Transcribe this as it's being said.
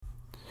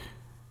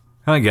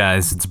Hi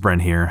guys, it's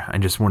Brent here. I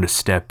just want to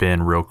step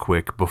in real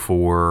quick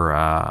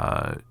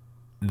before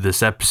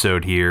this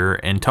episode here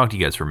and talk to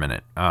you guys for a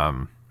minute.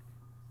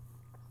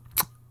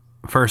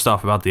 First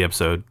off, about the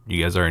episode,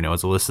 you guys already know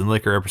it's a Listen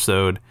Liquor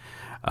episode.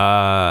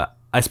 I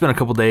spent a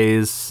couple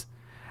days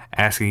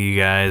asking you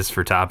guys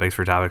for topics,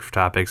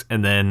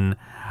 and then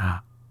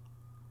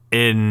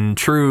in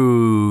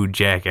true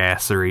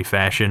jackassery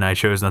fashion, I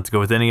chose not to go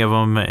with any of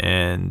them,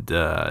 and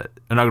I'm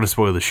not going to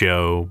spoil the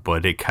show,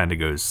 but it kind of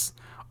goes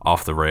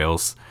off the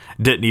rails.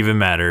 Didn't even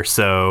matter.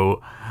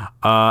 So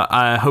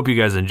I hope you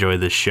guys enjoy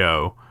this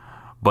show.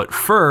 But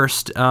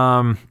first,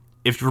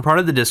 if you're part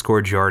of the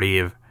Discord, you already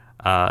have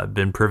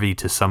been privy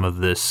to some of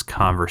this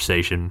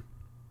conversation.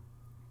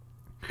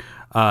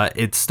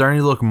 It's starting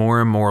to look more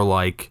and more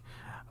like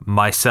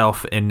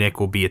myself and Nick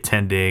will be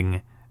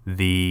attending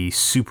the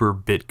Super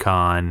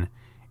BitCon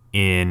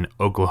in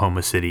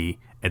Oklahoma City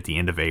at the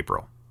end of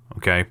April.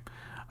 Okay?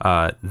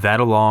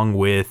 That along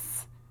with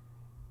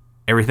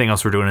everything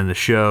else we're doing in the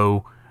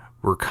show,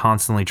 we're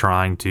constantly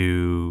trying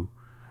to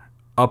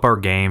up our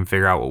game,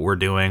 figure out what we're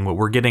doing, what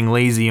we're getting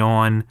lazy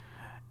on,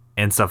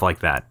 and stuff like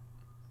that.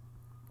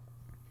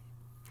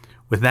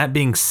 With that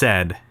being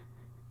said,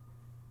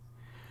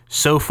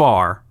 so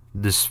far,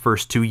 this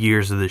first 2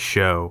 years of this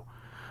show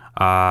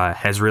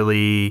has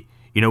really,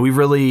 we've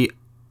really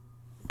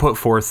put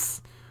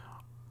forth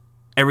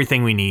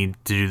everything we need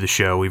to do the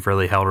show. We've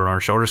really held it on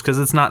our shoulders because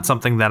it's not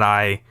something that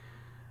I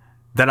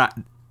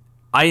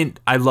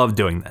love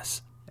doing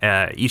this.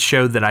 Each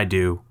show that I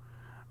do,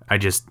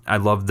 I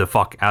love the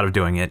fuck out of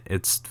doing it.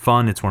 It's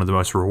fun. It's one of the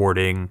most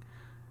rewarding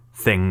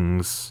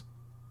things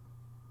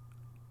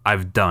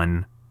I've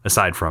done,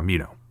 aside from,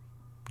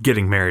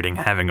 getting married and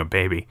having a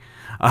baby.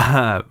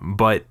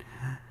 But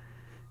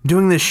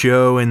doing this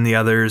show and the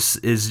others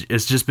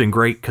it's just been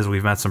great because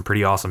we've met some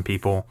pretty awesome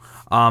people.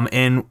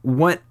 And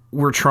what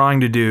we're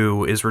trying to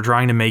do is we're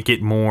trying to make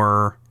it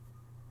more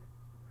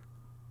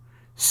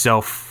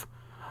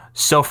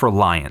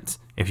self-reliant,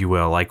 if you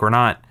will. Like we're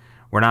not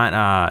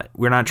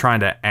trying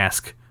to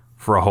ask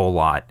for a whole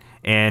lot,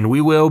 and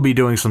we will be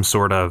doing some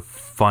sort of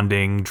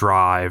funding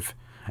drive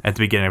at the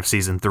beginning of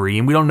season 3,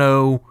 and we don't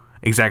know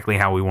exactly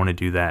how we want to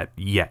do that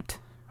yet.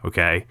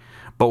 Okay,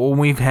 but what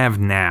we have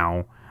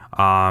now,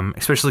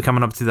 especially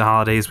coming up to the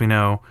holidays, we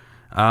know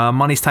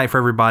money's tight for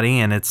everybody,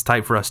 and it's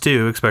tight for us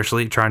too,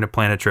 especially trying to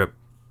plan a trip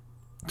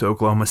to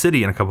Oklahoma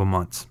City in a couple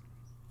months.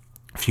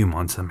 A few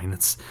months. I mean,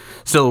 it's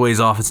still a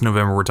ways off. It's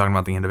November. We're talking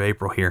about the end of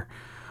April here.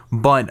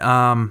 But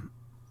that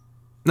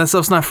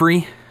stuff's not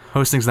free.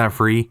 Hosting's not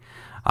free.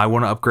 I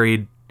want to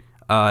upgrade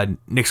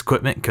Nick's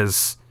equipment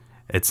because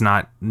it's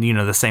not,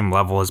 the same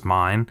level as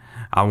mine.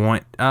 I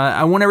want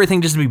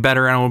everything just to be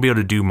better, and I want to be able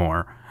to do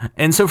more.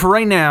 And so for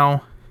right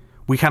now,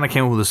 we kind of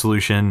came up with a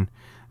solution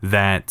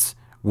that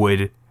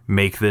would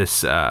make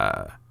this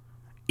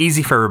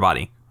easy for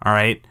everybody. All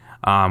right.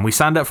 We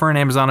signed up for an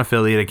Amazon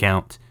affiliate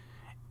account,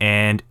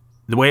 and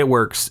the way it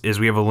works is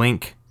we have a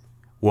link.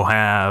 We'll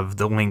have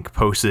the link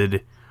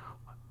posted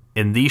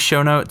in these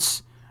show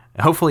notes,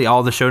 hopefully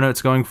all the show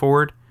notes going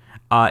forward,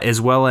 as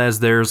well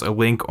as there's a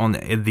link on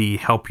the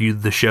Help You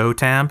the Show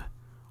tab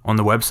on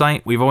the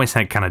website. We've always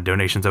had kind of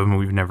donations of them.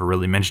 We've never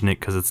really mentioned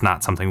it because it's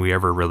not something we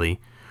ever really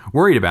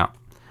worried about.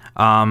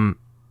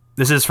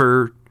 This is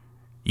for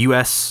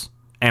U.S.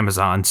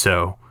 Amazon,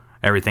 so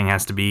everything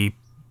has to be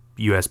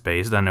U.S.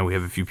 based. I know we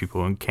have a few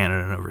people in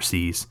Canada and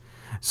overseas,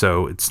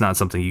 so it's not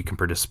something you can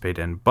participate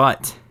in,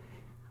 but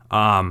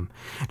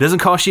it doesn't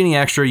cost you any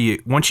extra.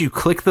 Once you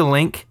click the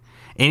link,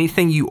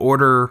 anything you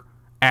order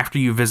after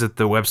you visit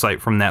the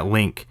website from that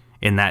link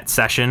in that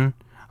session,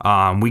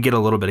 we get a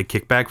little bit of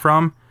kickback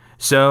from.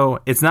 So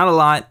it's not a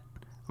lot,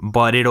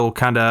 but it'll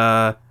kind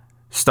of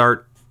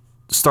start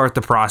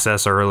the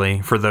process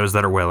early for those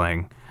that are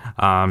willing.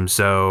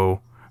 So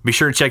be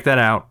sure to check that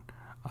out.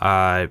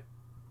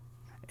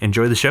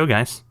 Enjoy the show,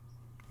 guys.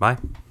 Bye.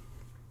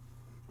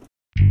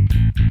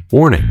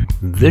 Warning,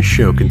 this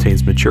show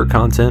contains mature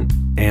content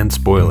and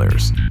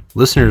spoilers.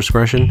 Listener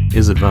discretion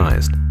is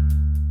advised.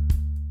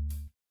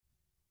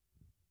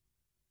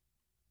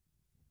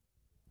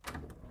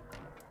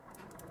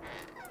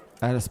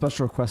 I had a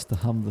special request to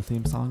hum the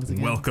theme songs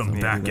again. Welcome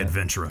back,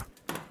 adventurer.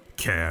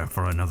 Care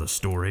for another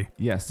story?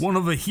 Yes. One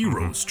of a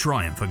hero's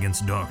triumph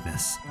against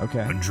darkness. Okay.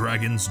 A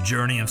dragon's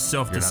journey of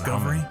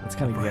self-discovery. That's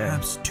kind of gay.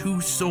 Perhaps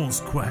two souls'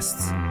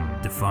 quests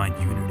to find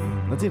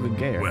unity. That's even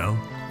gayer. Well,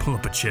 pull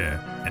up a chair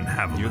and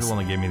have a You're the listen.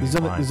 one that gave me these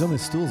there's lines. only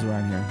stools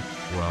around here.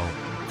 Well,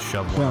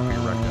 shove one up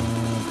your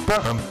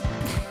rectum.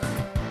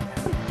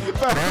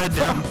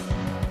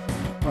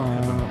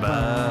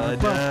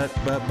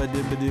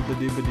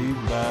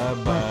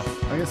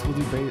 I guess we'll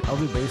do bass. I'll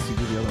do bass. You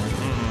do the other one.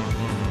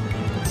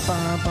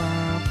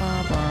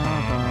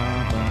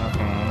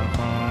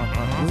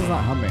 This is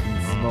not humming.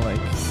 It's more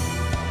like,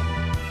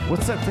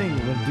 what's that thing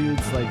when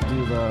dudes like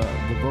do the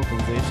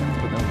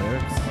vocalizations but no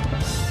lyrics?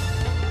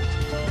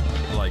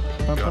 Like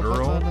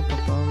guttural?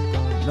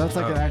 No, it's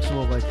like an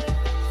actual like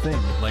thing.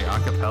 Like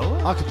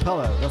acapella?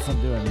 Acapella. That's what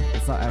I'm doing.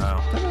 It's not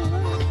actual.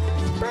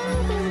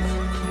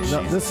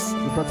 No, this the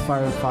Breath of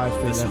Fire 5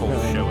 thing. This whole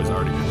show has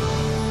already been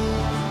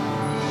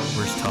done.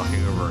 We're just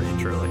talking over our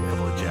intro like a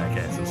couple of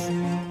jackasses.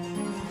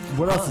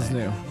 What else is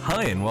new?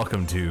 Hi, and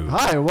welcome to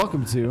Hi,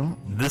 welcome to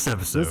this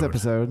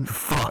episode.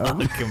 Fuck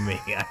me,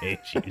 I hate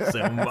you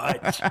so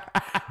much.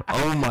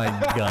 Oh my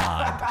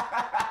god.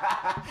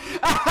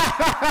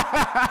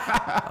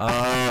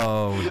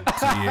 Oh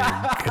dear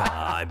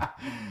god.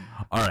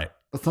 All right.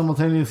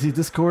 Simultaneously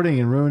discording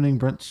and ruining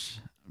Brent's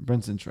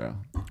intro.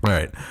 All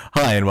right.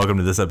 Hi, and welcome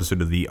to this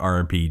episode of the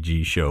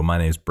RPG Show. My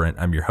name is Brent.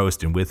 I'm your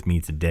host, and with me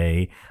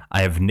today,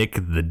 I have Nick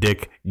the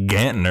Dick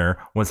Gantner.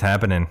 What's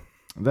happening?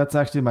 That's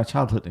actually my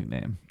childhood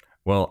nickname.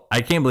 Well,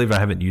 I can't believe I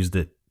haven't used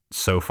it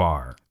so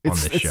far on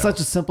this show. It's such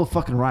a simple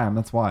fucking rhyme.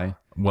 That's why.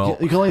 Well,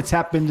 you can only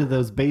tap into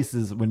those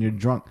bases when you're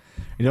drunk.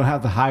 You don't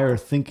have the higher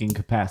thinking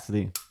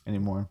capacity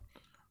anymore.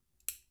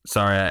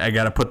 Sorry, I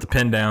got to put the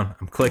pen down.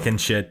 I'm clicking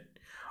shit.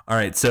 All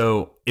right,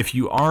 so if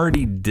you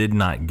already did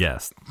not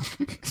guess,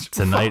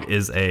 tonight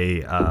is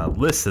a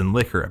Listen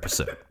Liquor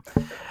episode.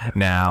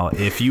 Now,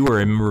 if you were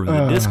a member of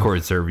the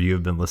Discord server, you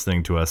have been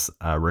listening to us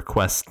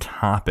request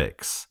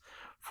topics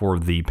for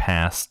the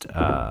past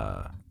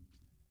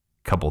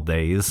couple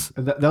days.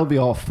 That'll be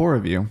all four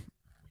of you.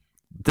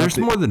 There's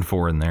more than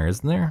four in there,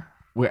 isn't there?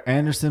 We're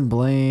Anderson,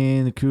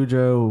 Blaine,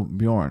 Cujo,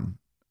 Bjorn.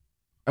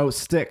 Oh,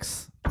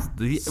 Styx.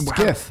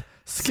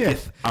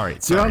 Skiff. All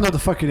right, so you don't know the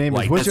fucking name.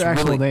 Like, what's your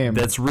actual name?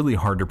 That's really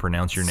hard to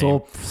pronounce your name.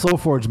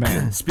 Soulforge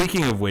man.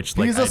 Speaking of which,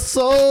 he's a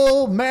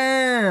soul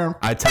man.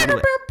 I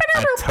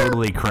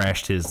totally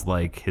crashed his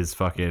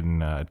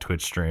fucking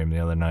Twitch stream the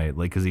other night,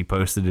 because he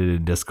posted it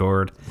in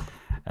Discord,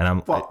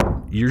 and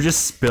you're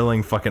just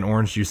spilling fucking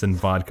orange juice and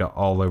vodka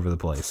all over the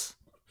place.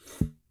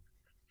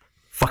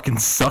 Fucking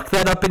suck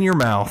that up in your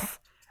mouth.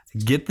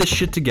 Get this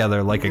shit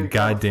together like a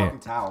goddamn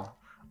towel.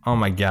 Oh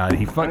my god,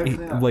 he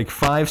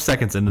 5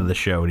 seconds into the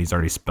show and he's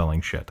already spilling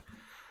shit.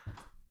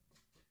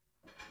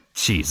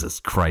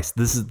 Jesus Christ,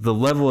 this is the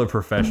level of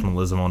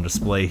professionalism on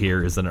display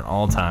here is at an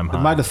all-time high.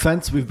 In my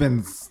defense, we've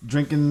been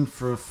drinking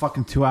for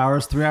fucking 2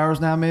 hours, 3 hours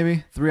now,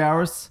 maybe 3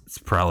 hours. It's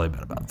probably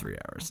been about 3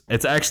 hours.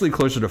 It's actually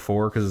closer to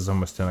 4 because it's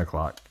almost 10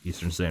 o'clock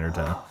Eastern Standard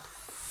Time. Oh,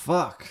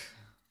 fuck.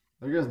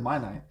 There goes my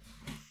night.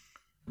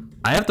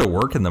 I have to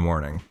work in the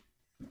morning.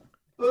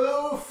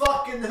 Who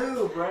fucking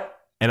who, Brett?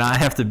 And I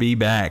have to be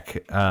back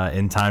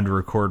in time to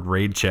record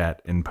Raid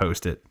Chat and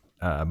post it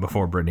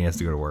before Brittany has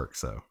to go to work.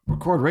 So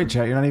record Raid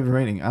Chat? You're not even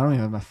rating. I don't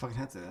even have my fucking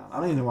headset on. I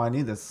don't even know why I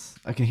need this.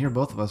 I can hear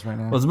both of us right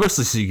now. Well, it's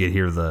mostly so you could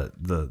hear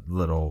the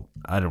little.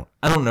 I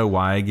don't know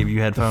why I give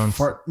you headphones. The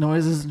fart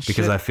noises and shit.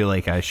 Because I feel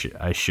like I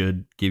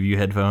should give you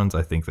headphones.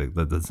 I think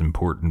that's an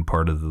important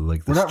part of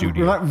the studio.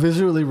 We're not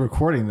visually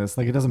recording this.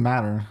 It doesn't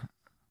matter.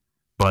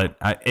 But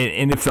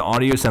and if the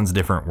audio sounds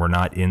different, we're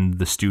not in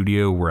the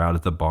studio. We're out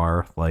at the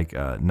bar,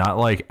 not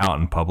like out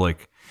in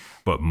public,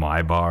 but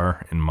my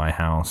bar in my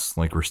house.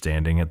 We're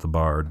standing at the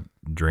bar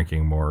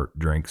drinking more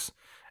drinks.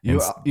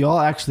 You all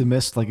actually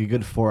missed a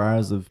good 4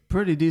 hours of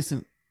pretty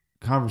decent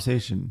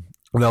conversation.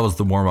 That was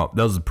the warm up.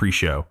 That was the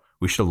pre-show.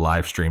 We should have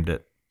live streamed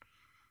it.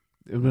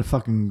 It would have been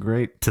fucking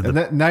great.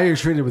 Now you're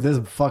treated with this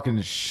fucking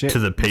shit. To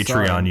the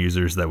Patreon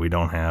users that we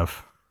don't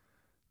have.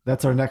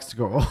 That's our next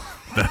goal.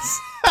 That's.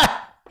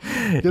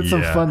 Get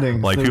some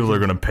funding. People are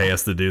going to pay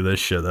us to do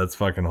this shit. That's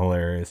fucking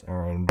hilarious. All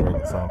right, I'm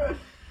bringing this up.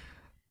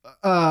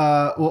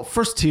 Well,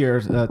 first tier,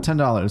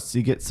 $10.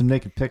 You get some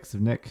naked pics of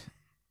Nick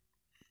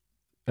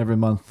every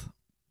month.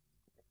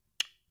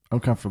 I'm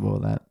comfortable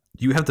with that.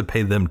 You have to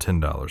pay them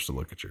 $10 to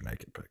look at your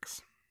naked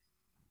pics.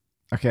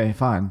 Okay,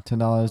 fine.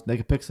 $10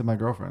 naked pics of my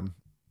girlfriend.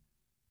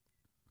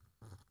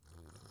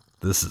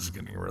 This is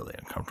getting really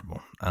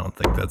uncomfortable. I don't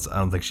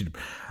think she'd.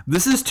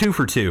 This is 2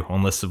 for 2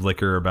 on List of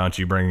Liquor about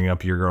you bringing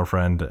up your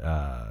girlfriend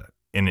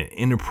in an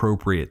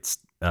inappropriate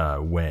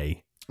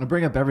way. I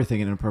bring up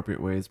everything in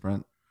inappropriate ways,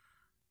 Brent.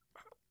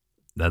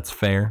 That's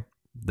fair.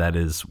 That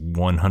is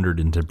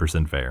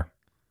 110% fair.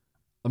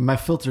 My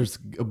filter's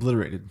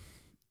obliterated.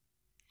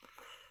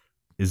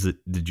 Is it?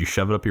 Did you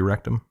shove it up your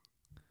rectum?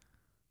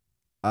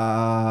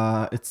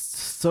 It's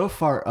so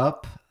far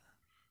up.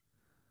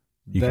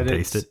 You can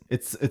taste it.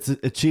 It's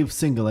achieved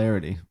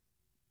singularity.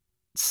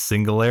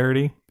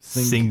 Singularity?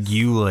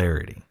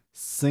 Singularity.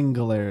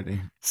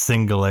 Singularity.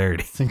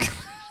 Singularity.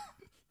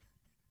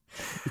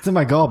 It's in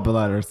my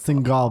gallbladder.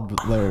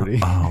 Singularity.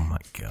 Oh my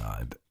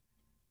god.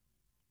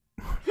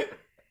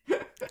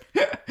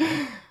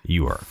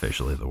 You are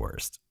officially the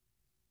worst.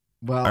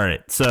 Well, all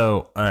right.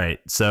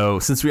 So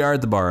since we are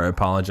at the bar, I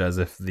apologize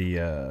if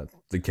the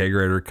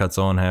kegerator cuts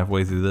on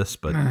halfway through this,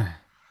 but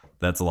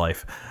that's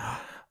life.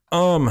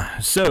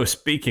 So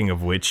speaking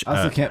of which, I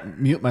also can't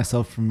mute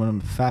myself from when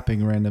I'm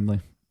fapping randomly.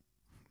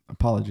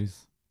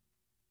 Apologies.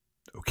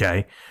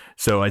 Okay.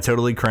 So I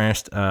totally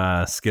crashed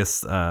Skiff's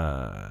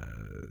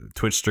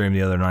Twitch stream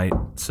the other night.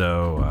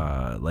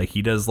 So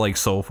he does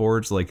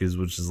Soulforge,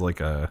 which is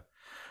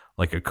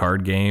a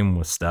card game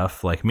with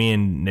stuff. Me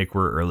and Nick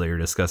were earlier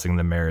discussing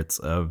the merits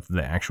of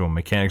the actual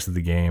mechanics of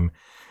the game.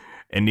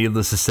 And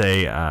needless to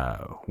say,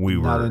 we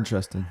were not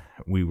interested.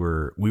 We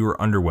were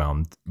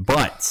underwhelmed,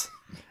 but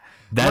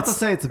Not to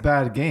say it's a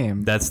bad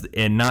game.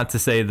 And not to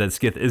say that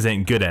Skith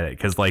isn't good at it,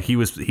 because like he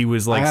was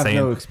like I have saying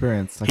no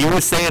experience. He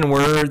was saying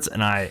words,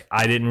 and I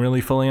didn't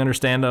really fully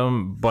understand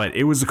them, but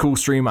it was a cool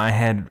stream. I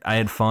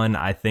had fun.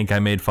 I think I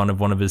made fun of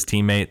one of his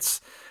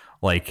teammates.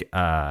 Like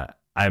there.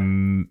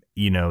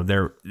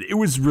 It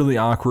was really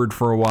awkward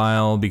for a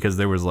while because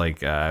there was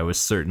like I was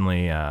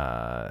certainly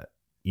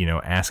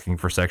asking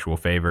for sexual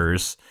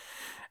favors,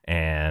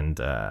 and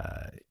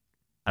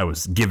I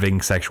was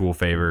giving sexual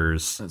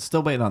favors.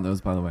 Still waiting on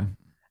those, by the way.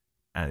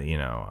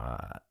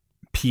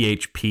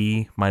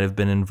 PHP might have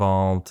been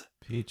involved.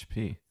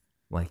 PHP,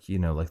 like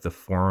the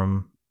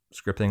forum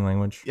scripting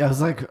language. Yeah, I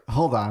was like,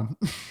 hold on.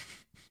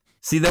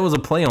 See, that was a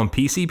play on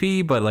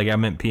PCP, but like I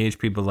meant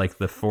PHP, but like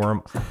the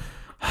forum.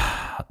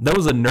 That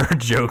was a nerd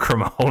joke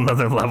from a whole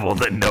nother level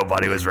that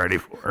nobody was ready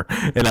for,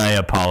 and I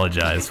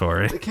apologize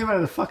for it. It came out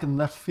of the fucking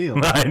left field.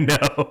 I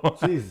know.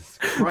 Jesus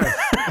Christ.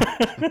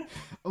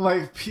 I'm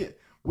like,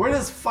 where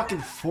does fucking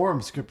forum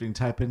scripting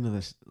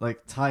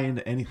tie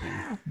into anything?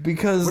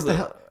 Because what the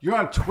hell? You're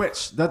on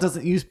Twitch. That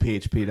doesn't use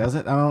PHP, does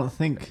it? I don't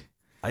think.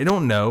 I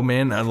don't know,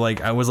 man. I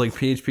was like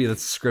PHP.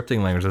 That's a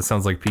scripting language. That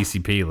sounds like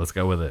PCP. Let's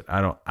go with it.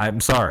 I'm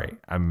sorry.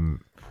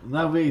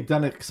 Now we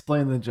done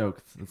explain the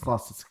joke. It's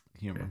lost its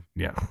humor.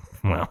 Yeah.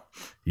 Well,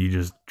 you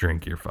just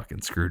drink your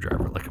fucking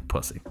screwdriver like a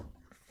pussy.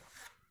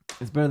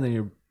 It's better than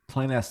your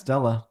plain ass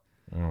Stella.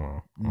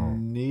 Oh.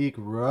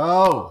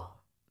 Negro.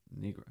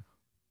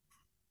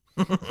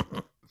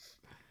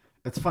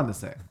 It's fun to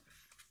say.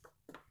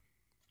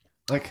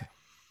 Like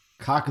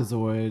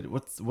cockazoid.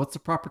 What's the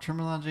proper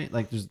terminology?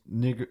 Like there's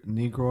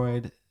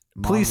negroid.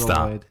 Please stop.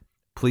 Mongoloid,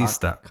 Please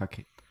stop.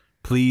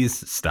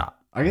 Please stop.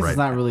 I guess it's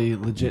not really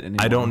legit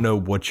anymore. I don't know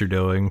what you're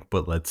doing,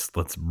 but let's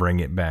bring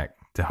it back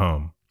to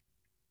home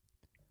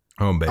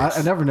base.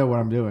 I never know what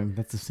I'm doing.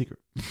 That's a secret.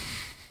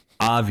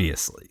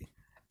 Obviously.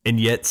 And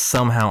yet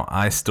somehow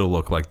I still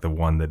look like the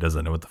one that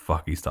doesn't know what the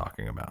fuck he's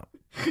talking about.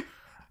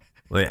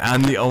 Like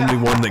I'm the only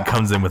one that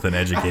comes in with an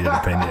educated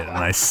opinion, and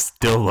I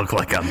still look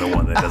like I'm the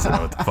one that doesn't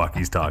know what the fuck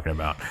he's talking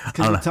about.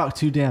 Because you talk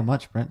too damn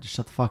much, Brent. Just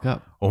shut the fuck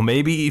up. Well,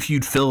 maybe if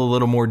you'd fill a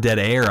little more dead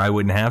air, I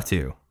wouldn't have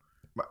to.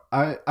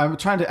 I'm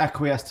trying to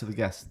acquiesce to the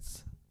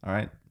guests. All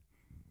right.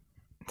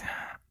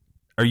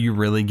 Are you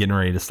really getting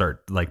ready to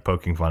start like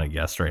poking fun at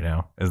guests right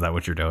now? Is that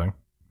what you're doing?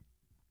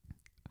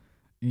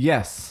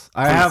 Yes,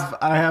 I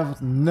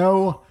have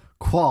no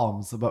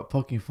qualms about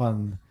poking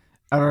fun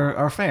at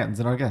our fans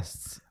and our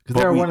guests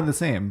because they're one and the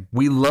same.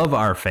 We love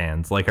our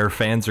fans. Like our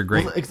fans are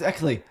great. Well,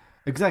 exactly.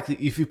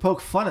 If you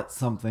poke fun at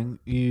something,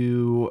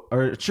 you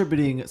are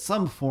attributing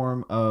some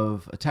form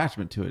of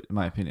attachment to it. In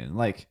my opinion,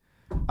 like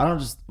I don't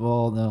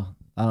know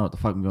what the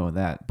fuck I'm going with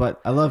that,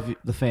 but I love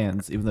the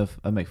fans, even though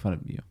I make fun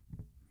of you.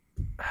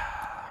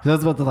 I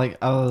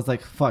was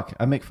like, fuck,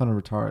 I make fun of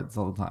retards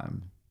all the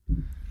time.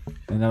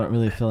 And I don't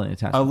really feel any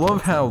attachment. I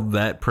love how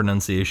that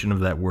pronunciation of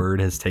that word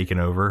has taken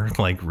over,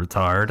 like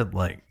retard.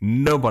 Like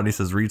nobody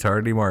says retard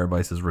anymore.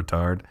 Everybody says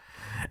retard.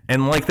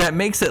 And like that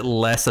makes it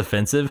less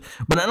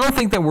offensive. But I don't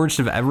think that word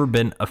should have ever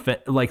been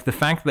like the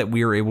fact that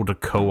we are able to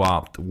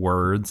co-opt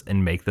words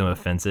and make them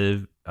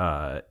offensive,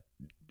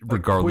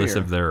 regardless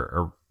of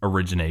their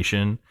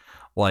origination.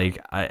 Like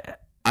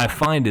I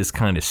find is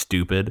kind of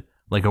stupid.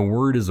 Like a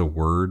word is a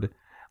word.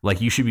 Like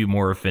you should be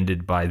more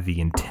offended by the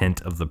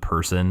intent of the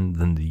person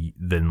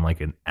than like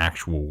an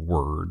actual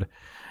word,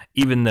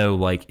 even though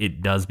like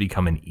it does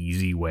become an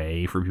easy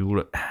way for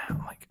people to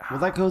like.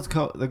 Well,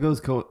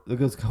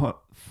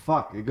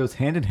 it goes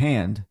hand in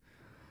hand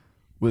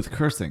with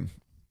cursing.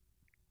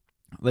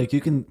 Like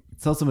you can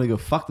tell somebody to go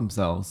fuck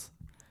themselves,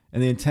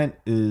 and the intent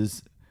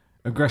is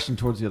aggression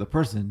towards the other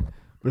person.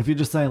 But if you're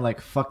just saying like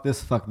fuck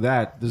this, fuck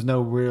that, there's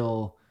no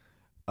real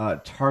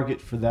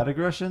target for that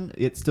aggression.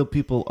 It's still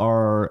people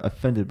are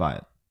offended by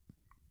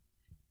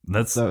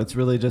it. So it's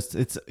really just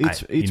each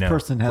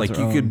person has like their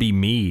you own. could be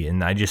me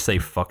and I just say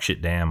fuck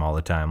shit damn all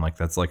the time. Like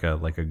that's like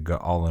a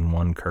all in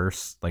one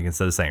curse. Like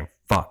instead of saying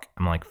fuck,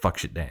 I'm like fuck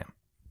shit damn.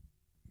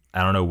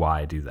 I don't know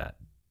why I do that.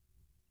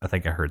 I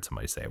think I heard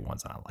somebody say it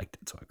once and I liked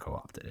it, so I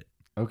co-opted it.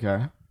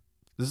 Okay,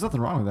 there's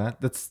nothing wrong with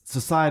that. That's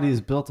society is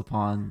built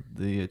upon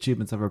the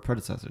achievements of our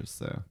predecessors.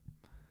 So.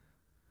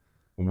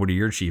 What are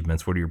your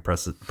achievements? What are your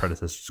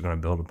predecessors going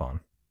to build upon?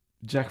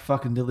 Jack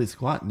fucking dilly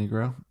squat,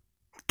 Negro.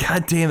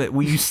 God damn it.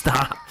 Will you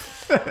stop?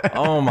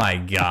 Oh my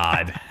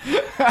God.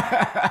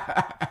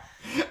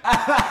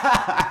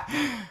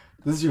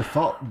 This is your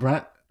fault,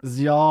 Brent. This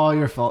is all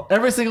your fault.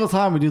 Every single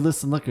time we do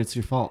Listen Liquor, it's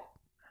your fault.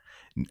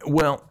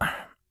 Well,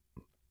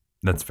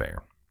 that's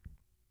fair.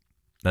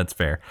 That's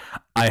fair.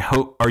 I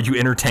hope. Are you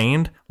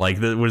entertained?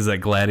 Like, what is that,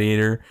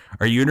 Gladiator?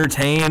 Are you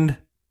entertained?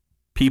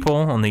 People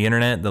on the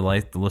internet that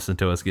like to listen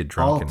to us get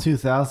drunk. All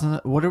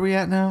 2,000. What are we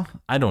at now?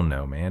 I don't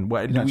know, man.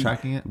 What, you're not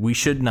tracking it? We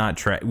should not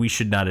track. We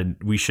should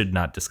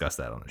not discuss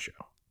that on the show.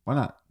 Why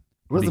not?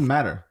 What does it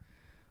matter?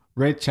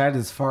 Raid Chat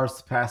is far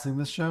surpassing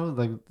this show.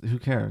 Like, who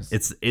cares?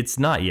 It's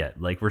not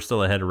yet. Like, we're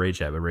still ahead of Raid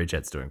Chat, but Raid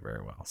Chat's doing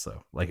very well.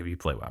 So, like, if you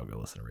play WoW, go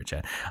listen to Raid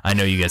Chat. I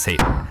know you guys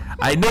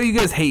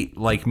hate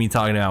like me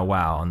talking about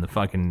WoW on the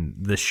fucking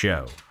this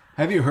show.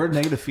 Have you heard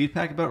negative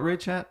feedback about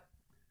Raid Chat?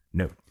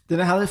 No. Then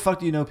how the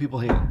fuck do you know people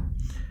hate it?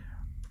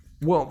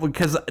 Well,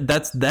 because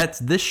that's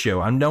this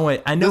show. I know.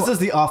 This is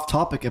the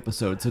off-topic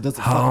episode, so it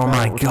doesn't. Oh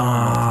my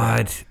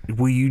god!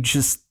 Will you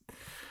just?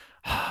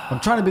 I'm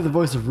trying to be the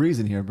voice of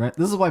reason here, Brent.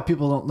 This is why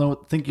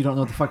people think you don't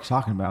know what the fuck you're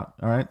talking about.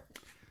 All right.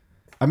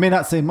 I may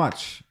not say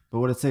much, but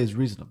what I say is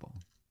reasonable.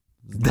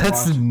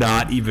 That's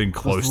not even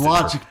close to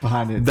logic true.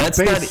 behind it. That's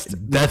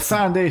that's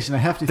foundation. A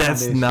hefty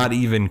that's foundation. not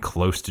even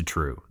close to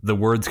true. The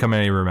words coming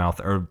out of your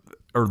mouth are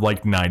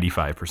like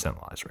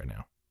 95% lies right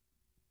now.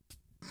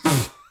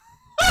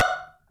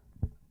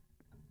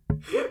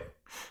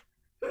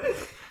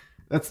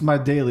 That's my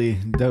daily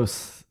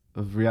dose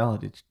of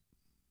reality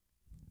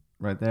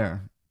right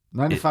there.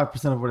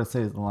 95% of what I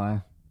say is a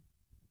lie.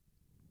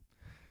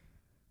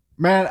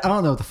 Man, I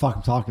don't know what the fuck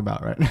I'm talking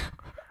about right now.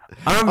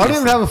 I don't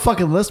even have a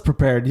fucking list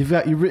prepared. You've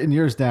written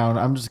yours down.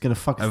 I'm just gonna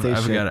fucking say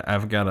shit.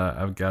 I've got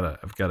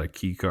a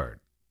key card.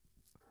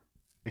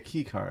 A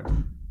key card.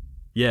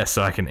 Yeah,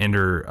 so I can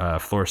enter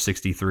floor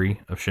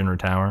 63 of Shinra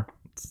Tower.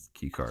 It's a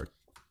key card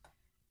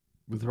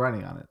With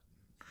writing on it.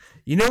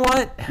 You know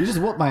what? You just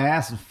whooped my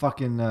ass and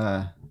fucking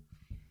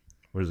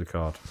What is it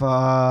called?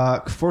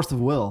 Force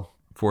of Will.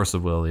 Force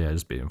of Will, yeah,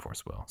 just beat him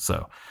Force of Will.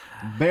 So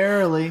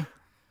Barely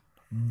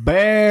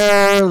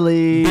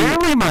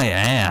my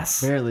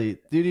ass. Barely.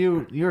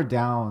 Dude, you're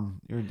down.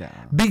 You're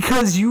down.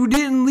 Because you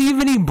didn't leave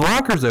any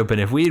blockers open.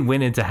 If we had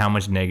went into how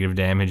much negative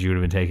damage you would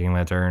have been taking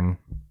that turn.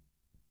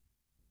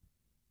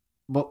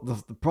 Well,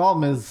 the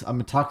problem is I'm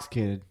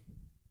intoxicated.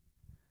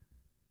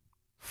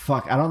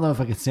 Fuck, I don't know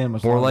if I can stand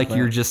much Or longer, like but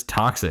you're just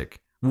toxic.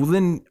 Well,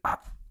 then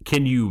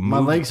can you move? my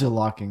legs are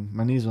locking.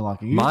 My knees are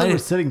locking. Usually we're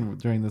sitting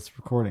during this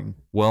recording.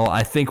 Well,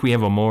 I think we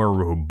have a more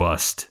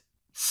robust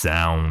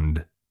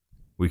sound.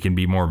 We can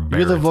be more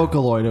You're the baritone.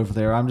 Vocaloid over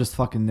there. I'm just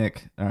fucking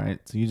Nick. All right,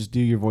 so you just do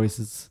your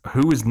voices.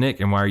 Who is Nick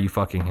and why are you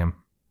fucking him?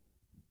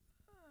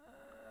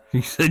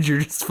 You said you're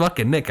just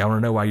fucking Nick. I want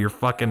to know why you're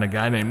fucking a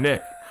guy named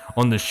Nick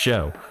on this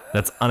show.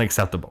 That's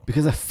unacceptable.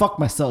 Because I fuck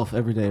myself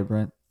every day,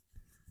 Brent.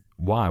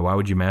 Why? Why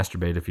would you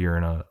masturbate if you're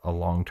in a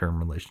long-term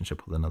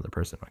relationship with another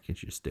person? Why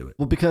can't you just do it?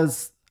 Well,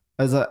 because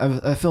as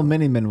I feel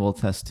many men will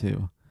attest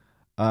to,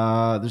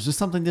 there's just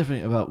something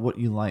different about what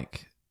you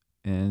like,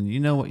 and you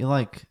know what you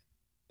like,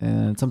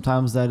 and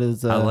sometimes that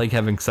is. I like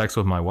having sex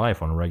with my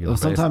wife on a regular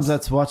basis. Sometimes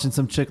that's watching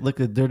some chick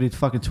lick a dirty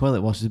fucking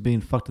toilet while she's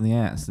being fucked in the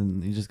ass,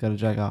 and you just got to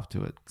jack off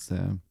to it.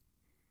 So.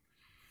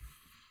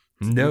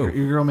 No,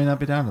 your girl may not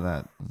be down to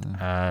that.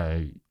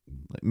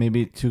 Like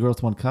maybe 2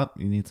 girls, 1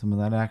 cup. You need some of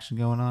that action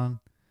going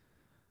on.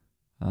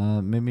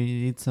 Maybe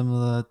you need some of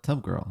the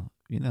tub girl.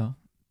 You know,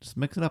 just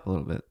mix it up a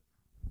little bit.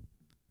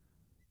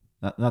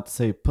 Not to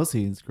say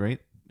pussy is great,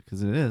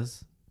 because it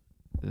is.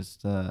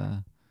 Just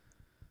I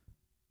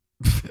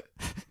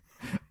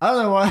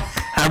don't know why.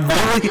 I'm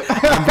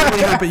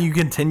really hoping you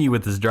continue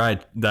with this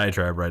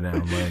diatribe right now.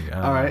 Like,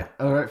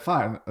 all right,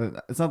 fine.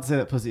 It's not to say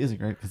that pussy isn't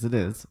great, because it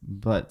is.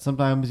 But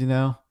sometimes, you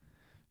know,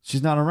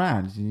 she's not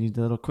around. You need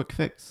a little quick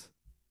fix.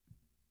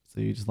 So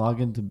you just log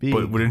into B.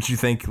 But wouldn't you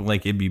think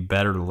like it'd be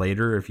better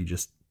later if you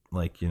just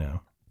like, you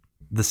know,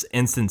 this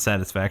instant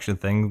satisfaction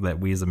thing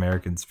that we as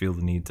Americans feel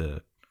the need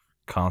to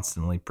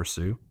constantly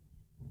pursue?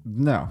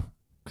 No,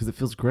 because it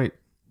feels great.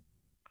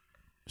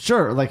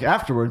 Sure, like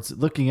afterwards,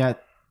 looking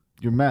at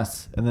your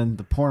mess and then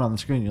the porn on the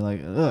screen, you're like,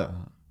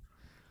 ugh.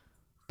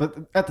 But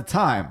at the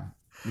time,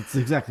 it's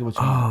exactly what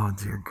you need. Oh,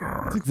 dear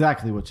God. It's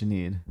exactly what you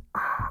need.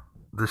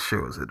 This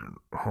show is hitting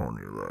a whole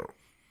new low.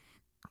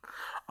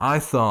 I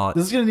thought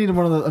this is gonna need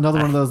another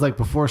one of those like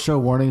before show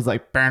warnings,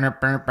 like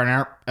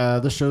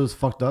this show's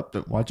fucked up.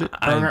 Don't watch it.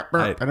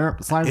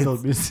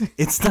 Seinfeld music.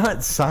 It's not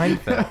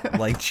Seinfeld.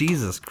 Like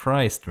Jesus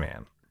Christ,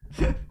 man.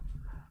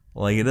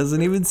 Like it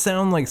doesn't even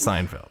sound like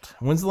Seinfeld.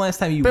 When's the last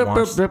time you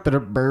watched?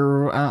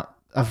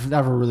 I've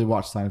never really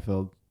watched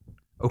Seinfeld.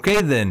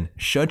 Okay, then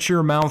shut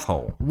your mouth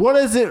hole. What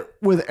is it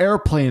with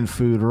airplane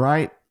food?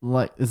 Right?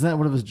 Like, isn't that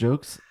one of his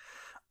jokes?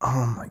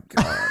 Oh my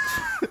God.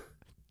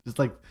 It's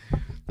like.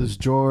 There's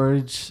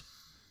George,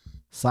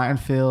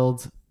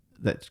 Seinfeld,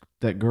 that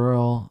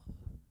girl,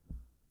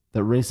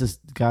 that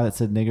racist guy that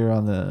said nigger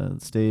on the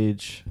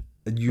stage.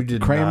 You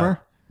did Kramer?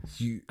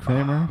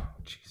 Kramer? Oh,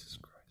 Jesus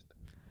Christ.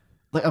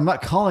 Like, I'm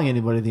not calling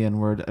anybody the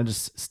N-word. I'm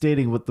just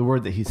stating what the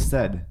word that he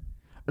said.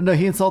 No,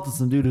 he insulted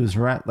some dude who's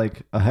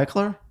like a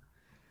heckler.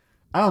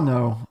 I don't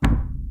know.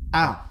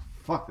 Ow.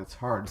 Fuck, that's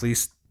hard.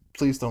 Please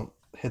don't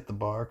hit the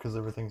bar because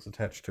everything's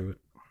attached to it.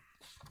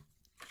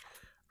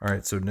 All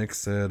right, so Nick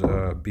said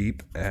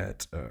beep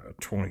at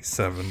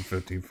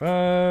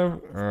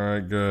 27:55. All right,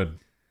 good.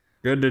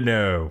 Good to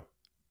know.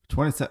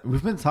 27.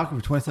 We've been talking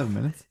for 27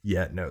 minutes.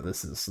 Yeah, no,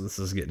 this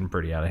is getting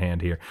pretty out of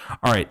hand here.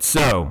 All right,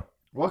 so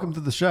welcome to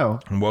the show.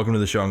 And welcome to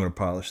the show. I'm going to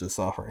polish this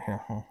off right here.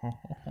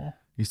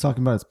 He's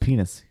talking about his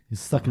penis.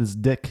 He's sucking his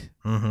dick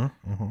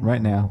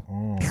right now.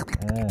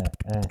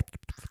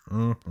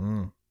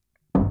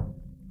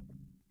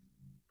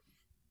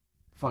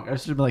 Fuck, I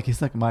should have been like, he's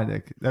sucking my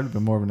dick. That would have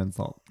been more of an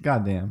insult.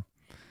 God damn.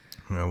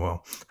 Oh,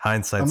 well,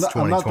 hindsight's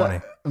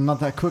 20/20. I'm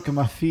not that quick on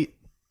my feet.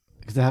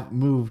 because I haven't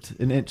moved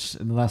an inch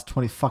in the last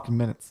 20 fucking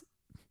minutes.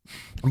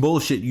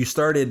 Bullshit. You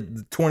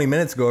started 20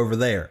 minutes ago over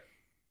there.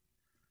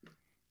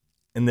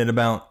 And then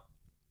about...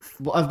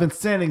 Well, I've been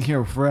standing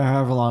here for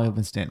however long I've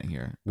been standing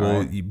here. Well,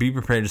 Right? you be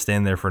prepared to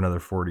stand there for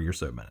another 40 or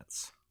so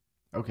minutes.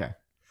 Okay.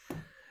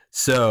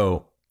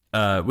 So,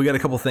 we got a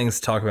couple things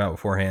to talk about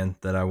beforehand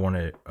that I want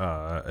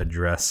to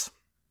address.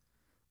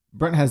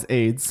 Brent has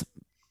AIDS.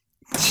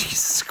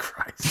 Jesus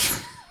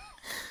Christ.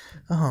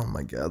 Oh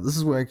my God. This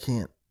is why I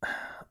can't.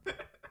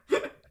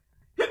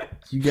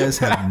 You guys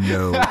have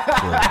no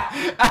clue.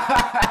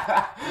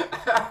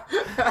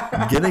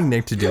 Getting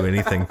Nick to do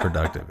anything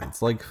productive,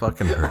 it's like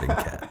fucking herding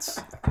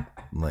cats.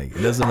 Like,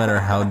 it doesn't matter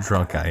how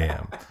drunk I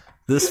am.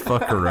 This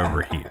fucker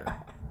over here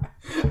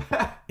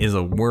is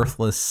a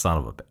worthless son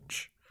of a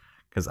bitch.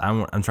 Because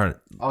I'm trying to...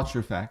 All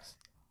true facts.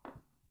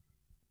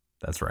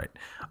 That's right.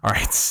 All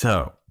right,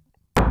 so...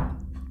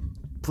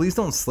 Please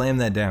don't slam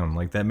that down.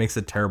 Like, that makes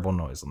a terrible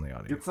noise on the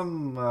audio. Get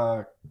some,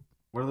 what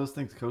are those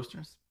things,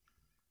 coasters?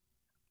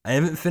 I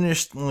haven't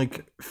finished,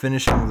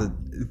 finishing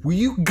the... Will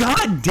you...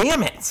 God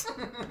damn it!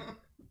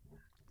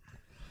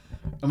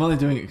 I'm only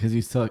doing it because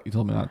you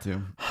told me not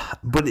to.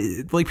 But,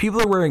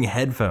 people are wearing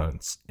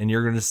headphones, and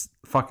you're going to just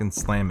fucking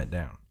slam it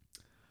down.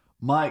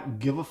 My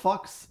give a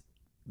fucks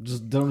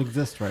just don't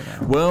exist right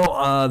now.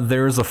 Well,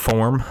 there's a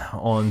form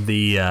on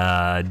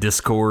the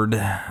Discord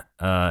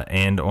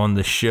and on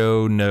the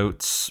show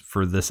notes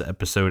for this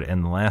episode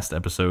and the last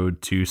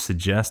episode to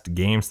suggest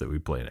games that we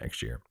play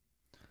next year.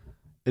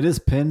 It is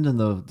pinned in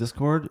the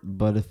Discord,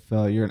 but if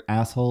you're an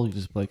asshole, you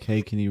just be like,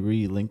 hey, can you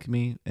re-link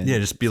me? And Yeah,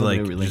 just be somebody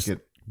like... will relink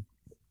it.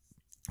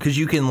 Because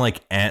you can,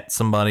 at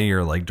somebody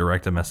or,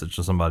 direct a message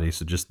to somebody,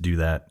 so just do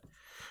that.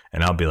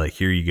 And I'll be like,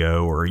 here you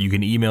go. Or you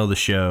can email the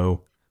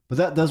show. But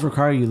that does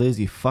require you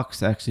lazy fucks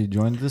to actually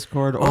join the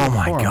Discord. Or Oh the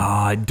my forum.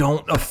 God.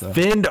 Don't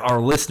offend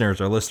our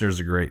listeners. Our listeners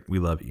are great. We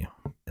love you.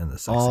 And the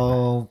sexy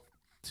All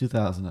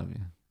 2,000 of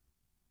you.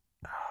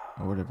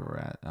 Or whatever we're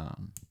at. I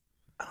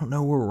don't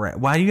know where we're at.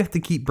 Why do you have to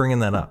keep bringing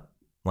that up?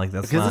 That's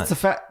Because not... it's a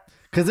fact.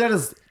 Because that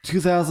is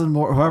 2,000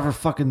 more, however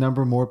fucking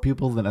number more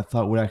people than I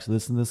thought would actually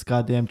listen to this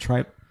goddamn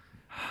tripe.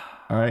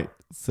 All right.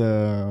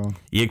 So.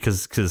 Yeah,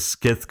 because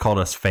Skith called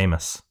us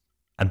famous.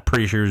 I'm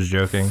pretty sure he was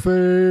joking.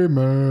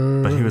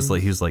 Famous. But he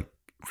was like,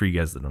 for you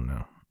guys that don't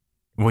know.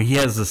 Well, he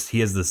has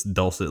this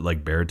dulcet,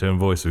 baritone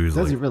voice. So he was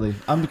Does like... he really?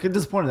 I'm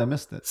disappointed I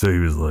missed it. So he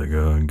was like,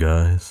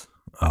 guys,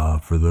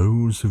 for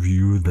those of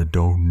you that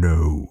don't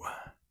know,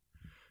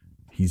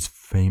 he's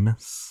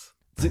famous.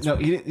 No,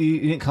 he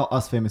didn't call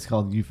us famous. He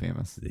called you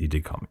famous. He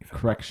did call me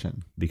famous.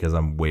 Correction. Because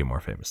I'm way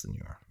more famous than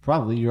you are.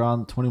 Probably. You're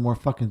on 20 more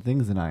fucking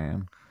things than I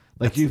am.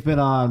 You've been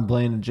on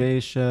Blaine and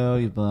Jay's show.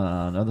 You've been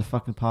on other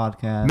fucking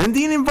podcasts.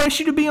 Mendine invites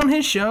you to be on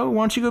his show.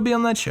 Why don't you go be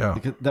on that show?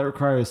 Because that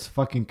requires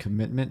fucking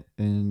commitment,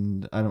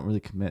 and I don't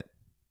really commit.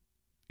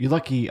 You're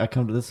lucky I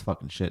come to this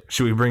fucking shit.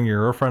 Should we bring your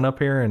girlfriend up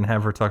here and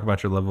have her talk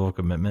about your level of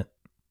commitment?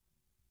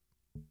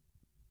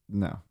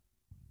 No.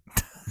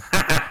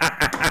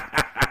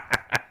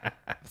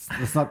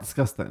 Let's not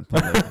discuss that in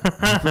public.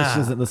 She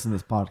doesn't listen to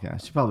this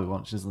podcast. She probably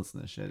won't. She doesn't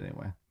listen to this shit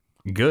anyway.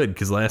 Good,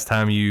 because last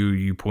time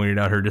you pointed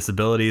out her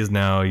disabilities,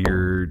 now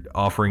you're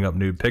offering up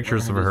nude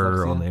pictures of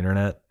her on the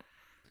internet.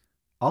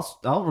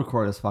 I'll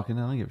record this fucking.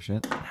 I don't give a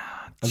shit.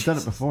 I've done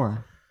it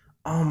before.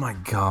 Oh my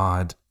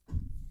God.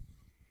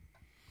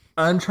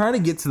 I'm trying to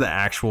get to the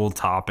actual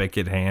topic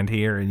at hand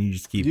here, and you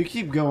just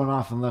keep going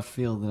off in left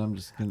field,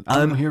 and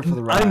I'm here for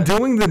the ride. I'm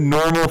doing the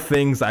normal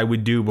things I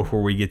would do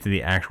before we get to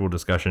the actual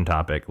discussion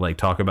topic, like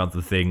talk about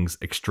the things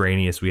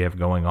extraneous we have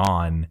going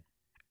on,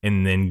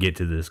 and then get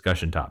to the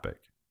discussion topic.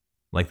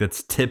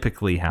 That's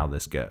typically how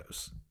this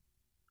goes.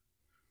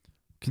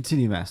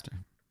 Continue, master.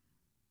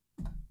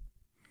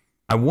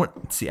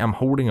 I'm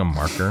holding a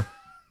marker,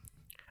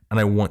 and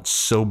I want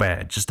so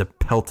bad just to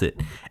pelt it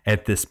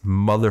at this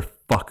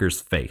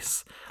motherfucker's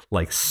face,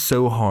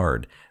 so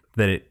hard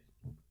that it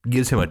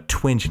gives him a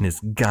twinge in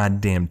his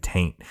goddamn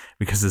taint,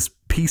 because this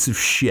piece of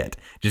shit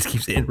just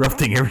keeps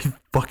interrupting every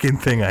fucking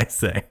thing I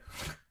say.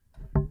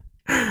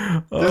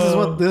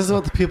 This is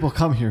what the people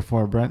come here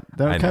for, Brent.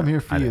 They don't come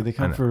here for you. They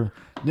come know. for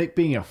Nick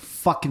being a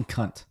fucking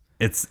cunt.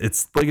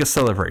 It's like a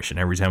celebration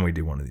every time we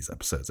do one of these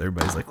episodes.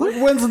 Everybody's like,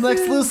 when's the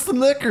next list of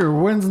liquor?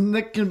 When's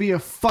Nick gonna be a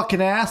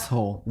fucking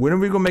asshole? when are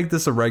we gonna make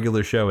this a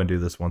regular show and do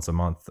this once a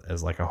month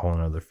as a whole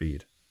nother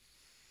feed?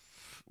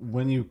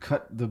 When you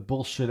cut the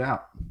bullshit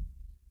out.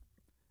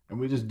 And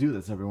we just do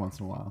this every once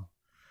in a while.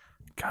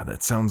 God,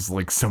 that sounds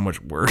like so much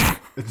work.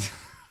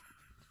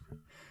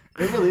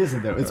 It really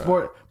isn't though. It's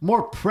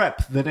more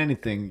prep than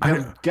anything.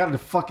 You gotta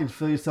fucking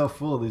fill yourself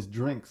full of these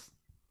drinks.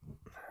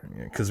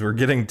 Because we're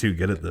getting too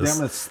good at this. I'm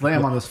gonna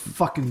slam on this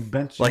fucking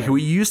bench.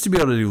 We used to be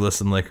able to do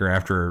listen liquor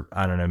after,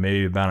 I don't know,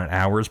 maybe about an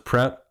hour's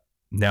prep.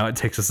 Now it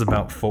takes us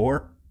about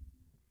 4.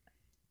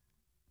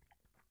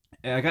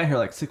 Yeah, I got here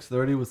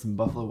 6:30 with some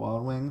Buffalo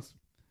Wild Wings.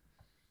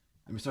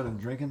 And we started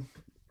drinking.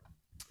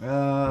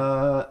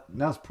 Now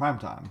it's prime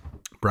time.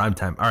 Prime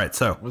time. All right,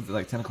 so. Was it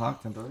like 10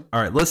 o'clock, 10:30?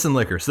 All right, listen,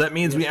 liquor. So that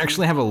means we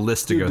actually have a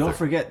list to Dude, go don't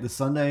through. forget, this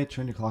Sunday,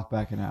 turn your clock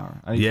back an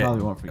hour. You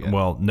probably won't forget.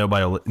 Well,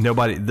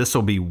 nobody, this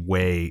will be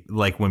way,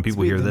 like when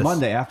people hear this.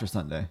 Monday after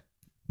Sunday.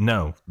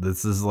 No,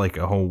 this is like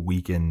a whole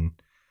weekend.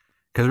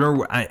 Because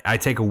remember, I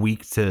take a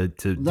week to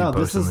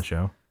post on the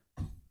show.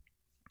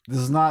 This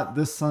is not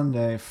this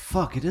Sunday.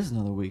 Fuck, it is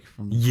another week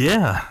from.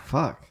 Yeah.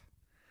 Fuck.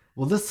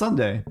 Well, this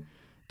Sunday.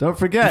 Don't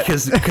forget.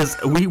 Because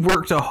we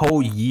worked a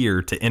whole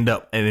year to end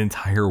up an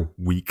entire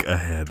week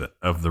ahead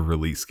of the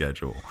release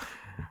schedule.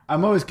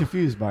 I'm always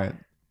confused by it.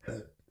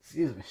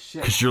 Excuse me,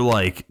 shit. Because you're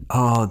like,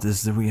 oh,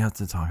 do we have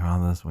to talk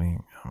about this week?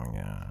 Oh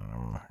my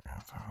god.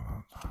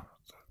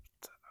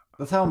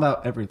 That's how I'm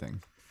about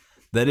everything.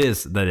 That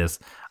is.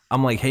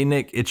 I'm like, hey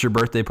Nick, it's your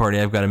birthday party.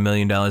 I've got $1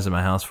 million in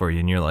my house for you,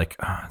 and you're like,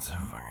 oh,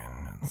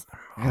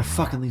 I gotta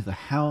fucking leave the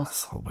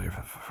house.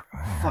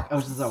 Fuck, I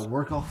was just at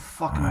work all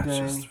fucking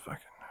day.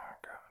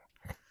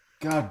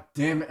 God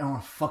damn it, I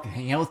want to fucking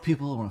hang out with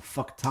people. I want to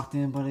fucking talk to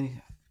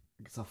anybody.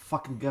 I guess I'll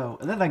fucking go.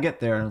 And then I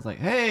get there and I was like,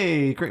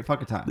 hey, great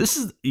fucking time. This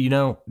is,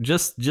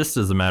 just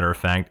as a matter of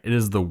fact, it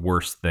is the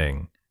worst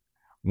thing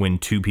when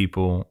two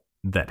people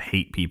that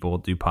hate people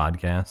do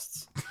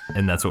podcasts,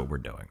 and that's what we're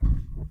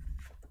doing.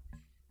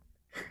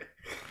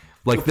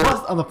 Like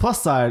on the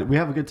plus side, we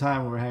have a good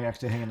time when we're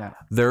actually hanging out.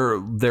 There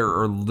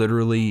are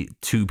literally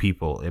two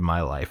people in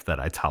my life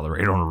that I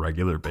tolerate on a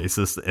regular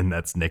basis, and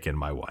that's Nick and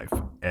my wife,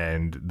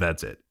 and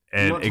that's it.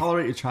 And you don't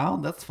tolerate your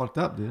child? That's fucked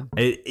up, dude.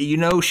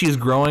 She's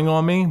growing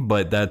on me,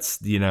 but that's,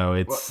 it's...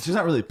 Well, she's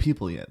not really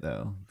people yet,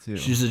 though, too.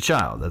 She's a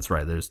child. That's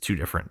right. There's two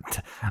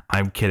different...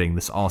 I'm kidding.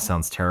 This all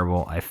sounds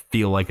terrible. I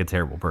feel like a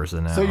terrible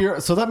person now.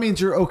 So that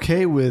means you're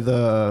okay with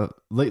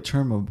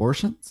late-term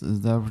abortions?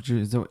 Is that what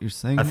you're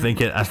saying? I think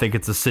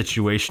it's a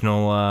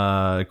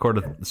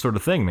situational sort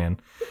of thing, man.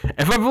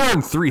 If I've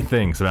learned three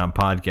things about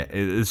podcasts,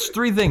 it's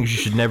three things you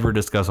should never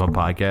discuss on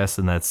podcasts,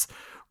 and that's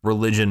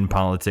religion,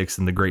 politics,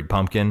 and the Great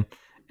Pumpkin.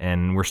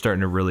 And we're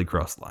starting to really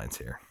cross the lines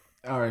here.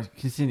 All right,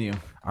 continue.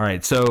 All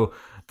right, so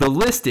the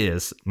list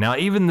is now.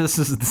 Even this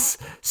is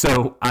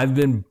so. I've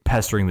been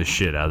pestering the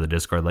shit out of the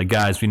Discord. Like,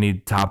 guys, we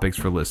need topics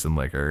for Listen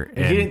Liquor.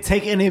 And he didn't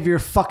take any of your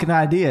fucking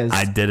ideas.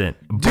 I didn't.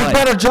 Do a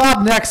better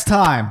job next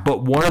time.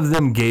 But one of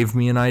them gave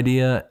me an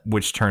idea,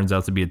 which turns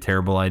out to be a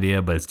terrible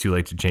idea. But it's too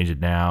late to change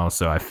it now,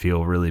 so I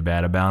feel really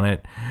bad about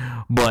it.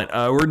 But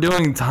we're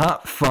doing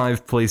top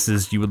 5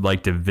 places you would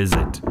like to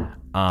visit.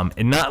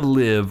 And not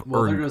live.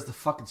 Well, there goes the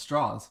fucking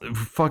straws.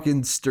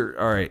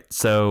 All right,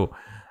 so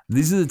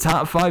these are the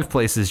top 5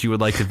 places you would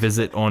like to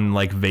visit on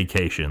like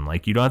vacation.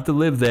 Like, you don't have to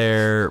live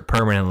there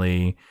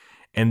permanently,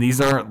 and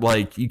these aren't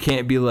like, you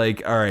can't be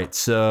like, all right,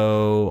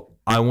 so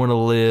I want to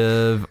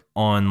live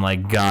on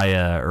like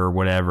Gaia or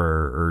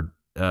whatever,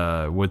 or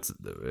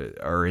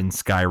in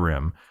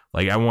Skyrim.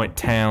 Like, I want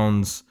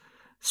towns,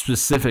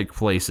 specific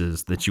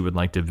places that you would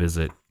like to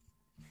visit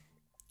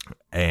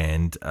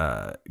and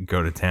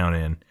go to town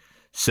in.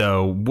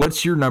 So,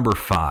 what's your number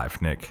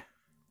 5, Nick?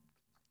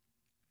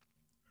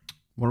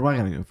 What do I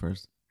gotta go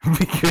first?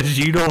 Because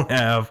you don't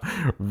have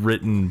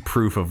written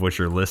proof of what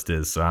your list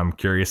is, so I'm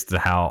curious to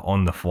how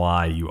on the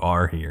fly you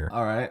are here.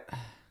 All right.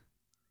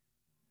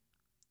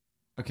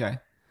 Okay.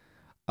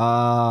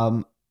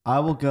 I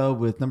will go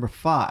with number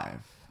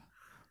 5,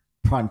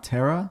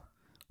 Prontera.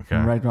 Okay.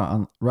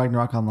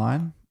 Ragnarok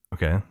Online.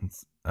 Okay.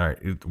 All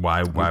right.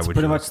 Why it's would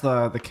pretty you? Much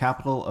the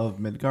capital of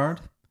Midgard.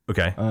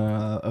 Okay.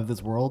 Of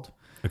this world.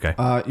 Okay.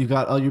 You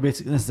got all your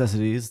basic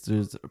necessities.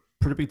 There's a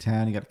pretty big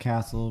town. You got a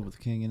castle with a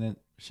king in it,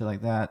 shit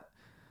like that.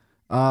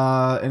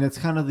 And it's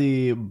kind of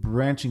the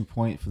branching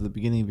point for the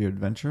beginning of your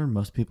adventure.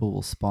 Most people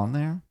will spawn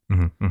there.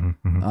 Mm-hmm,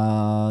 mm-hmm,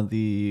 mm-hmm.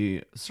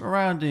 The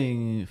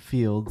surrounding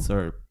fields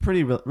are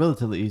pretty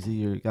relatively easy.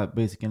 You got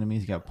basic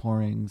enemies. You got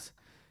porings.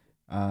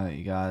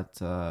 You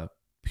got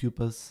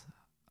pupas.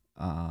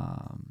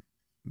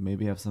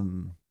 Maybe have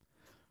some,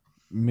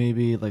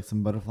 like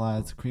some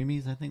butterflies,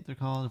 creamies. I think they're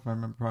called, if I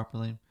remember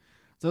properly.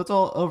 So it's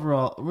all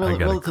overall I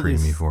got a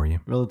creamy for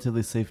you.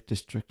 Relatively safe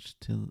district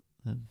to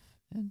live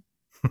in.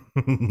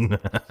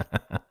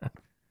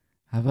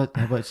 How about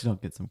you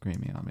don't get some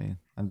creamy on me?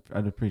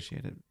 I'd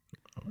appreciate it.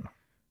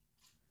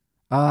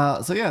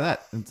 So yeah,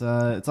 that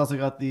it's also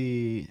got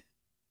the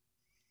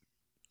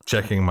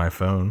checking my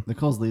phone.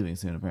 Nicole's leaving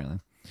soon, apparently.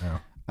 Oh.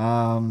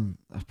 I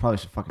probably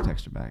should fucking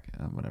text her back.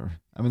 Whatever.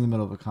 I'm in the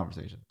middle of a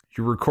conversation.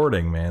 You're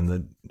recording, man.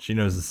 That she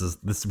knows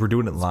this. We're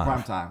doing it live.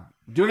 Prime time.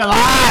 Doing it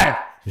live.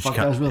 Fuck,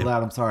 that was really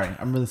loud. I'm sorry.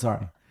 I'm really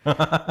sorry.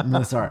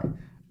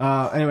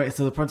 Anyway,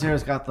 so the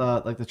Prontera's got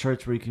the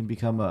church where you can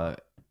become a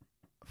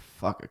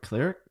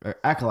cleric or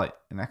acolyte,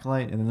 and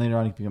then later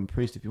on you can become a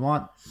priest if you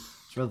want.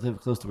 It's relatively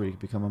close to where you can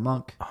become a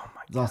monk. Oh my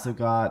god. It's also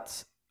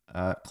got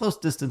close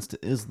distance to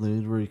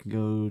Islud, where you can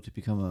go to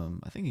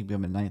become I think you can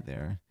become a knight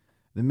there.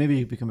 Then maybe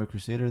you become a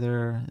crusader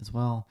there as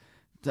well.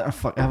 I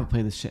haven't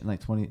played this shit in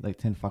like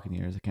 10 fucking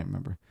years. I can't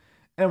remember.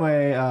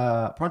 Anyway,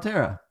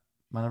 Prontera,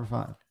 my number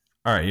 5.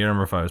 All right, your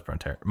number 5 is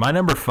Prontera. My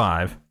number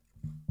 5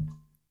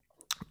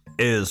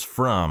 is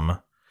from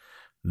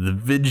the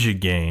video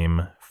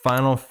game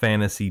Final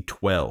Fantasy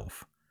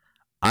 12.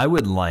 I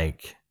would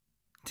like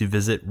to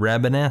visit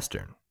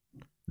Rabanastre,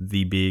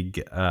 the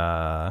big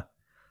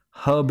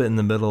hub in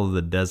the middle of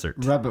the desert.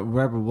 Rabbit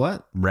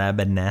what?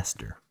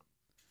 Rabanastre.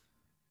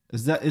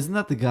 Isn't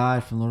that the guy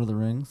from Lord of the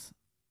Rings?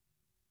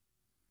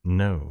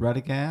 No.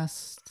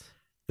 Radagast?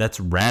 That's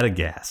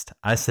Radagast.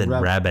 I said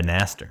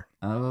Rabanastre.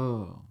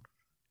 Oh.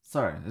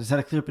 Sorry. I just had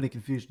to clear up any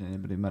confusion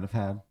anybody might have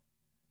had.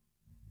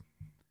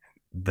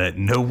 That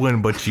no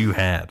one but you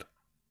had.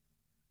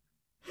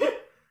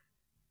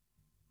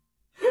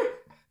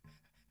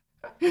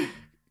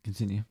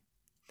 Continue.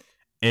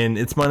 And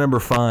it's my number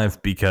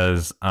 5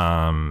 because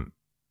about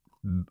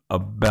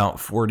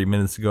 40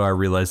 minutes ago I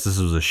realized this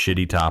was a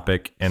shitty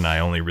topic and I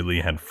only really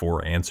had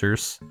 4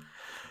 answers.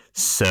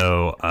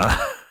 So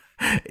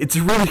it's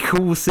a really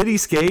cool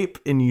cityscape,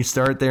 and you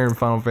start there in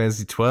Final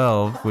Fantasy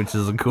 12, which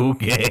is a cool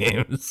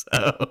game.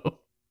 So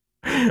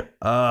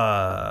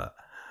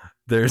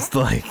there's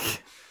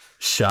like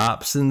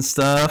shops and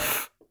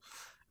stuff,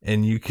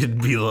 and you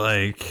could be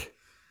like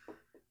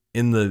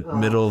in the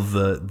middle of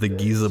the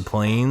Giza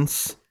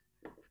Plains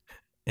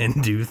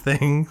and do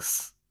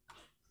things.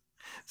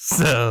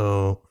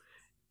 So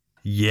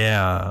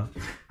yeah.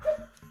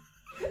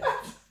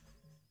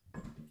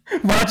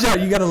 Watch out,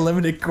 you got a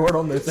limited cord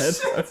on those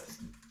headphones.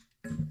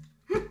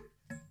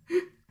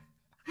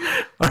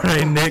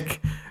 Alright, Nick.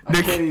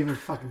 I can't even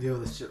fucking deal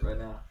with this shit right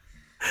now.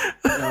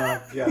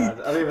 Oh, God.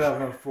 I don't even have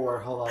number 4.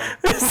 Hold on.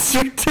 It's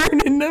your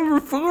turn in number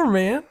 4,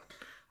 man.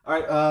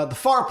 Alright, the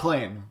Far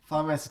Plane.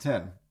 Final Fantasy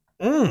 10.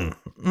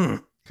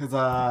 Because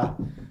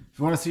if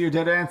you want to see your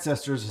dead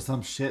ancestors or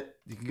some shit,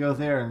 you can go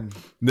there and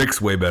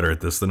Nick's way better at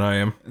this than I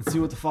am. see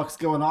what the fuck's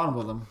going on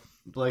with them.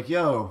 Be like,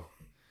 yo,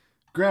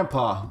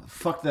 Grandpa,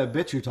 fuck that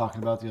bitch you were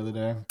talking about the other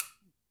day.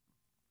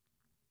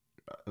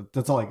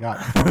 That's all I got.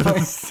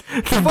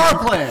 Far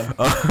Plane.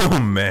 Oh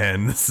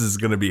man, this is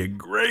gonna be a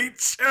great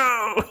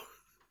show.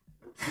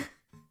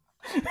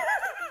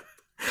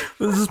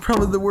 This is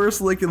probably the worst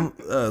lick.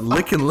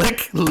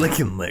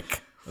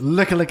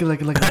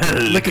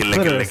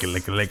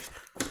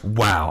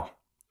 Wow,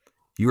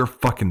 you're a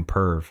fucking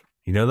perv.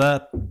 You know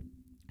that?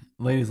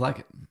 Ladies like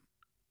it.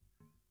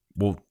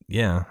 Well,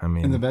 yeah. I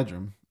mean, In the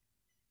bedroom.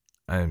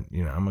 I'm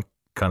a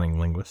cunning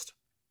linguist.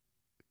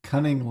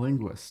 Cunning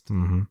linguist.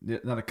 Mm-hmm. Yeah,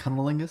 not a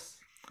cunnilingus?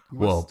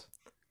 Well,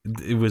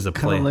 it was a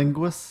play.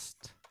 Cunnilinguist?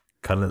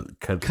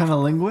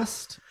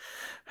 Cunnilinguist?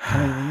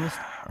 Cunnilinguist?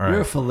 All right.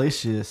 You're a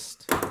fallacious.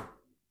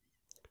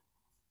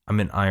 I'm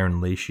an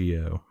iron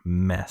latio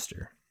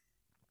master.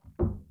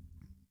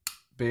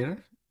 Beta?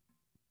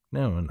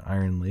 No, an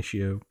iron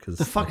latio because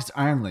The fuck is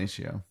iron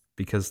ratio?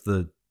 because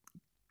the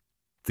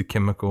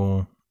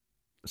chemical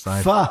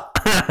side. Fuck.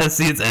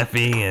 See, it's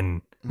Fe,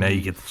 and now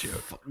you get the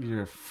joke.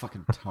 You're a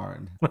fucking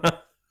tard.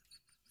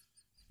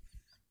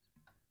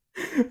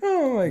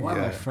 Oh my Why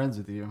am I friends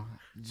with you?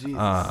 Jesus.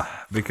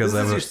 Because this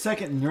I is have your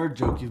second nerd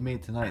joke you've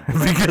made tonight.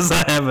 because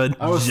I have a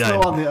I was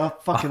still on the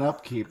fucking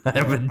upkeep. I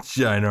have a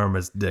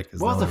ginormous dick. is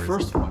What was the only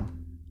first reason. one?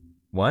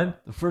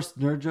 What? The first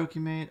nerd joke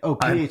you made? Oh,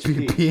 I-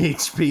 PHP.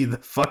 PHP, the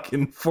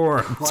fucking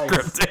forum Christ.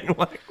 scripting.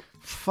 Like,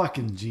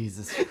 Fucking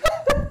Jesus.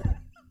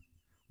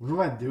 What am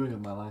I doing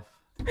with my life?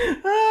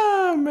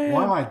 oh man.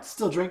 Why am I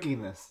still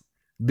drinking this?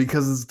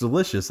 Because it's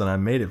delicious, and I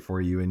made it for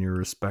you, and you're a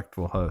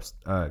respectful host.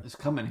 There's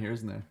cum in here,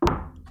 isn't there?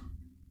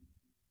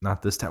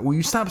 Not this time. Will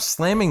you stop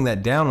slamming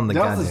that down on the That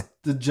goddamn? was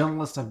the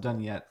gentlest I've done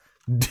yet.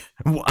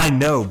 Well, I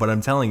know, but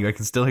I'm telling you, I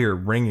can still hear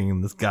it ringing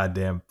in this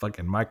goddamn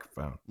fucking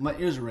microphone. My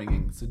ears are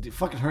ringing, so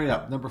fucking hurry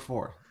up. Number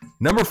 4.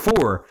 Number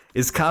 4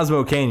 is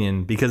Cosmo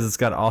Canyon because it's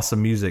got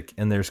awesome music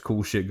and there's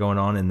cool shit going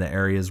on and the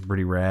area is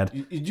pretty rad.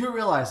 You do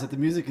realize that the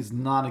music is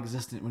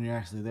non-existent when you're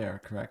actually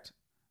there, correct?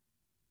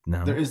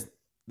 No.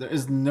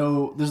 There's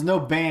no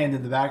band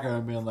in the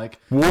background being like,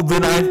 Well,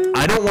 then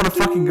I don't want to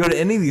fucking go to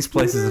any of these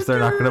places if they're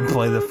not going to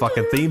play the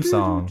fucking theme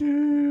song.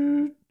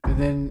 and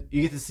then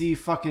you get to see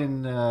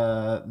fucking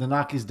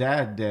Nanaki's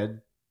dad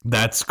dead.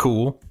 That's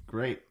cool.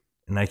 Great.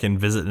 And I can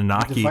visit To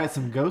Nanaki. fight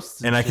some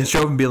ghosts. And I can shit.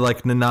 show up and be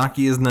like,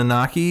 Nanaki is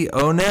Nanaki?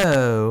 Oh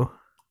no.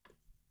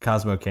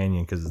 Cosmo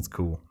Canyon because it's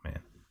cool, man.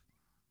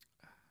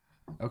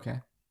 Okay.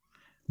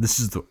 This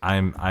is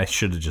I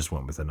should have just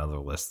went with another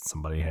list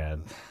somebody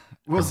had.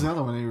 What was the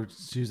other one you were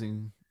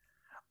choosing?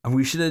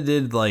 We should have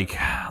did like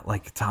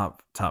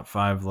top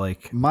 5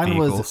 like Mine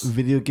vehicles. was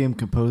video game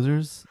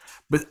composers.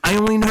 But I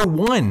only know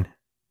one.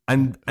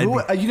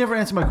 You never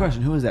answered my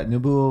question. Who was that?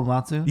 Nobuo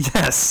Matsu?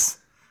 Yes.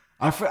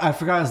 I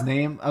forgot his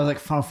name. I was like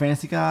Final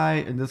Fantasy guy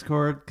in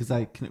Discord because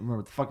I couldn't remember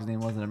what the fuck his name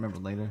was, and I remember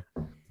later.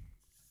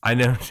 I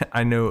know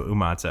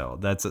Umato.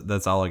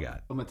 That's all I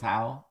got.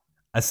 Umatao.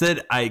 I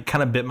said I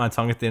kind of bit my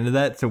tongue at the end of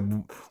that.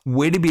 So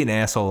way to be an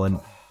asshole and I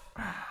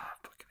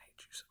fucking hate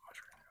you so much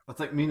right now. That's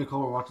like me and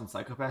Nicole were watching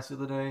Psychopaths the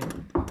other day,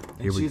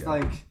 Here and we she's go.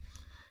 like, we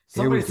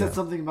somebody said go.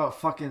 something about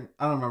fucking.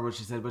 I don't remember what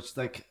she said, but she's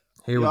like,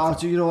 Here we "Yo, go.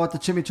 you don't want the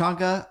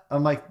chimichanga?"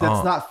 I'm like, that's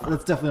Oh.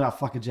 that's definitely not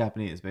fucking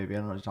Japanese, baby. I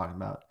don't know what you're talking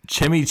about.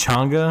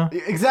 Chimichanga?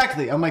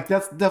 Exactly. I'm like,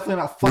 that's definitely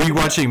not Were fucking. you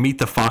watching Meet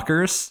the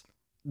Fockers?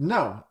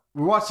 No,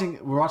 we're watching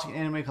an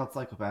anime called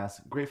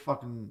Psychopaths. Great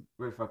fucking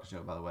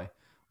show, by the way.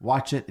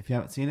 Watch it if you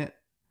haven't seen it.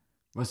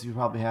 Most of you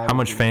probably have. How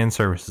much fan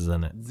service is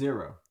in it?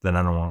 0. Then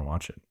I don't want to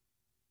watch it.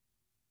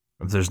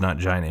 If there's not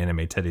giant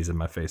anime titties in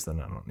my face, then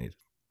I don't need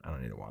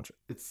to watch it.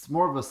 It's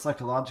more of a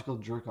psychological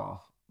jerk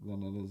off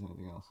than it is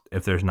anything else.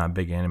 If there's not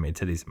big anime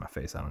titties in my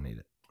face, I don't need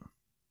it.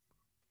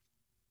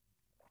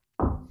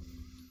 So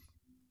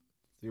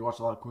you watch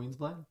a lot of Queen's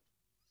Blade?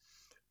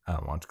 I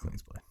don't watch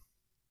Queen's Blade.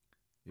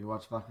 You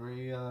watch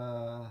Valkyrie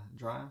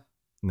Drive?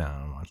 No, I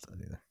don't watch that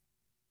either.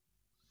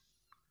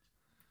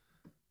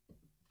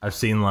 I've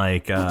seen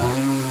like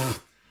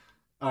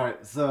All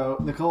right, so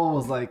Nicole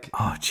was like,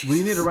 oh Jesus.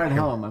 "We need to ride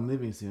home. I'm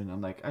leaving soon."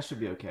 I'm like, "I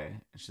should be okay."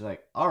 And she's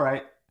like, "All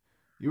right,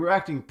 you were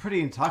acting pretty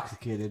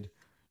intoxicated.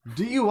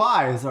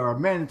 DUIs are a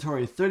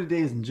mandatory 30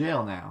 days in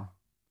jail now."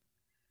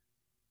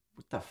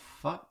 What the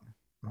fuck?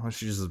 Oh,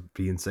 she's just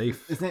being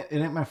safe. It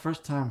ain't my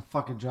first time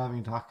fucking driving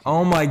intoxicated.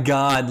 Oh my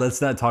God, let's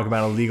not talk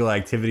about illegal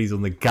activities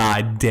on the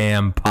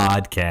goddamn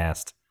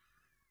podcast.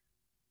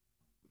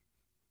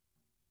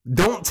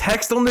 Don't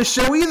text on this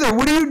show either.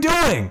 What are you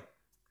doing?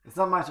 It's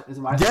not my. Is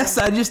it my? Yes,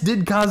 turn? I just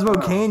did Cosmo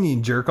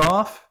Canyon, jerk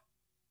off.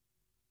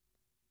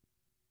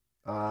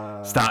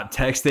 Stop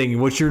texting.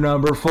 What's your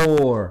number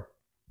 4?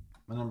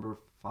 My number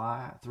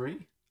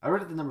 3. I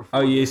read it the number 4.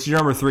 Oh, yeah, it's your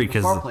number 3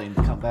 because Farplane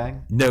come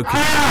back. no.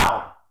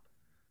 Ow!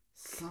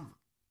 Son of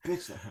a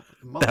bitch, that hurt.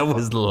 Like a That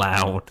was motherfucker.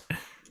 loud.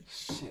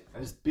 Shit! I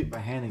just beat my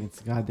hand against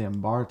the goddamn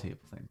bar table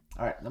thing.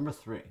 All right, number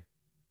 3.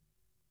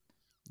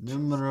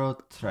 Numero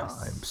 3.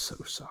 I'm so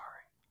sorry.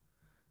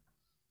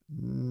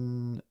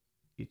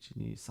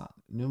 Ichi-ni-san.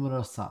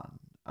 Numero-san.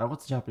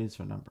 What's Japanese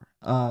for number?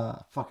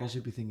 Fuck, I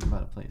should be thinking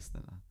about a place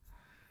then.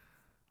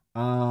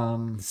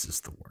 This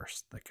is the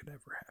worst that could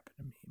ever happen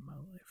to me in my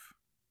life.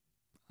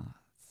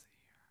 Let's see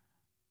here.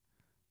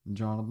 I'm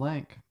drawing a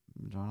blank.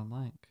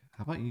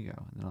 How about you go,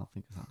 and then I'll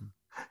think of something.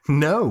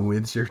 No,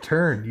 it's your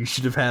turn. You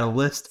should have had a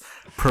list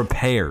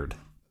prepared.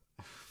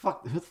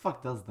 Fuck, who the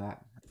fuck does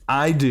that?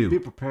 I Be do.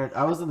 prepared.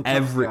 I was in the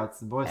Cub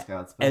Scouts and Boy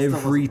Scouts, but I still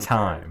Every wasn't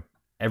prepared. time.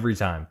 Every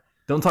time.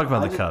 Don't talk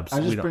about the Cubs. I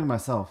We just don't, bring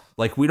myself.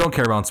 like, we don't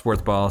care about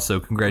sports ball, so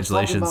I'm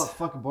congratulations. talking about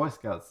fucking Boy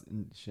Scouts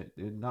and shit,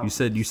 dude. No. You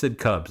said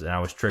Cubs, and I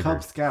was triggered.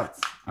 Cub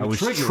Scouts. I was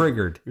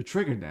triggered. You're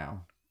triggered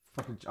now.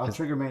 Fucking, I'll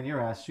trigger man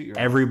your ass. Shoot your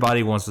ass.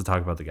 Everybody wants to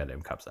talk about the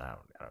goddamn Cubs. Well,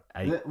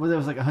 there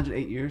was like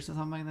 108 years or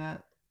something like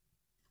that.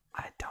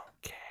 I don't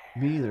care.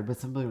 Me either, but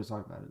somebody was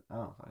talking about it. I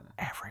don't fucking know.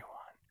 Everyone.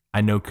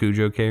 I know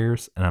Cujo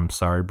cares, and I'm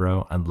sorry,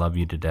 bro. I love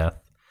you to death.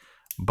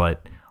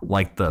 But,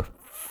 like, the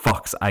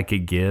fucks I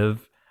could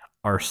give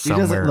are He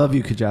somewhere... doesn't love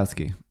you,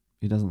 Kajowski.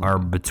 He doesn't love are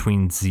you.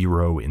 between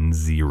 0 and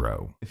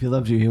 0. If he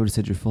loved you, he would have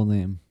said your full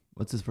name.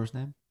 What's his first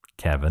name?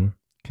 Kevin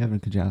Kevin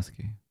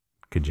Kajowski.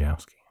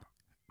 Kajowski.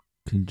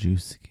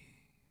 Kajowski.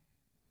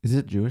 Is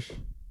it Jewish?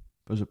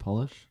 Or is it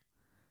Polish?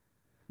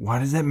 Why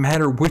does that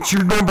matter? What's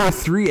your number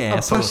 3, I'm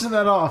asshole? pushing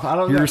that off. I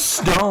don't know. You're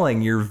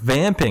stalling. You're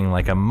vamping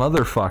like a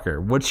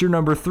motherfucker. What's your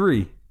number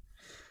 3?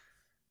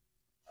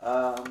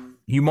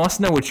 You must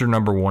know what your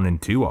number 1 and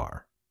 2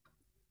 are.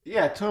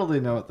 Yeah, I totally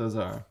know what those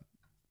are.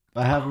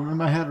 I have them in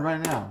my head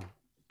right now.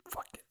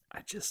 Fuck it.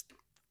 I just...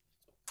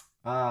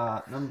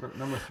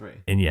 Number 3.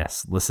 And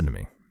yes, listen to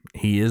me.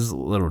 He is a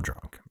little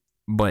drunk.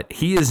 But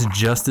he is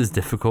just as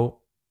difficult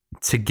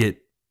to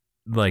get,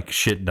 like,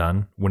 shit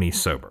done when he's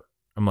sober.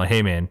 I'm like,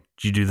 hey, man,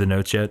 did you do the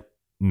notes yet?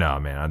 No,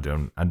 man, I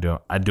do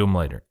them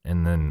later.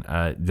 And then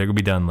they're going to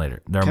be done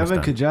later. They're Kevin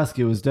almost done.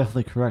 Kajowski was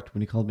definitely correct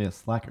when he called me a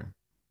slacker.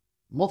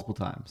 Multiple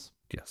times.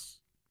 Yes.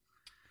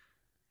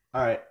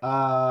 All right.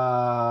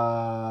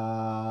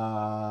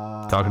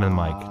 Talking to the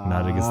mic,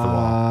 not against the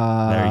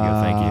wall. There you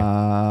go, thank you.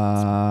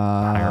 It's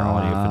higher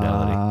audio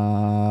fidelity.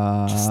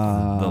 Just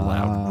the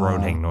loud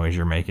groaning noise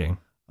you're making.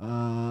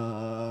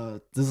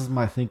 This is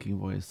my thinking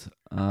voice.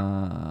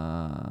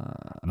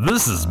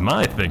 This is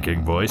my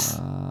thinking voice.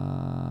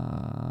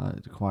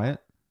 Quiet.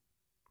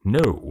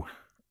 No,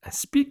 I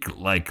speak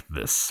like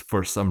this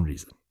for some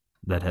reason.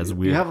 That has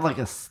weird. You have like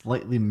a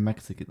slightly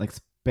Mexican, like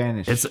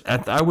Spanish.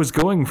 I was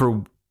going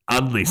for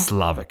oddly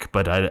Slavic,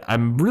 but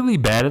I'm really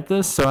bad at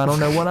this, so I don't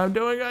know what I'm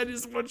doing. I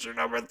just want your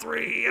number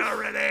 3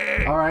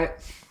 already. All right.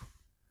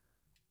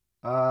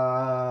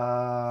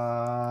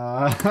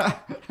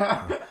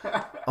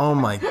 Oh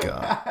my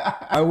god.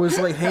 I was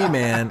like, hey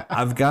man,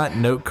 I've got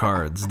note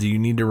cards. Do you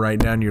need to write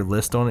down your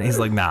list on it? He's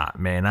like, nah,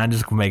 man, I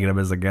just make it up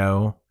as I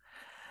go.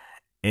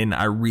 And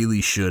I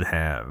really should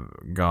have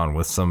gone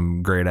with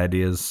some great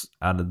ideas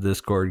out of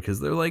Discord because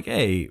they're like,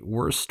 hey,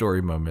 worst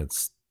story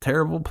moments,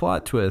 terrible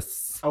plot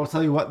twists. I will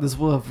tell you what, this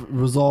will have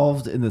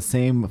resolved in the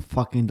same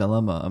fucking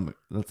dilemma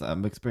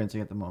I'm experiencing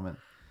at the moment.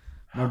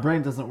 My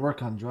brain doesn't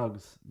work on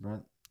drugs,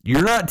 Brent.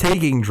 You're not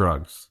taking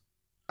drugs.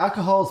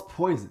 Alcohol is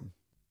poison.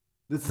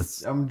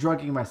 I'm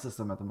drugging my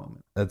system at the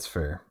moment. That's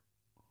fair.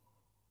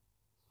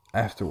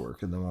 After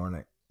work in the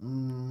morning.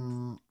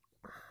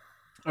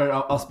 All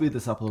right, I'll speed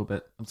this up a little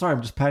bit. I'm sorry,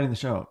 I'm just patting the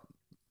show up,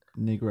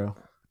 Negro.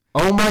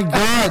 Oh my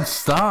god,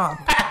 stop.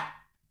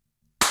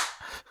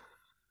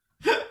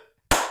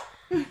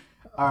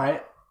 All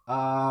right,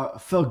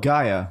 Phil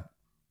Gaia.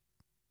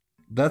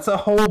 That's a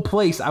whole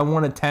place. I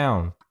want a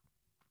town.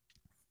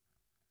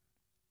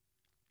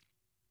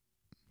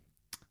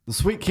 The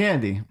sweet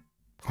candy.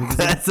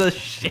 That's a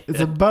shit. It's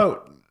a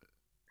boat.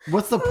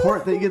 What's the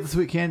port that you get the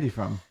sweet candy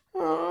from? I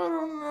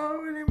don't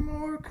know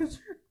anymore because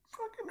you're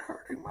fucking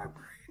hurting my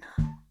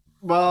brain.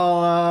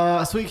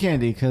 Well, sweet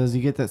candy, because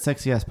you get that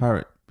sexy ass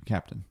pirate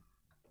captain.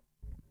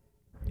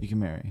 You can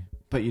marry,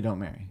 but you don't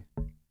marry.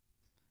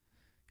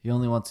 He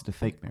only wants you to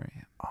fake marry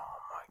him. Oh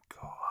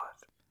my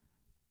god.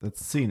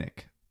 That's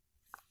scenic.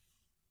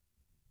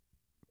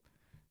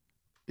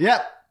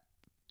 Yep.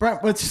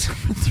 Brent, what's your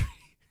number 3?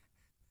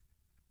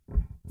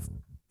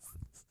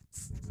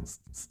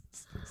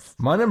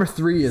 My number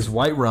 3 is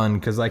Whiterun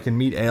because I can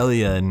meet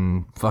Alia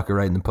and fuck her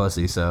right in the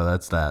pussy. So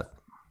that's that.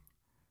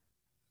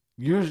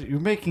 You're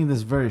making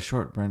this very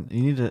short, Brent.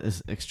 You need to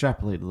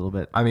extrapolate a little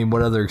bit. I mean,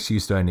 what other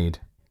excuse do I need?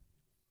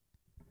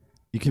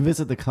 You can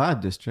visit the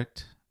Cloud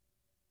District.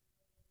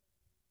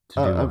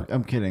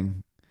 I'm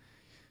kidding.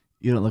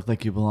 You don't look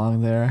like you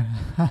belong there.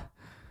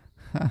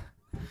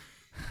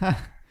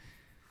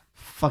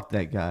 Fuck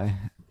that guy.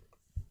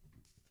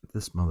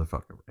 This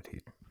motherfucker right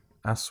here.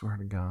 I swear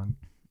to God.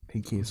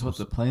 He keeps So what's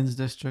the Plains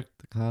District,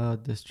 the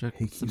Cloud District?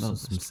 He What's the keeps middle with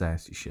some district?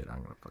 sassy shit.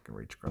 I'm gonna fucking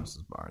reach across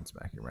his bar and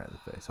smack him right in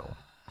the face hole.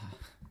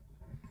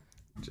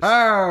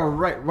 Oh,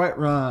 right,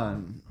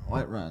 Whiterun.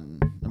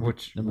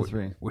 Number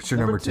 3. What's your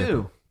number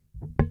 2?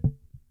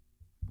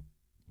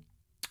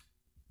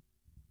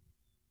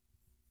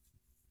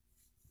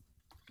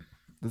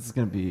 This is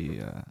gonna be.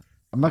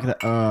 I'm not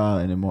gonna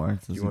anymore.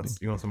 You want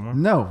some more?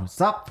 No,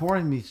 stop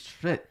pouring me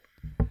shit.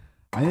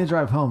 I need to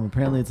drive home.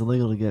 Apparently, it's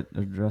illegal to get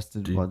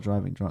arrested while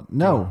driving drunk.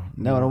 No,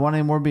 I don't want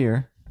any more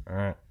beer. All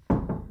right.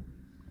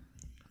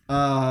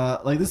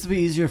 Like this would be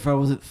easier if I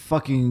wasn't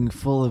fucking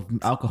full of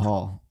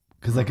alcohol,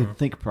 because I could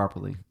think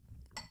properly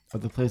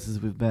of the places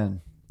we've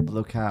been, the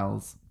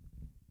locales.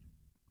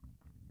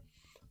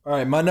 All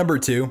right, my number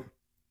 2.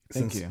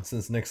 Thank you.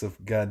 Since Nick's a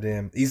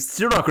goddamn, he's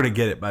still not going to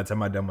get it by the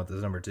time I'm done with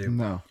his number 2.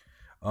 No,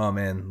 Oh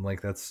man,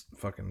 like that's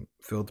fucking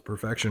filled to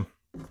perfection.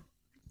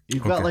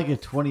 you've got like a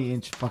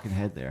 20-inch fucking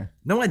head there.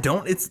 No, I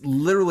don't. It's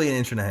literally an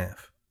inch and a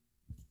half.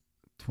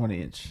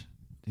 20-inch.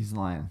 He's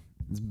lying.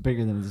 It's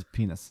bigger than his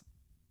penis.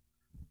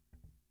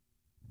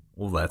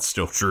 Well, that's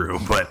still true,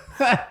 but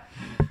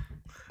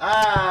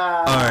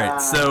Ah. all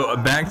right. So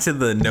back to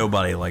the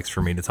nobody likes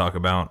for me to talk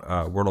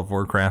about World of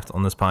Warcraft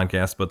on this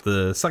podcast. But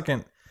the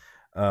second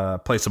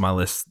place on my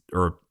list,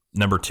 or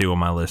number 2 on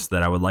my list,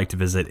 that I would like to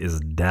visit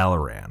is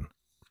Dalaran,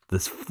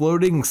 this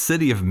floating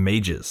city of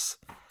mages.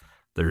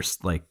 There's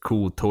like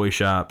cool toy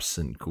shops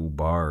and cool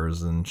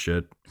bars and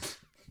shit,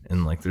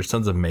 and like there's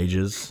tons of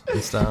mages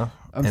and stuff.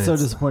 I'm And so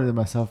it's- disappointed in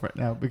myself right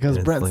now because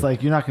it's Brent's like-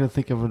 like, you're not going to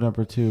think of a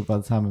number 2 by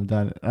the time I'm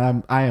done.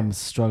 I am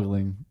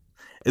struggling.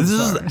 This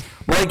is sorry.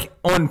 like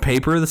on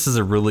paper, this is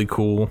a really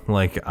cool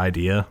like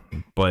idea,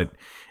 but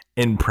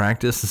in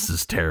practice, this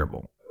is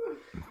terrible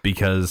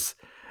because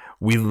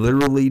we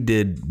literally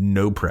did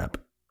no prep.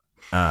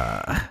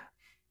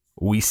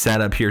 We sat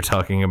up here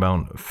talking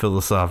about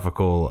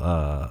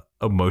philosophical,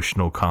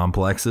 emotional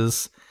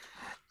complexes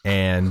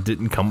and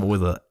didn't come up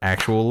with an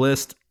actual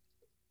list.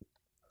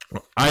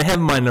 I have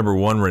my number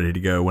 1 ready to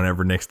go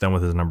whenever Nick's done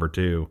with his number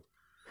 2.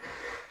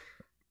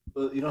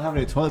 Well, you don't have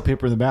any toilet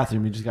paper in the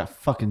bathroom. You just got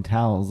fucking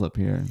towels up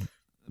here.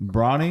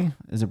 Brawny?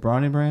 Is it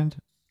Brawny brand?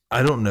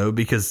 I don't know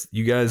because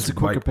you guys It's a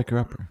quicker picker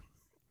upper.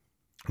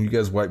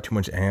 wiped too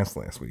much ass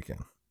last weekend.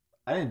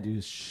 I didn't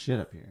do shit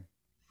up here.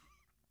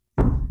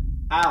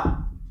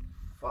 Ow.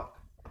 Fuck.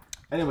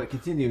 Anyway,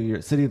 continue. You're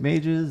at City of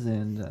Mages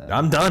and...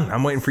 I'm done.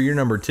 I'm waiting for your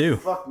number 2.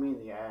 fuck me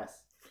in the ass.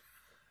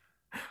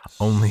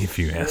 Only if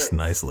you ask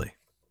nicely.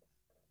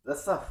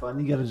 That's not fun.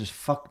 You gotta just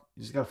fuck...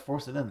 You just gotta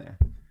force it in there.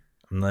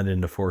 I'm not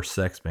into forced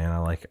sex, man. I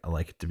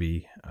like it to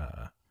be.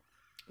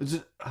 It's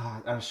just,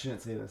 I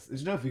shouldn't say this. Did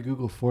you know if you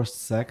Google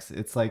forced sex,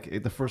 it's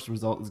like the first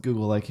result is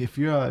Google. Like if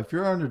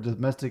you're under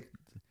domestic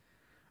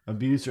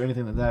abuse or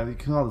anything like that, you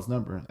can call this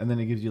number, and then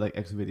it gives you like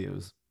X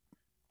videos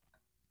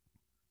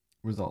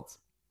results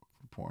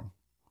for porn.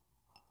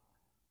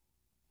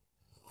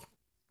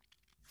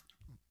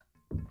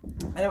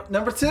 And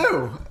number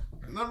two.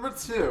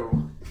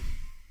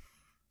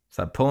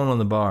 Stop pulling on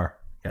the bar.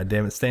 God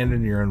damn it! Stand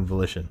in your own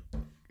volition.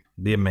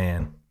 Be a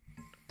man.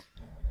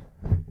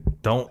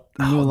 Don't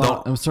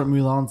I'm starting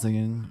Mulan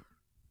singing.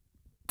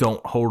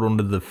 don't hold on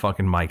to the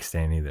fucking mic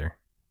stand either.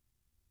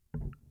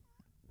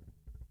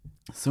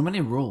 So many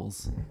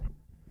rules.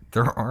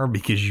 There are,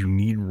 because you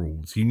need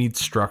rules. You need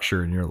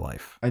structure in your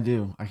life. I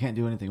do. I can't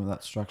do anything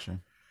without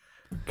structure.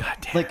 God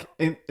damn. Like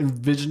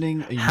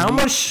envisioning a How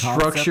unique much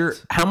structure?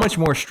 concept. How much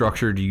more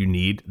structure do you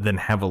need than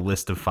have a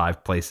list of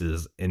 5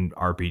 places in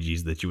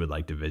RPGs that you would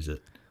like to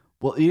visit?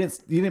 Well, you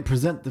didn't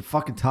present the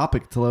fucking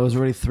topic till I was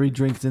already 3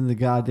 drinks in the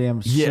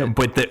goddamn shit. Yeah,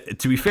 but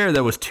to be fair,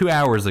 that was 2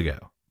 hours ago,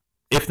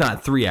 if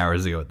not 3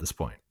 hours ago at this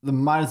point. The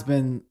might as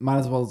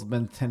well have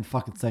been 10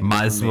 fucking seconds. Might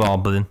for as me. well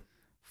been.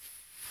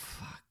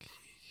 Fuck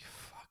you,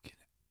 fucking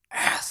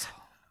asshole.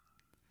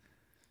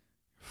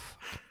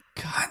 Fucking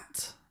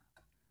cunt.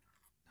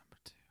 Number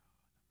 2.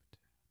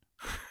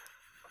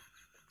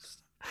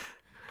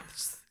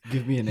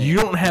 Give me a name. You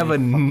don't have Give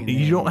me fucking you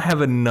name. don't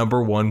have a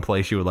number one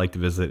place you would like to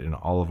visit in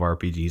all of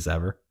RPGs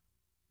ever.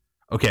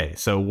 Okay,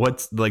 so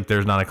what's like?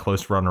 There's not a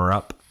close runner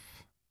up.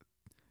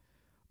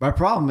 My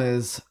problem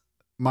is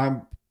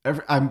I'm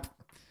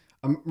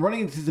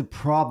running into the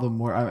problem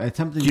where I'm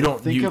attempting You to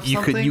don't. think of You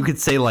something. could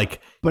say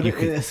like. but you it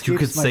could, you escapes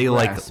could my say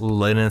like grasp.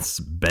 Linus'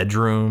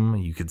 bedroom.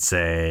 You could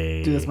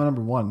say. Dude, that's my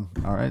number one.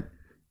 All right.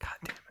 God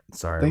damn it!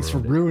 Sorry. Thanks I for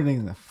ruined it.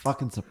 ruining the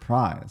fucking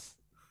surprise.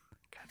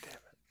 God damn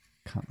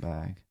it! Cunt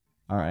bag.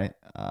 All right.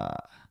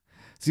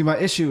 See, my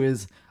issue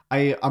is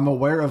I'm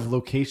aware of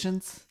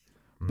locations,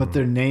 but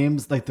their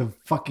names, like the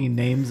fucking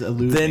names,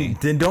 elude me.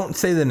 Then don't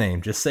say the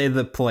name. Just say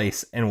the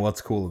place and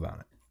what's cool about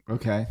it.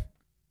 Okay.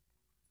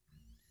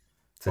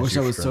 I Since wish I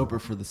you're was struggling. sober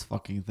for this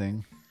fucking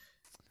thing.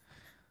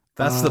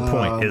 That's the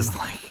point. Is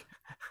like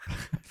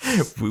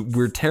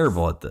we're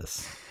terrible at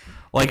this.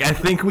 Like I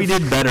think we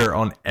did better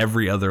on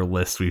every other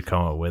list we've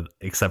come up with,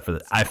 except for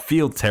that. I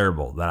feel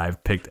terrible that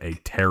I've picked a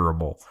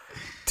terrible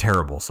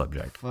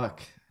subject.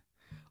 Fuck.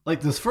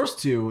 Like those first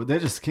two, they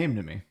just came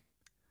to me.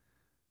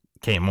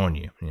 Came on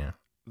you, yeah.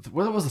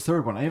 What was the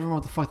third one? I don't even remember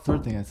what the fuck the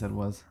third thing I said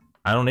was.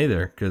 I don't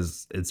either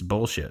because it's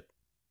bullshit.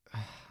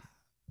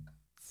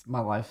 It's my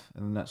life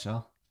in a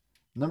nutshell.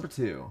 Number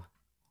 2.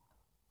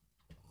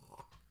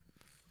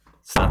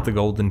 It's not the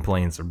Golden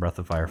Plains of Breath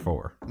of Fire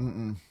 4.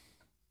 Mm-mm.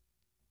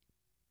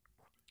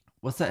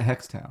 What's that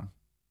Hex Town?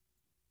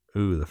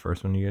 Ooh, the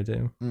first one you go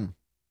to, Mm.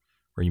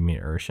 where you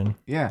meet Urshan.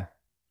 Yeah.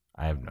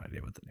 I have no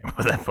idea what the name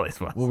of that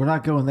place was. Well, we're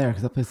not going there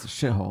because that place is a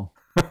shithole.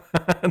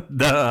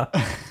 Duh.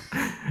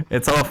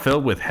 It's all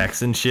filled with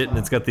hex and shit, and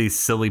it's got these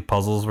silly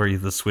puzzles where you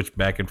have to switch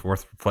back and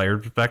forth from player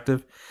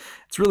perspective.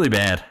 It's really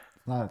bad.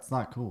 It's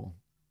not cool.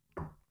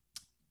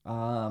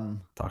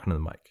 Talking to the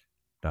mic,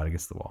 not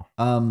against the wall.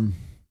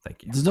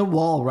 Thank you. There's no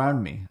wall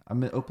around me.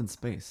 I'm in open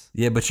space.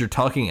 Yeah, but you're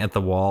talking at the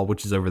wall,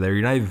 which is over there.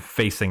 You're not even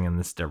facing in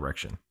this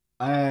direction.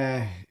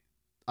 I'm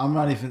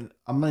not even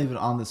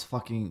on this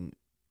fucking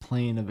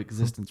plane of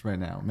existence right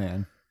now,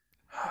 man.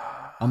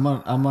 I'm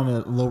on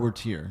a lower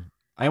tier.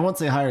 I won't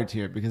say higher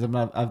tier because I've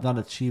not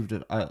achieved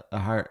a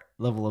higher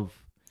level of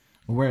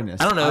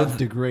awareness. I don't know. I've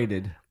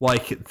degraded.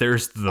 Like,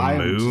 there's the I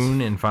am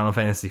moon in Final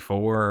Fantasy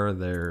IV.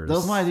 There's That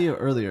was my idea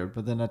earlier,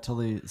 but then I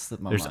totally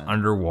slipped my there's mind.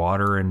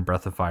 underwater in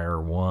Breath of Fire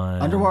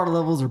 1. Underwater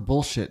levels are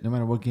bullshit no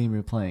matter what game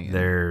you're playing in.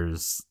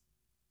 There's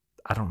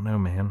I don't know,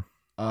 man.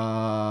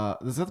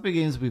 There's other big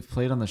games we've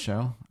played on the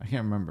show. I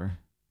can't remember.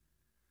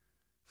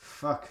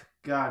 Fuck.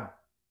 God.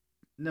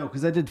 No,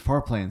 because I did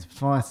Far Plains.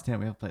 Final Fantasy X,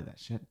 we have played that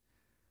shit.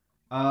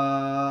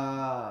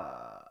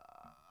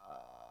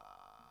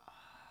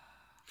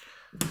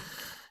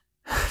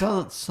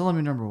 Tell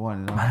me number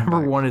one. My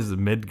number one is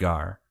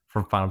Midgar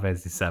from Final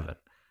Fantasy VII.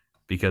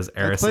 Because That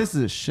Eris place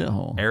is a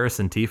shithole.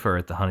 and Tifa are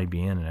at the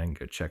Honeybee Inn, and I can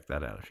go check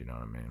that out if you know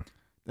what I mean.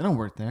 They don't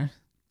work there.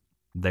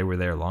 They were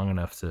there long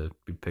enough to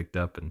be picked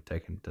up and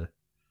taken to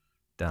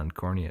down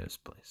Corneo's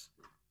place.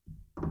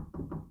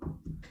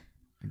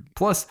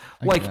 Plus,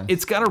 like, guess.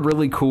 it's got a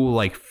really cool,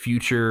 like,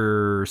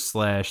 future /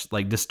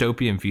 like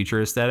dystopian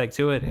future aesthetic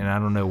to it, and I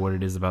don't know what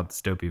it is about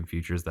dystopian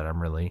futures that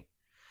I'm really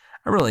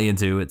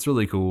into. It's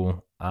really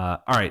cool. All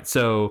right,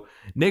 so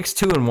Nick's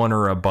 2 and 1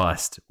 are a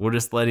bust. We'll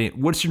just let it.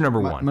 What's your number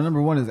one? My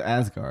number one is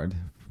Asgard.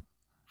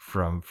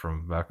 From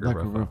Valkyrie Valkyrie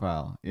Profile.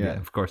 Profile. Yeah, Yeah.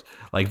 of course.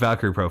 Like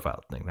Valkyrie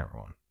Profile thing, number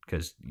one,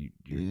 because you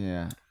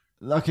Yeah.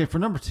 Okay, for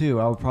number 2,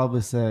 I would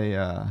probably say.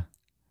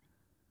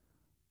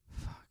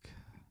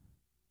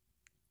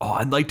 Oh,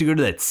 I'd like to go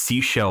to that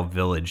seashell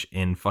village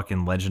in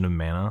fucking Legend of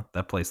Mana.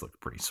 That place looked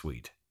pretty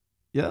sweet.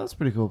 Yeah, that's a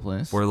pretty cool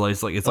place. Where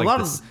it's like a lot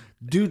this. of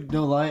dude,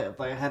 no lie.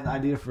 If I had an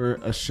idea for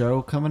a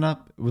show coming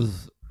up, it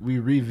was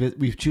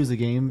we choose a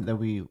game that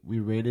we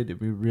rated, and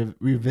we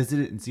revisit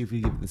it and see if we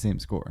give it the same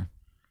score.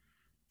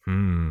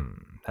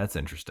 That's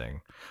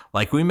interesting.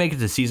 Like we make it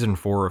to season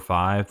 4 or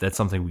 5. That's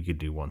something we could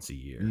do once a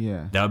year.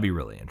 Yeah. That would be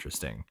really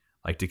interesting.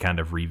 Like to kind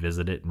of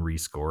revisit it and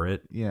rescore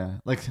it. Yeah,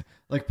 like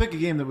pick a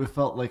game that we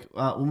felt like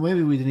well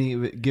maybe we didn't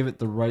even give it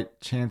the right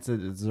chance it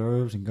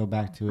deserved and go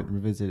back to it and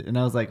revisit it. And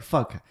I was like,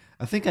 fuck,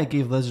 I think I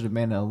gave Legend of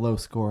Mana a low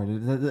score.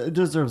 It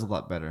deserves a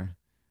lot better.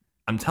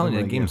 I'm telling you,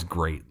 that Like, game's yeah.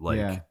 great. Like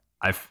Yeah.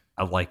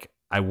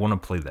 I want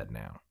to play that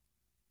now.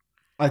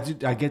 I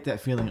get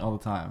that feeling all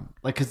the time.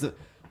 Like because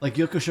like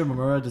Yoko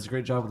Shimomura does a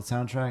great job with the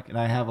soundtrack, and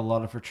I have a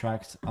lot of her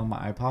tracks on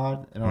my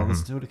iPod, and I'll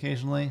listen to it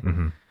occasionally.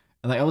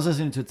 And like I was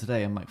listening to it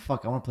today, I'm like,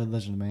 "Fuck, I want to play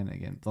Legend of Mana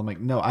again." So I'm like,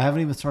 "No, I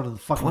haven't even started the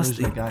fucking Plus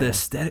Legend of Gaia." the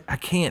aesthetic. I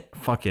can't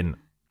fucking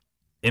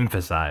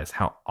emphasize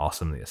how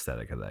awesome the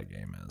aesthetic of that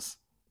game is.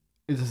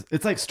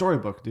 It's like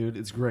storybook, dude.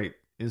 It's great.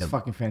 It's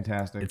fucking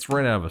fantastic. It's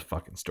right out of a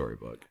fucking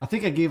storybook. I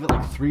think I gave it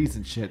like 3s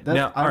and shit.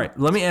 Now, all right,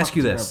 let me ask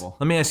you this. Terrible.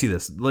 Let me ask you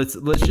this. Let's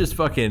just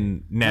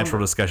fucking natural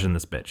discussion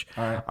this bitch.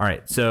 All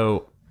right.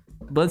 So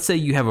let's say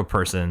you have a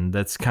person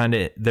that's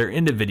they're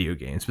into video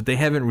games, but they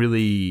haven't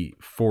really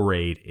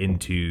forayed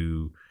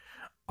into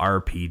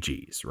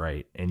RPGs,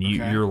 right? And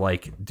you're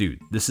like, dude,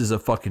 this is a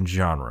fucking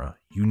genre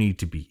you need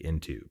to be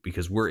into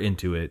because we're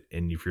into it,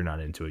 and if you're not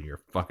into it, you're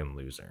a fucking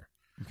loser.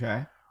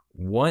 Okay.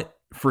 What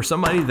for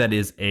somebody that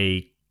is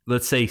a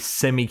let's say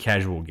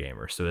semi-casual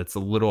gamer, so it's a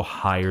little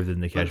higher than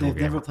the But casual they've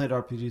gamer. never played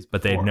RPGs before.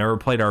 But they've never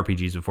played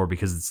RPGs before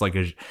because it's like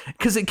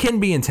because it can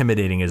be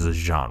intimidating as a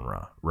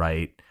genre,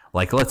 right?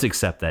 Like, let's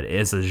accept that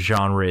as a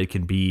genre, it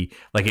can be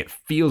like, it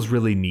feels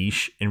really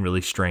niche and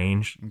really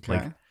strange. Okay.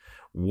 Like,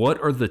 what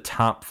are the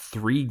top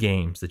 3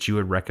 games that you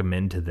would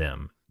recommend to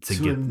them to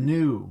get a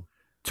new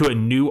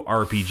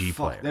RPG fuck,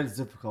 player? that is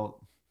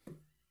difficult.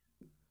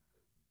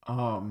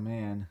 Oh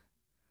man,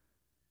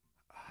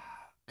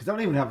 because I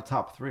don't even have a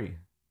top 3.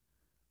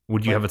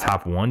 Would you like, have a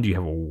top 1? Do you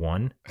have a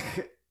 1?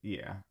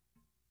 Yeah.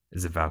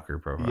 Is it Valkyrie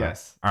Profile?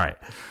 Yes. All right.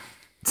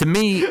 To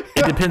me,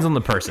 it depends on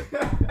the person.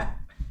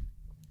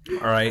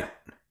 All right.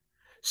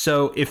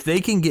 So if they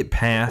can get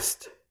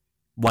past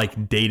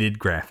like dated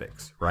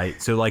graphics,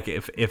 right? So like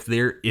if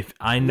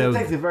I know That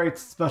takes a very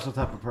special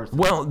type of person.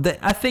 well,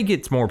 I think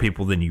it's more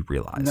people than you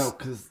realize. No,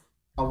 because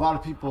a lot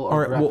of people are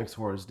All right, graphics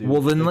whores, dude.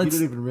 well, then Like, let's-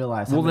 you don't even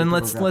realize. How Well, many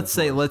then people are let's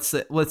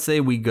graphics whores. say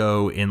we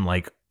go in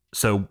like,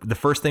 so the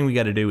first thing we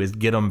got to do is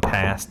get them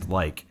past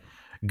like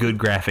good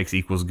graphics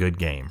equals good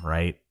game,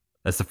 right?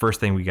 That's the first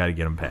thing we got to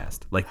get them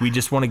past. Like, we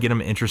just want to get them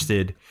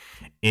interested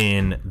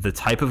in the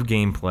type of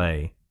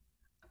gameplay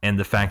and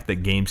the fact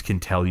that games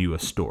can tell you a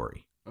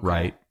story,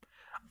 right?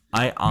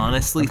 I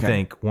honestly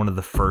think one of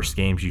the first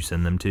games you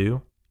send them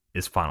to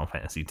is Final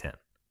Fantasy X.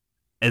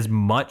 As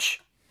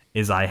much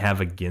as I have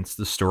against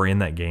the story in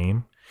that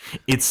game,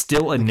 it's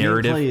still a The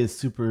narrative. gameplay is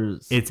super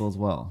simple as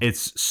well.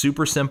 It's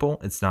super simple.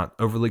 It's not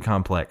overly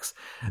complex.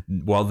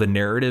 While the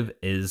narrative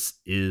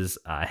is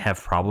I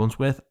have problems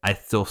with, I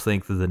still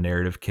think that the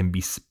narrative can be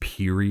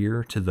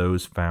superior to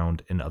those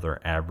found in other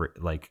average,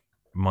 like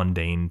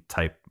mundane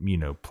type,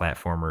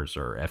 platformers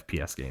or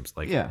FPS games.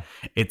 Like, Yeah.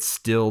 it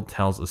still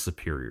tells a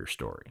superior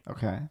story.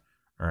 Okay.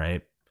 All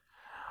right.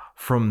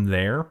 From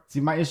there, See,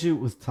 my issue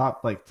with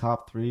top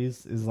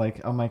 3s is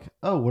like, I'm like,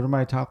 oh, what are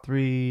my top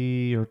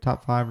 3 or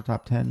top 5 or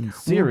top 10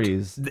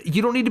 series?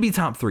 you don't need to be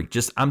top 3.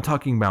 Just, I'm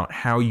talking about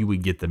how you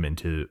would get them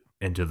into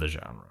the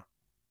genre.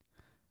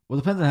 Well,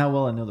 it depends on how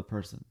well I know the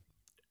person.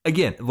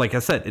 Again, like I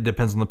said, it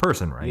depends on the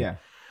person, right? Yeah.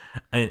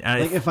 And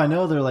Like if I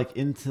know they're like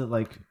into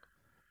like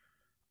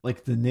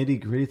the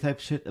nitty gritty type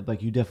shit,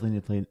 like you definitely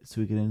need to play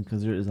Suikoden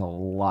because there is a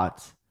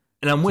lot.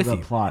 And I'm with the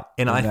you. plot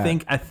And of I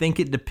that. think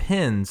it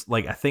depends.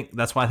 Like, I think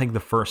that's why I think the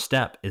first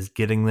step is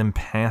getting them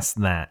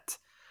past that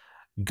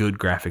good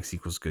graphics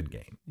equals good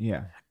game.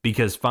 Yeah.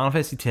 Because Final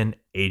Fantasy X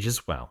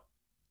ages well.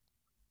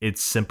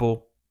 It's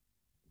simple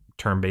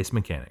turn-based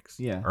mechanics.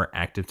 Yeah. Or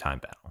active time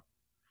battle.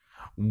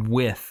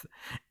 With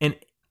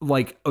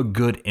like a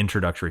good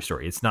introductory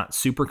story. It's not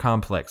super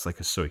complex like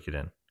a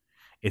Suikoden.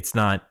 It's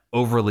not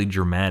overly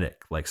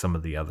dramatic like some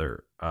of the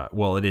other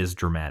well, it is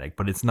dramatic,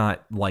 but it's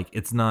not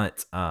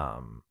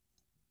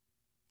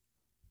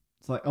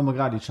It's like, oh my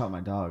god, you shot my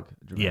dog.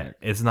 yeah,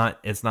 Dramatic.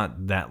 it's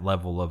not that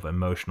level of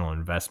emotional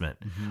investment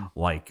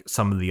like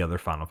some of the other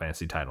Final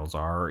Fantasy titles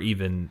are, or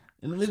even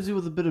And it leaves you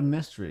with a bit of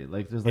mystery.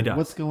 Like there's It like, does.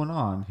 what's going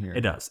on here?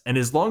 it does. And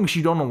as long as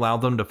you don't allow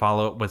them to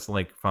follow up with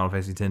like Final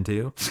Fantasy X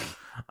 2,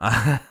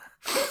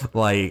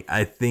 like,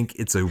 I think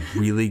it's a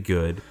really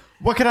good.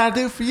 What can I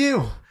do for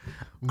you?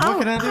 What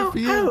can I do for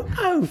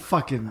you?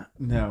 Fucking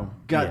no.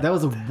 God, Yeah. that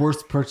was the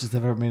worst purchase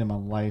I've ever made in my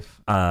life.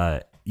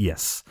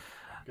 Yes.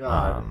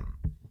 God.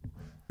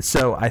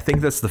 So I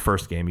think that's the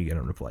first game you get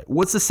them to play.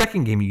 What's the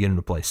second game you get them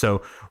to play?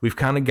 So we've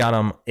kind of got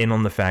them in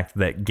on the fact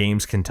that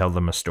games can tell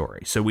them a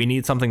story. So we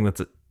need something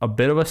that's a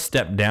bit of a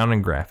step down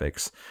in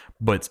graphics,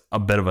 but a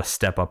bit of a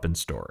step up in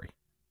story.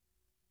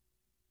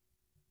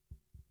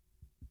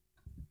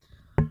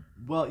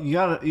 Well,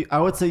 I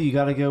would say you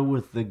gotta go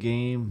with the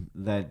game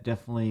that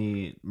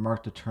definitely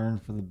marked a turn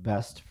for the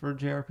best for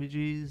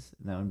JRPGs,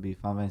 and that would be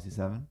Final Fantasy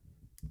VII.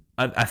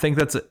 I think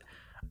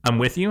I'm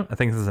with you. I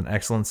think this is an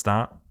excellent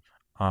stop.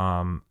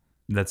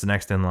 That's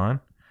next in line,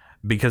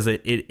 because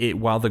it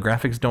while the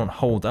graphics don't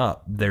hold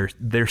up,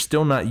 they're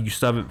still not. You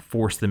still haven't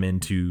forced them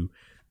into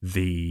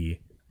the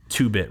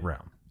 2-bit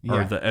realm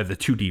or Yeah. the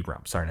 2D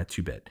realm. Sorry, not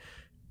 2-bit,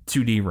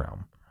 2D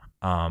realm.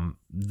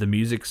 The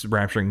music's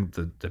rapturing.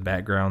 The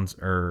backgrounds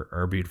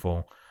are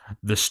beautiful.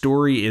 The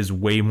story is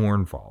way more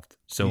involved.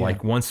 So Yeah.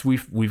 like once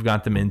we've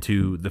got them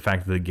into the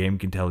fact that the game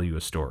can tell you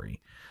a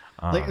story.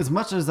 Like as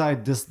much as I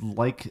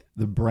dislike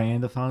the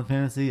brand of Final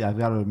Fantasy, I've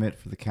got to admit,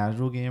 for the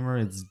casual gamer,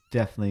 it's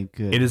definitely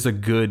good. It is a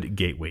good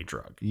gateway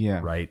drug. Yeah.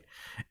 Right.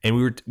 And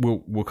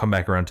we'll come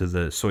back around to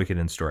the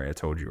Suikoden story I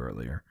told you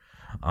earlier.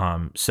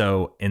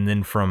 So, and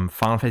then from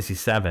Final Fantasy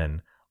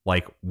VII,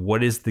 like,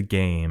 what is the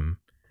game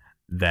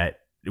that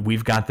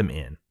we've got them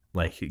in?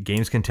 Like,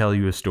 games can tell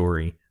you a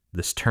story.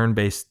 This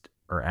turn-based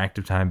or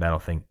active time battle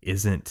thing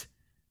isn't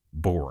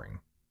boring,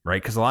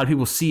 right? Because a lot of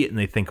people see it and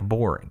they think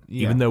boring,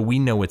 Yeah. even though we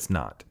know it's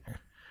not.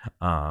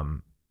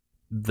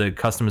 The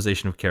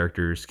customization of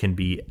characters can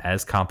be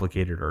as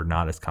complicated or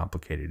not as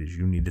complicated as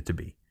you need it to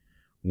be.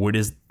 What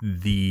is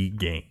the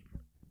game?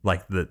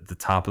 Like the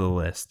top of the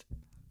list.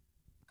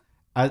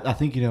 I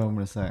think you know what I'm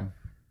gonna say.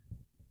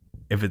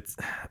 If it's,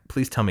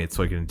 please tell me it's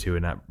Suikoden 2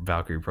 and not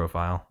Valkyrie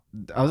Profile.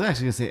 I was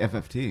actually gonna say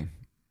FFT.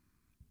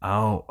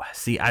 Oh,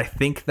 see, I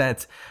think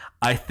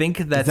I think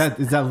that's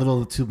Is that a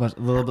little too much? A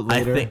little bit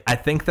later. I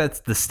think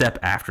that's the step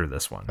after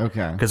this one.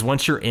 Okay. Because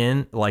once you're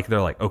in, like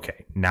they're like,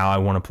 okay, now I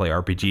want to play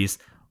RPGs.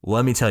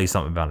 Let me tell you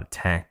something about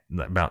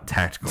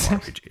tactical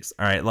RPGs.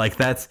 All right, like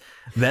that's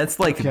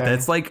like Okay.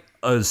 that's like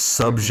a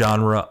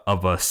subgenre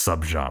of a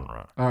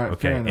subgenre. All right,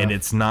 okay, fair enough. and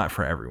it's not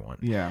for everyone.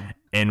 Yeah.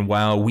 And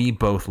while we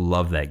both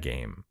love that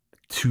game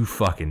to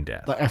fucking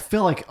death, Like I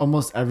feel like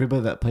almost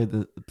everybody that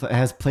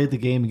has played the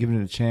game and given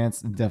it a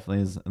chance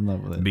definitely is in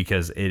love with it.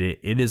 because it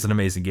is an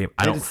amazing game.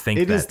 I don't think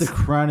it is that's the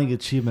crowning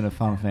achievement of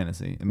Final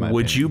Fantasy. In my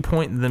Would opinion. you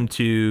point them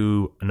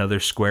to another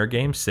Square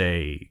game,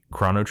 say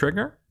Chrono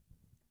Trigger?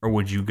 Or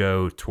would you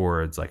go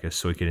towards like a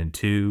Suikoden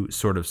 2,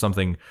 sort of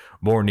something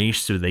more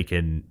niche so they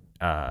can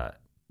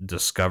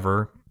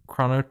discover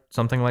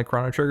something like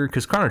Chrono Trigger?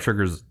 Because Chrono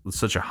Trigger is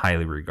such a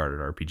highly regarded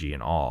RPG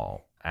in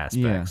all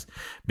aspects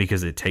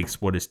because it takes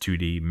what is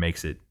 2D,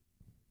 makes it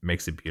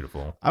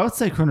beautiful. I would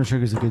say Chrono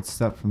Trigger is a good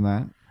step from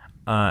that.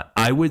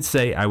 I would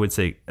say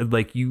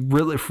like you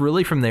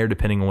really from there,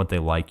 depending on what they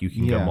like, you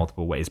can go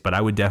multiple ways, but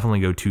I would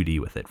definitely go 2D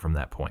with it from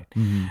that point.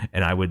 Mm-hmm.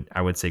 And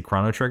I would say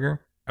Chrono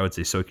Trigger, I would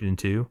say Suikoden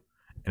 2,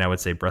 and I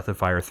would say Breath of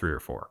Fire 3 or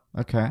 4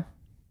 Okay.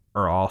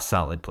 are all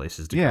solid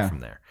places to go from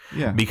there.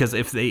 Yeah. Because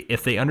if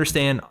they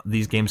understand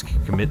these games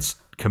can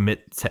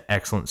commit to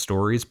excellent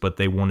stories, but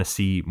they want to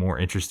see more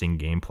interesting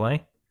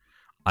gameplay,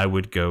 I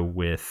would go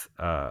with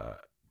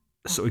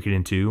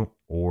Suikoden 2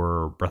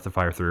 or Breath of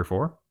Fire 3 or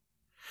 4.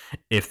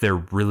 If they're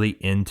really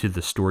into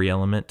the story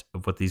element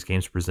of what these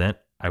games present,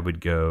 I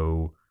would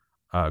go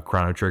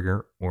Chrono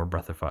Trigger or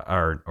Breath of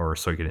Fire or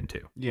Suikoden 2.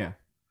 Yeah.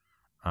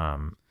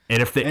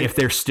 And if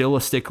they're still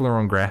a stickler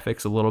on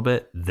graphics a little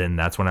bit, then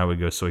that's when I would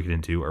go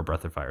Suikoden 2 or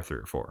Breath of Fire 3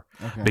 or 4.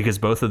 Okay. Because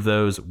both of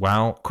those,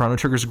 while Chrono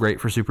Trigger is great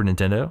for Super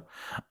Nintendo,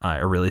 I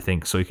really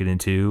think Suikoden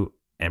 2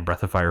 and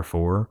Breath of Fire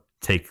 4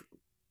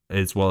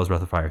 as well as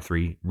Breath of Fire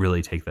 3,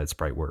 really take that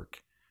sprite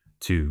work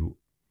to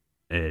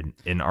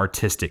an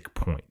artistic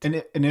point.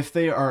 And if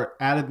they are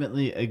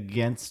adamantly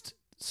against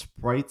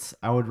sprites,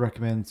 I would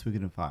recommend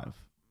Suikoden 5.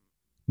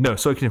 No,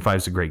 Suikoden 5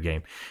 is a great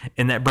game.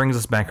 And that brings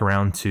us back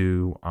around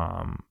to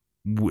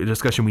a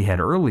discussion we had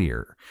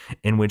earlier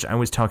in which I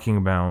was talking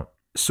about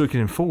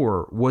Suikoden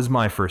 4 was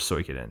my first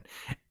Suikoden.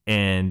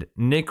 And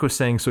Nick was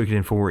saying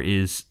Suikoden 4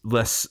 is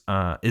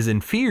is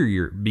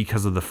inferior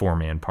because of the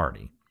 4-man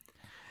party.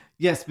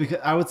 Yes, because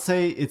I would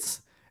say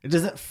it's a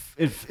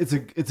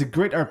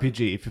great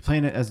RPG. If you're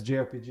playing it as a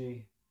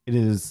JRPG,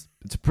 it's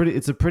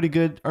a pretty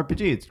good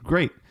RPG. It's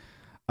great.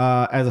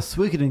 As a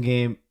Suikoden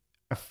game,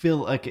 I feel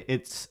like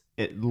it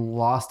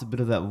lost a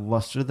bit of that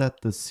luster that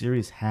the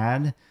series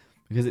had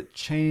because it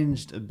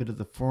changed a bit of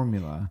the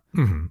formula.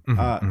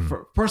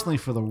 Personally,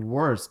 for the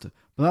worst.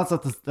 But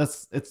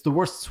it's the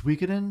worst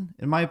Suikoden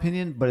in my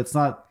opinion. But it's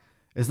not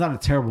a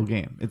terrible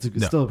game. It's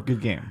still a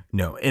good game.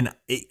 No, and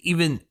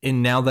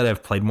now that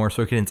I've played more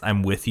Suikodens,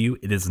 I'm with you.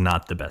 It is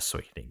not the best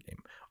Suikoden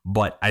game.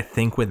 But I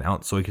think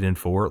without Suikoden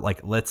 4, like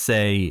let's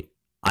say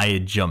I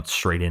had jumped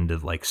straight into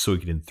like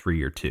Suikoden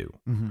 3 or 2,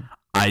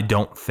 I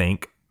don't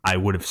think I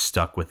would have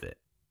stuck with it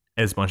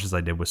as much as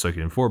I did with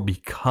Suikoden 4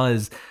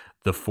 because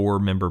the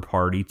 4-member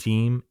party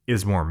team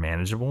is more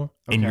manageable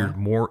and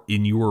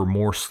you are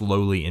more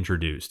slowly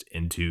introduced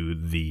into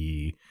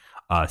the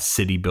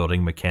city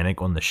building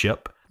mechanic on the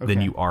ship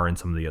than you are in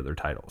some of the other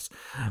titles.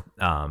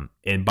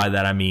 And by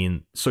that I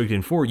mean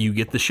Suikoden 4, you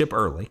get the ship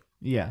early.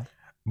 Yeah.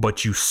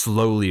 But you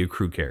slowly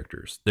accrue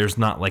characters. There's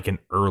not like an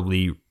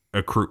early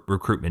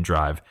recruitment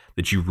drive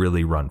that you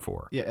really run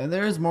for. Yeah, and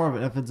there is more of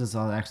an emphasis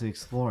on actually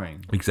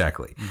exploring.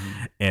 Exactly.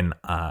 And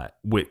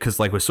because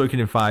like with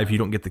Suikoden 5, you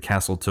don't get the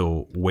castle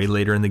till way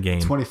later in the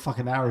game. 20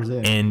 fucking hours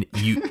in.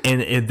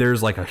 And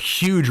there's like a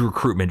huge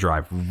recruitment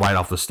drive right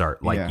off the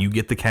start. Like you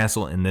get the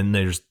castle and then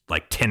there's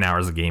like 10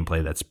 hours of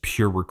gameplay that's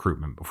pure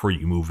recruitment before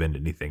you move into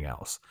anything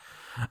else.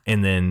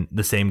 And then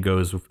the same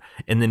goes with,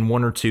 and then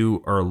 1 or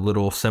 2 are a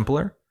little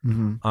simpler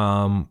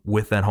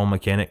with that whole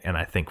mechanic. And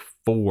I think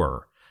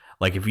 4,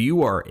 like if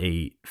you are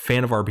a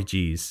fan of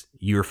RPGs,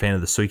 you're a fan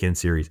of the Suikoden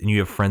series, and you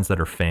have friends that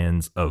are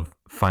fans of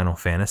Final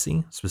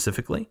Fantasy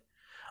specifically,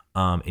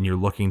 and you're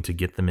looking to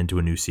get them into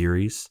a new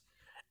series,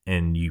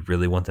 and you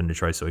really want them to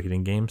try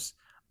Suikoden games,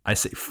 I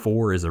say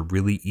 4 is a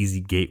really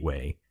easy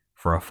gateway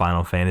for a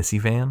Final Fantasy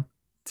fan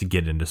to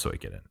get into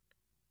Suikoden.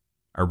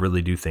 I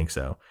really do think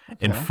so.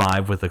 Okay. And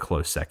 5 with a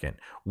close second.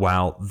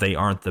 While they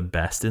aren't the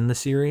best in the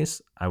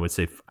series, I would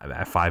say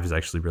 5 is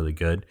actually really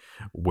good,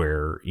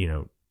 where,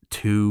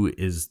 2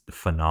 is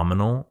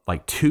phenomenal.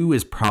 Like 2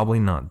 is probably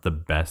not the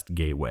best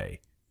gateway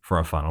for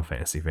a Final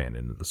Fantasy fan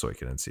into the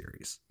Suikoden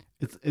series.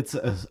 It's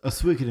a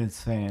Suikoden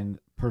fan,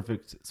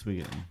 perfect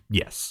Suikoden.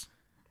 Yes.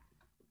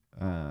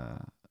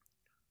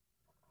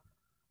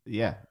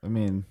 Yeah, I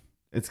mean,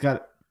 it's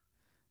got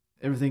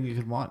everything you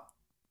could want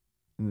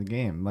in the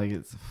game. Like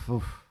it's,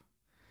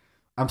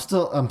 I'm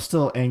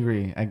still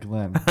angry at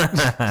Glenn.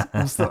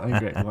 I'm still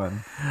angry at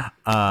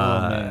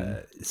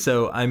Glenn.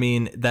 So I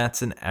mean,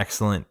 that's an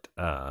excellent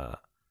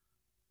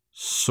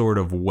sort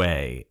of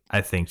way,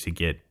 I think, to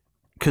get,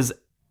 because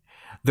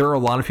There are a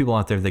lot of people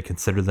out there that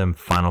consider themselves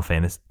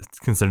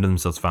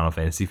Final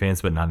Fantasy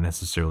fans, but not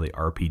necessarily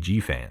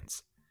RPG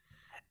fans.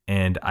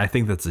 And I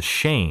think that's a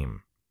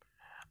shame.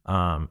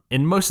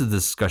 And most of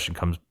this discussion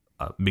comes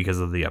because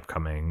of the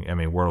upcoming,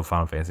 World of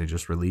Final Fantasy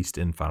just released,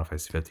 and Final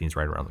Fantasy 15 is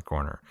right around the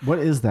corner. What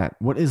is that?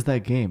 What is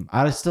that game?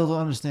 I still don't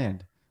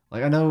understand.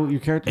 Like, I know your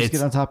characters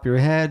get on top of your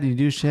head and you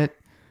do shit.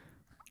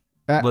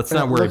 Let's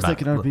not worry about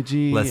like it. An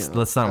RPG.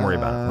 Let's not worry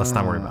about it. Let's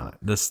not worry about it.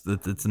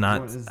 It's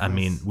not.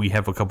 We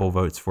have a couple of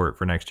votes for it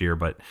for next year,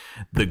 but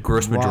the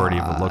gross majority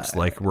of it looks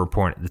like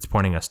it's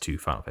pointing us to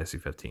Final Fantasy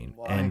 15.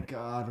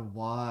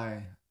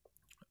 Why?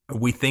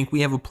 We think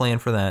we have a plan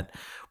for that,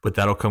 but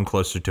that'll come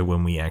closer to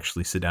when we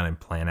actually sit down and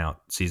plan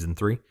out season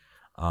 3,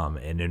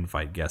 and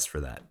invite guests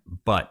for that.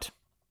 But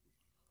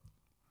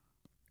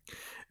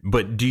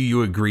do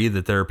you agree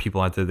that there are people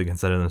out there that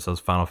consider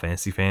themselves Final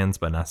Fantasy fans,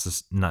 but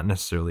not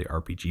necessarily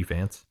RPG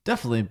fans?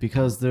 Definitely,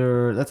 because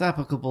that's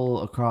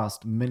applicable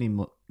across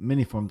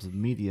many forms of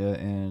media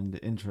and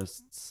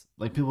interests.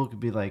 Like, people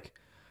could be like,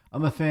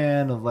 I'm a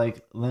fan of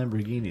like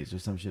Lamborghinis or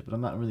some shit, but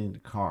I'm not really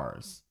into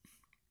cars.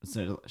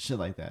 So, shit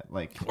like that.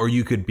 Like, or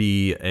you could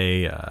be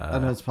I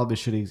know it's probably a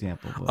shitty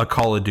example, but a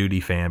Call of Duty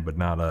fan, but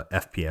not a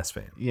FPS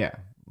fan. Yeah,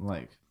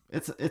 like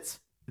it's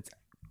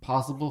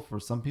possible for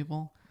some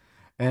people.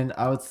 And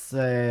I would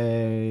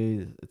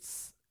say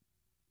it's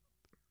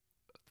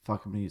I'm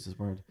gonna use this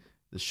word.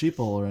 The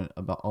sheeple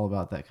are all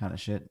about that kind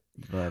of shit.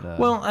 But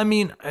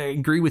I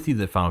agree with you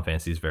that Final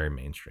Fantasy is very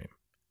mainstream,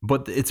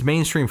 but it's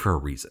mainstream for a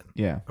reason.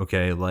 Yeah.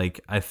 Okay. Like,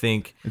 I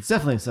think it's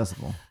definitely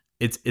accessible.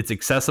 It's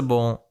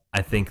accessible.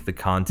 I think the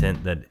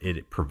content that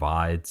it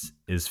provides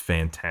is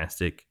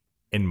fantastic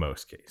in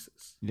most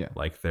cases. Yeah.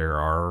 Like, there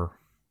are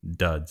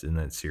duds in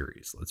that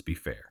series. Let's be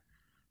fair.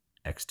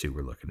 X2,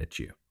 we're looking at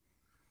you.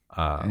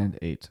 And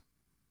 8,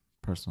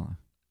 personally.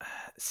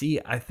 See,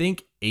 I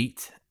think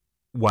 8,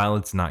 while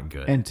it's not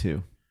good. And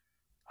 2.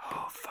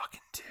 Oh,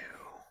 fucking 2.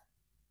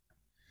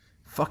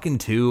 Fucking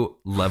 2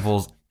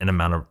 levels an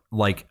amount of,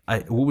 like,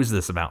 what was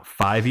this, about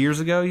 5 years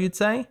ago, you'd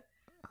say?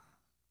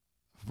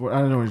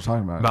 I don't know what you're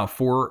talking about.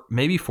 About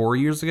maybe 4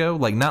 years ago,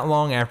 like not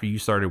long after you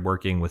started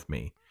working with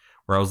me,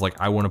 where I was like,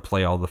 I want to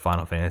play all the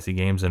Final Fantasy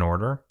games in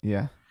order.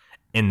 Yeah.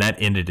 And that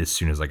ended as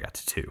soon as I got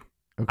to 2.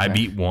 Okay. I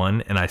beat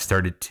 1 and I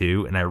started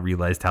 2 and I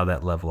realized how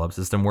that level up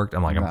system worked.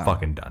 I'm like, I'm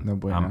fucking done. No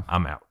bueno.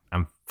 I'm out.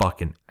 I'm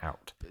fucking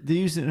out. They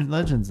used it in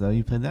Legends, though.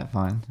 You played that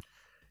fine.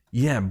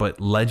 Yeah, but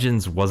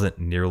Legends wasn't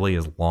nearly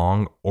as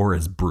long or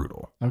as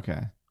brutal.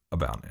 Okay.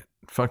 About it.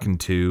 Fucking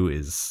 2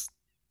 is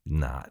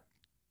not.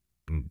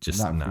 Just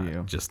not not. For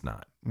you. Just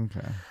not.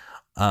 Okay.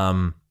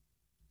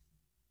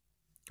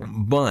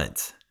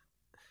 But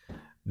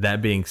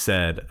that being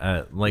said,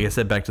 like I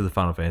said, back to the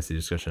Final Fantasy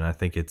discussion, I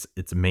think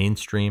it's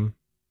mainstream,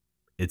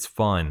 it's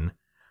fun,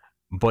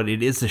 but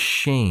it is a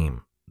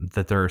shame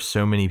that there are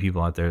so many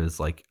people out there that's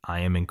like,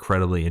 I am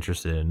incredibly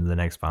interested in the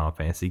next Final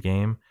Fantasy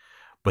game,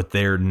 but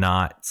they're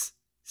not,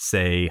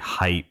 say,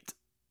 hyped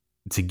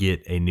to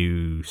get a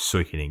new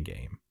Suikoden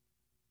game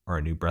or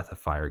a new Breath of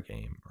Fire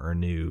game or a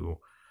new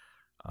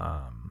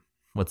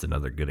what's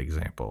another good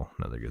example,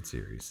 another good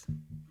series,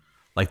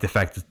 like the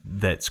fact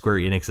that Square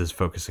Enix is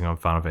focusing on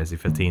Final Fantasy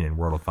 15 and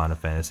World of Final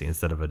Fantasy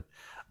instead of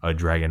a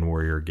Dragon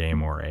Warrior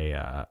game or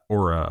a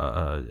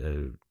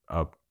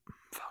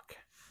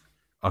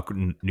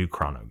new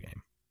Chrono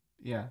game.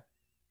 Yeah.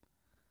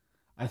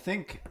 I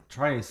think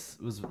Trice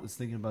was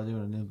thinking about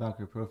doing a new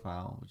Valkyrie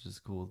profile, which is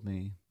cool with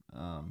me.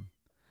 But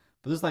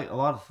there's like a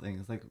lot of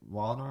things, like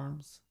Wild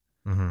Arms.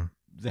 Mm-hmm.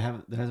 There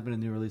hasn't been a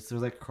new release.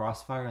 There's like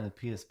Crossfire on the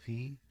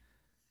PSP,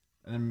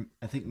 and then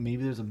I think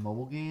maybe there's a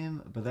mobile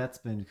game, but that's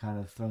been kind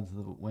of thrown to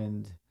the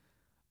wind.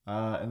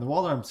 And the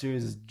Wild Arms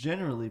series is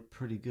generally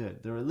pretty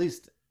good. They're at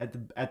least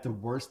at the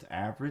worst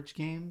average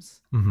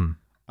games. Mm-hmm.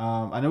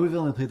 I know we've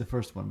only played the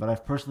first one, but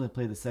I've personally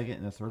played the second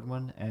and the third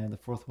one, and the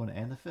fourth one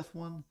and the fifth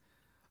one.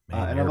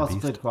 And I've also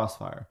played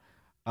Crossfire.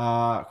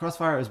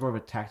 Crossfire is more of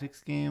a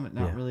tactics game,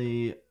 not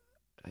really.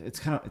 It's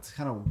kind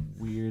of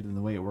weird in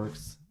the way it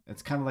works.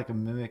 It's kind of like a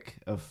mimic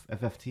of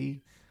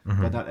FFT,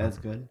 but not as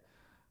good.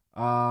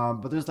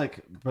 But there's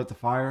like Breath of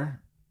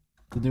Fire.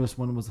 The newest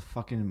one was a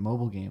fucking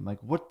mobile game. Like,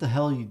 what the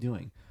hell are you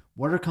doing?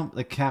 What are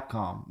like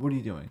Capcom? What are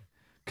you doing?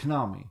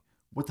 Konami,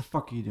 what the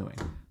fuck are you doing?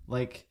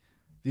 Like,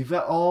 you've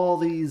got all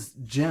these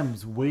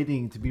gems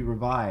waiting to be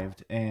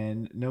revived,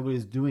 and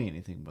nobody's doing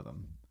anything with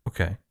them.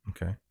 Okay.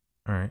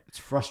 All right. It's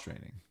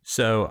frustrating.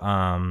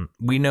 So,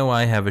 we know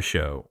I have a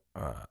show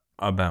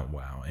about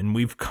WoW, and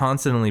we've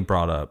constantly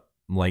brought up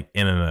like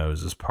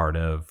MMOs as part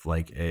of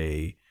like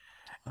there's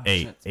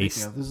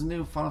a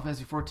new Final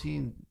Fantasy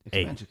 14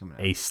 expansion coming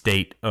out. A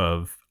state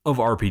of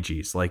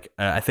RPGs. Like,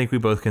 I think we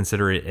both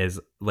consider it as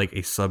like a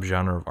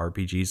subgenre of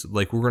RPGs.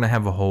 Like, we're gonna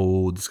have a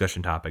whole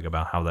discussion topic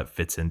about how that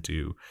fits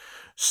into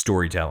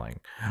storytelling.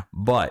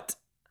 But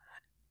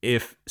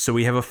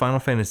we have a Final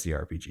Fantasy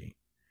RPG.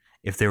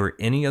 If there were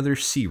any other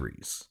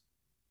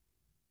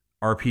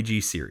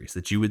RPG series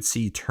that you would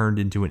see turned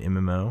into an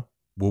MMO,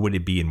 what would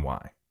it be and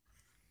why?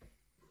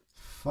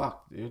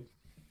 Fuck, dude.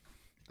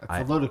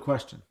 That's a loaded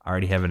question. I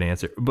already have an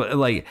answer, but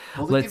like,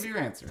 Well, then give your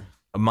answer.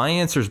 My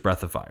answer is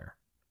Breath of Fire,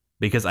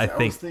 because I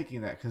was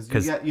thinking that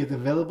because you have the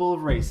available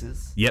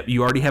races. Yep,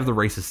 you already have the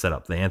races set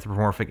up, the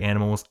anthropomorphic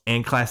animals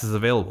and classes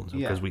available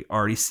because we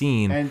already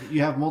seen, and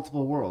you have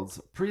multiple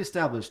worlds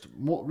pre-established,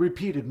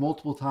 repeated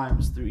multiple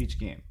times through each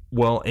game.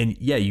 Well, and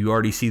yeah, you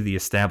already see the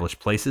established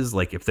places.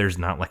 Like if there's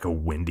not like a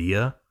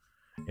Windia,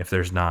 if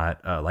there's not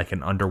like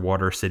an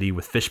underwater city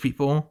with fish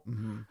people,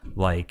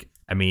 like.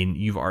 I mean,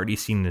 you've already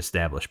seen an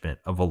establishment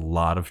of a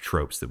lot of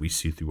tropes that we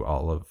see through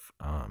all of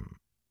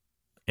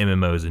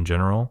MMOs in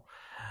general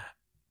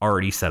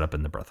already set up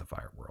in the Breath of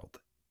Fire world.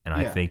 And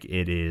I think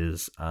it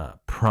is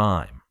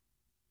prime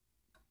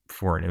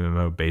for an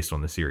MMO based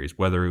on the series.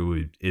 Whether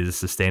it is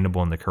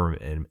sustainable in the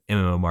current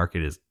MMO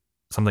market is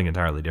something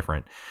entirely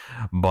different.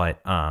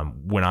 But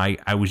when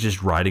I was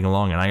just riding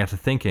along and I got to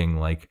thinking,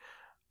 like,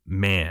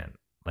 man,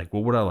 like,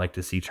 what would I like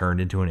to see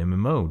turned into an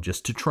MMO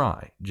just to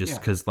try?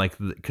 Just because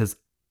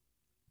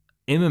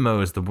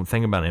MMOs, the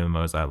thing about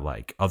MMOs I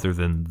like, other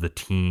than the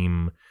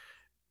team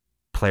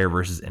player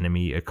versus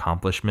enemy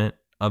accomplishment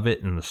of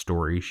it and the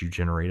stories you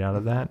generate out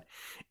of that,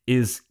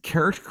 is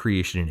character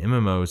creation in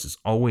MMOs has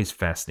always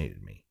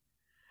fascinated me,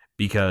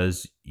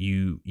 because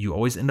you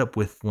always end up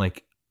with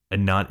like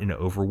not an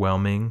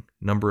overwhelming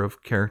number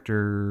of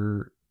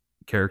character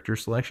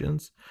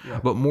selections,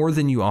 but more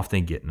than you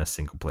often get in a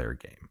single player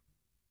game.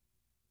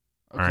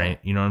 Okay. All right,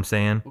 you know what I'm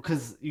saying?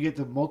 Because you get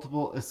the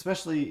multiple,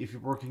 especially if you're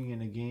working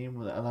in a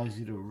game that allows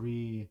you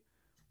to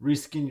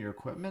reskin your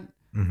equipment.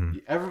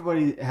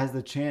 Everybody has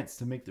the chance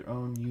to make their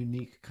own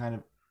unique kind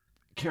of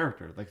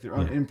character, like their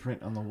own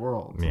imprint on the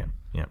world. Yeah.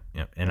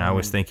 And I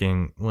was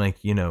thinking,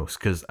 like, you know,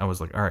 because I was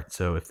like, all right,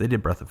 so if they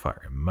did Breath of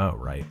Fire and Mo,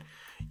 right,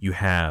 you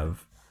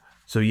have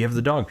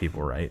the dog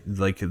people, right?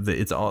 Like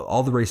it's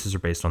all the races are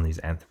based on these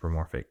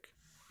anthropomorphic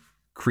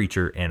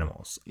creature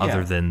animals,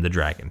 other than the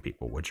dragon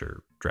people, which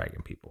are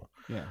dragon people.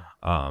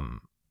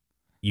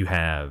 You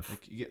have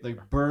you get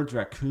like birds,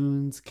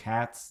 raccoons,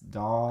 cats,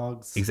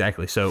 dogs.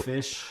 Exactly. So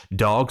fish.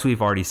 Dogs we've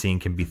already seen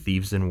can be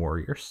thieves and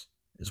warriors,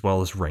 as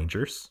well as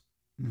rangers.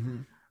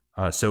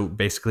 So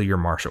basically your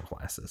martial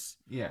classes.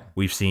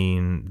 We've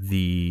seen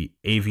the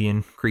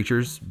avian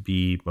creatures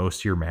be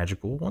most of your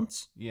magical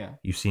ones.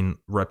 You've seen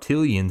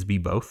reptilians be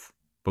both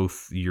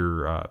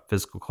your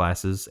physical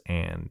classes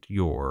and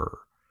your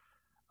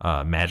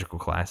magical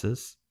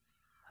classes.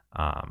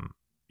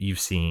 You've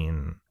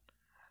seen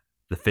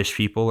the fish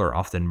people are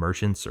often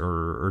merchants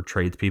or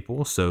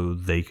tradespeople, so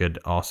they could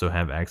also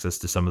have access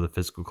to some of the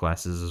physical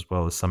classes as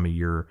well as some of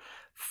your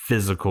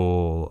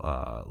physical,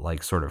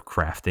 like sort of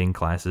crafting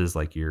classes,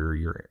 like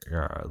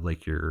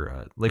like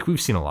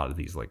we've seen a lot of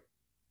these like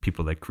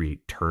people that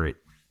create turret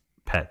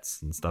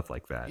pets and stuff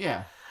like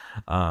that.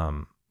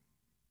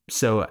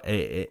 So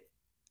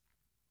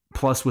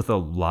plus with a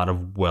lot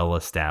of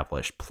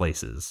well-established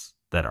places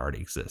that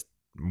already exist,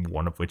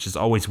 one of which is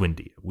always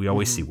Windia. We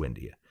always see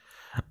Windia.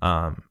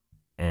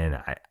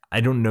 And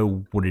I don't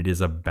know what it is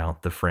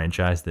about the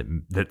franchise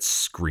that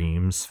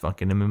screams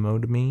fucking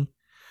MMO to me,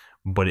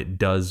 but it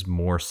does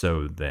more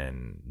so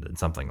than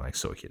something like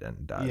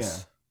Suikoden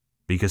does.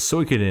 Because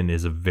Suikoden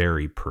is a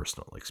very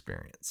personal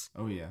experience.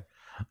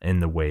 In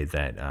the way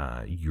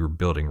that you're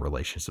building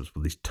relationships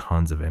with these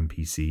tons of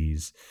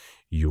NPCs,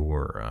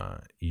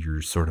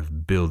 you're sort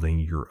of building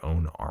your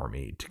own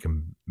army to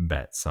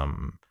combat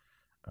some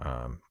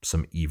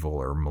evil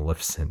or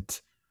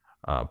maleficent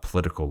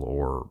political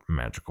or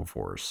magical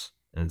force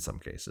in some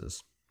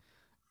cases.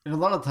 And a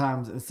lot of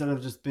times, instead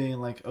of just being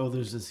like, oh,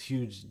 there's this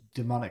huge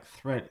demonic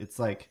threat, it's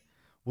like,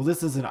 well,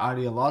 this is an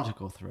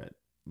ideological threat.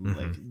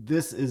 Like,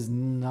 this is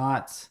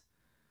not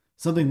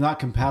something not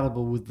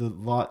compatible with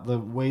the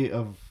way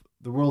of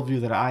the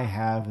worldview that I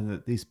have and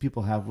that these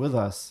people have with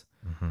us.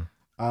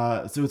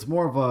 So it's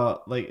more of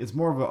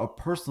a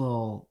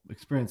personal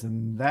experience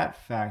in that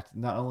fact,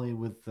 not only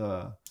with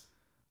the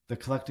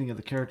collecting of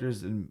the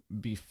characters and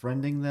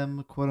befriending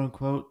them, quote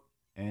unquote,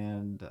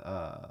 and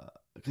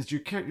because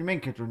your main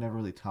character never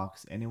really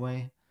talks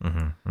anyway.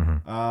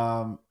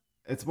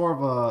 It's more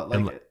of a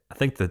like. I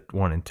think the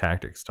one in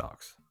Tactics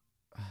talks.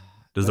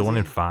 Does the one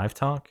in 5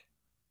 talk?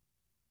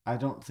 I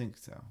don't think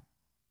so.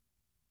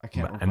 I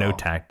can't. I know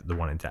the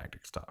one in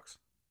Tactics talks.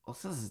 Well,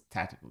 this is a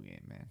tactical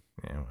game, man.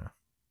 Yeah, well.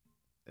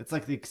 It's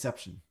like the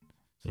exception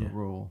to the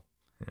rule.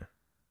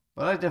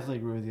 But I definitely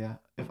agree with you.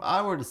 If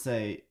I were to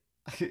say,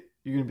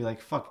 you're gonna be like,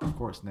 "Fuck, of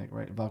course, Nick,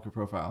 right?" Valkyrie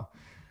profile.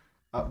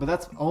 But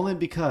that's only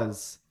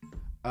because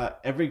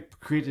every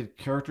created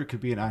character could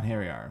be an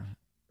Einherjar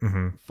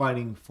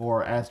fighting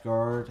for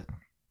Asgard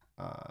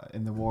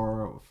in the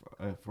war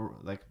for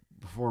like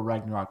before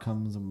Ragnarok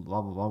comes and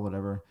blah blah blah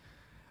whatever.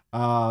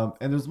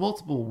 And there's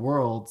multiple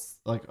worlds,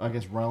 like I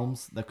guess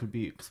realms that could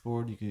be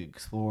explored. You could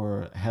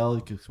explore Hell,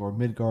 you could explore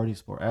Midgard, you could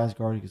explore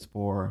Asgard, you could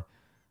explore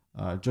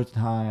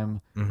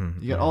Jotunheim.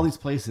 You got all these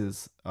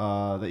places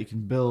that you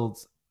can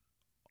build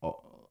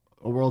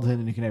a world in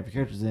and you can have your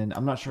characters in.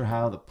 I'm not sure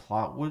how the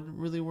plot would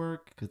really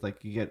work because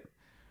like you get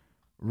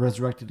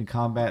resurrected in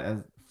combat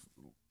as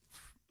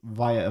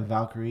via a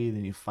Valkyrie,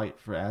 then you fight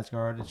for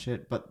Asgard and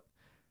shit. But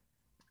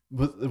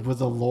with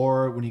the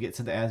lore, when you get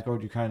sent to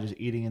Asgard, you're kind of just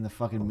eating in the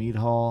fucking meat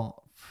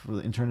hall for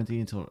the eternity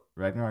until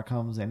Ragnarok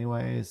comes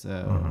anyway.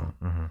 So,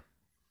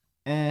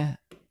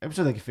 I'm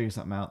sure they can figure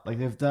something out. Like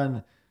they've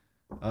done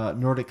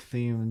Nordic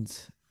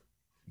themed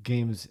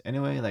games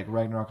anyway, like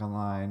Ragnarok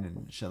Online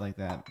and shit like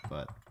that.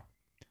 But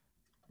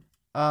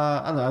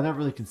I don't know. I never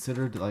really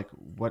considered like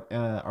what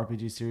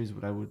RPG series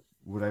would I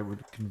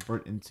would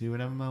convert into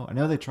an MMO. I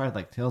know they tried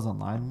like Tales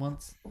Online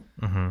once.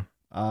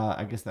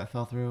 I guess that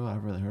fell through. I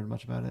haven't really heard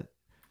much about it.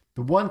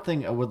 The one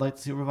thing I would like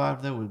to see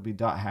revived though would be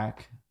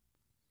 .hack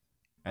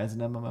as an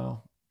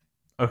MMO.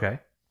 Okay.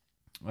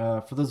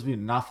 For those of you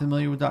not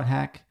familiar with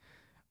 .hack,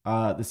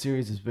 the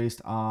series is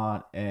based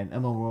on an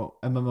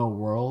MMO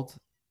world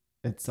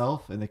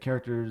itself, and the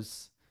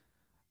characters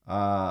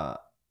are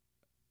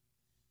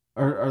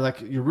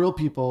like your real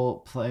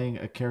people playing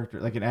a character,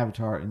 like an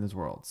avatar in this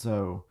world.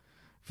 So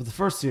for the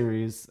first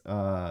series,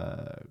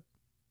 I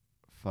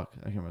can't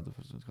remember what the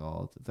first one's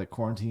called. It's like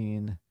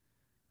Quarantine,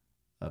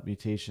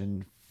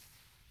 Mutation,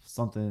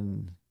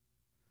 something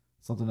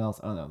else.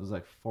 I don't know. There's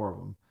like 4 of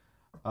them.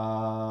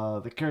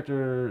 The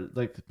character,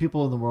 like the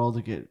people in the world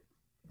that get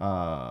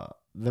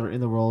that are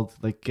in the world,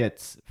 like get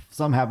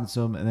something happens to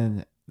them, and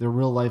then the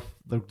real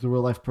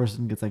life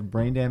person gets like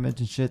brain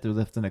damage and shit. They're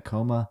left in a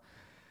coma.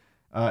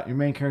 Your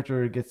main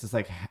character gets this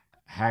like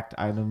hacked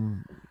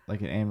item,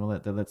 like an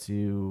amulet that lets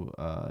you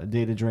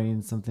data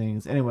drain some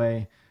things.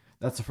 Anyway,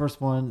 that's the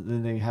first one.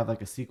 Then they have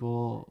like a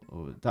sequel,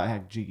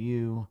 .hack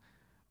GU.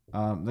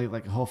 They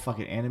like a whole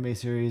fucking anime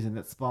series, and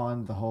that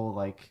spawned the whole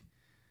like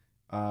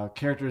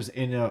characters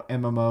in a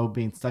MMO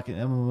being stuck in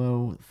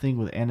MMO thing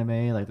with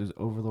anime. Like there's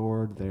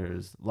Overlord,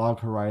 there's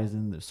Log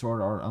Horizon, there's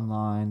Sword Art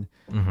Online.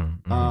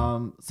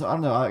 So I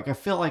don't know. Like I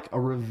feel like a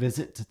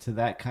revisit to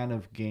that kind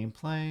of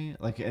gameplay,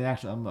 like an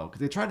actual MMO,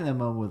 because they tried an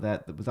MMO with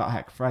that without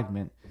Hack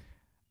Fragment.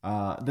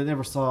 That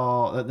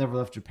never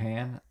left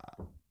Japan.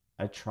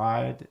 I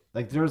tried.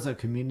 Like there's a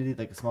community,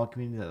 like a small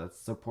community that's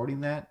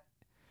supporting that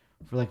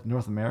for like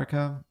North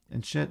America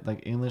and shit,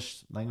 like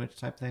English language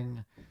type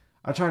thing.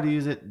 I tried to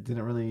use it,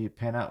 didn't really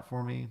pan out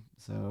for me.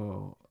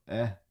 So,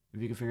 if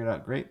you can figure it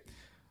out, great.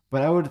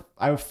 But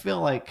I would feel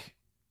like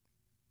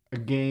a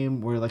game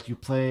where like you're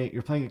playing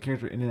a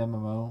character in an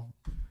MMO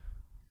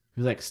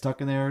who's like stuck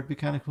in there would be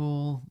kind of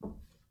cool.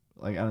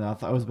 Like I don't know,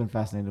 I've always been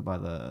fascinated by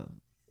the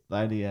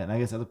idea, and I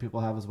guess other people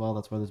have as well.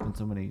 That's why there's been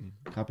so many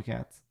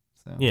copycats.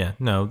 So Yeah,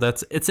 no,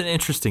 it's an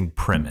interesting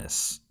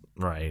premise.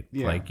 Right.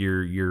 Yeah. Like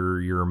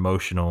your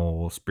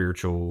emotional,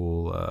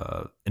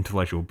 spiritual,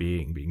 intellectual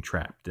being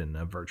trapped in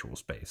a virtual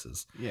space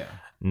is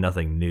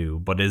nothing new,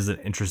 but is an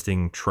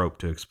interesting trope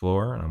to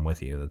explore. And I'm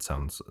with you. That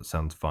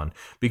sounds fun,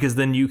 because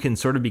then you can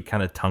sort of be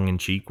kind of tongue in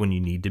cheek when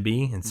you need to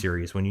be and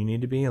serious when you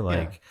need to be.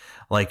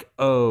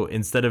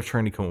 Instead of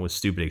trying to come up with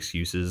stupid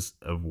excuses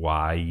of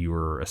why you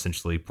were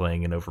essentially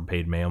playing an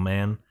overpaid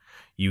mailman,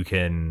 you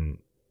can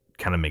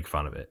kind of make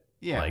fun of it.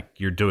 Yeah. Like,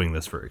 you're doing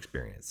this for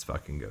experience.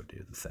 Fucking go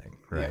do the thing,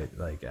 right?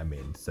 Yeah. Like, I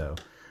mean, so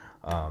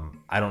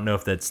I don't know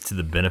if that's to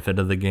the benefit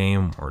of the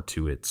game or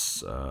to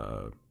its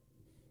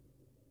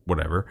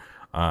whatever.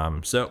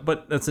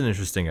 But that's an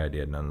interesting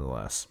idea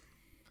nonetheless.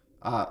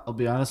 I'll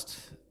be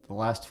honest, the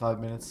last 5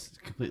 minutes is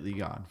completely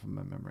gone from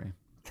my memory.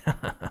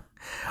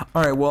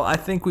 All right, well, I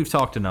think we've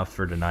talked enough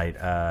for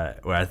tonight.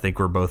 I think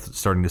we're both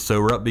starting to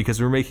sober up because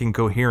we're making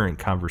coherent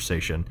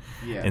conversation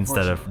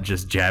instead of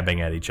just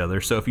jabbing at each other.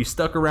 So if you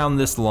stuck around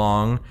this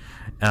long,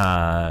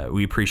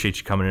 we appreciate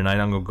you coming tonight.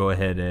 I'm going to go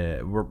ahead.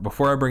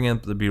 Before I bring in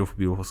the beautiful,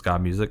 beautiful ska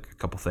music, a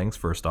couple things.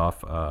 First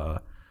off,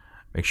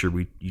 make sure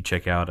you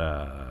check out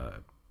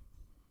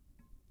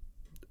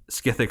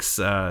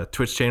Skithic's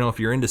Twitch channel if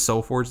you're into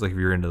Soulforge, like if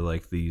you're into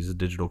like these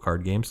digital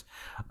card games.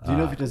 Do you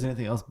know if he does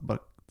anything else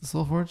but the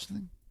Soulforge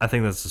thing? I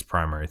think that's his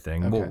primary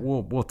thing. Okay.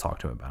 We'll talk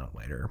to him about it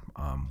later.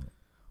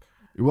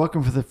 You're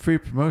welcome for the free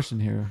promotion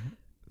here.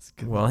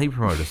 Well, he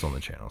promoted us on the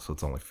channel, so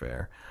it's only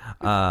fair.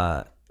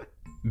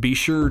 Be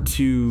sure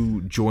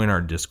to join our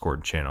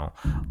Discord channel.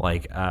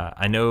 Like,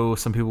 I know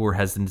some people were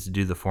hesitant to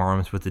do the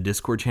forums, but the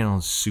Discord channel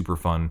is super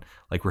fun.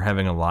 Like, we're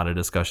having a lot of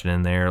discussion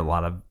in there, a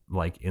lot of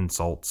like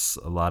insults,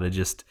 a lot of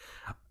just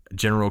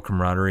general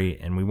camaraderie,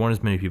 and we want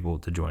as many people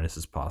to join us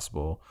as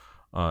possible.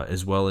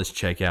 As well as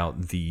check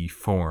out the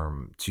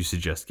forum to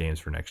suggest games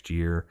for next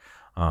year.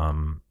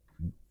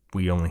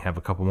 We only have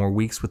a couple more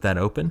weeks with that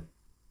open.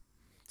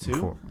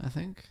 I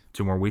think.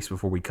 2 more weeks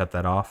before we cut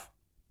that off.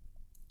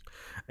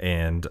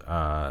 And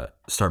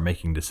start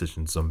making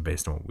decisions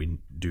based on what we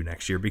do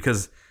next year.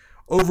 Because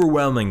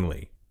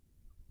overwhelmingly,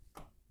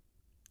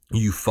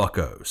 you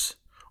fuckos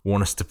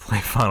want us to play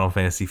Final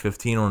Fantasy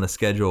 15 on a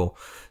schedule.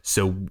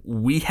 So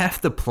we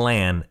have to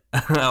plan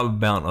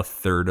about a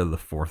third of the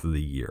fourth of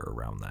the year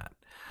around that.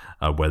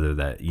 Whether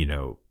that,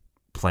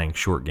 playing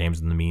short games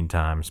in the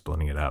meantime,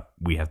 splitting it up,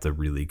 we have to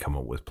really come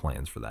up with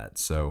plans for that.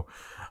 So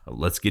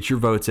let's get your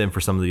votes in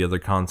for some of the other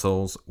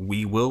consoles.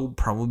 We will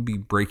probably be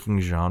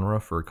breaking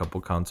genre for a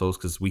couple consoles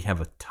because we have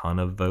a ton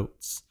of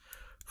votes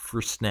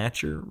for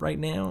Snatcher right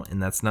now,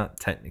 and that's not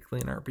technically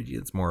an RPG.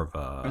 It's more of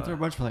Aren't there a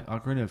bunch for like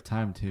Ocarina of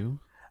Time too?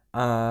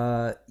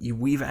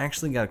 We've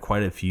actually got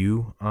quite a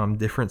few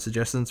different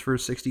suggestions for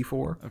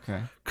 64.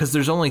 Okay. Because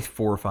there's only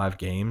 4 or 5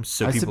 games,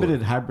 so I people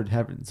submitted Hybrid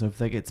Heaven, so if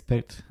that gets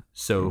picked,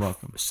 you're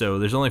welcome. so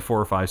there's only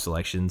 4 or 5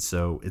 selections,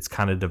 so it's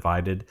kind of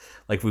divided.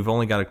 Like we've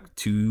only got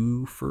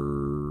 2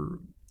 for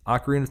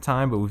Ocarina of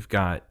Time, but we've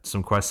got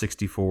some Quest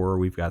 64,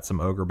 we've got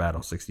some Ogre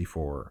Battle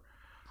 64.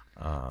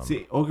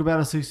 See, Ogre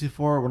Battle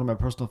 64, one of my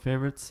personal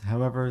favorites.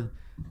 However,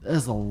 that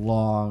is a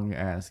long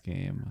ass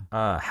game.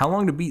 How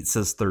Long to Beat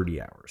says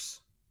 30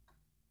 hours.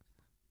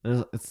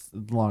 It's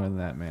longer than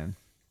that, man.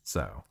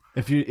 So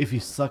if you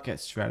suck at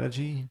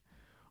strategy,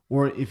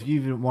 or if you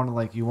even want to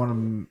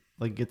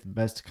get the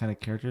best kind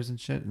of characters and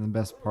shit and the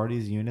best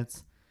parties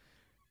units,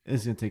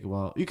 it's gonna take a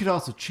while. You could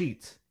also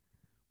cheat,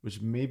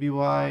 which may be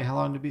why How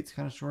Long to Beat's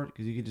kind of short,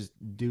 because you could just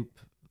dupe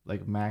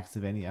like max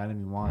of any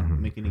item you want,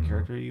 make any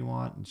character you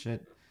want and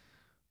shit.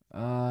 But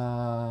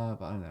I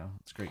don't know.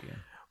 It's a great game.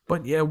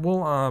 but yeah,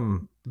 we'll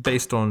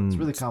based on It's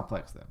really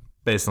complex though.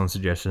 based on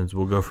suggestions,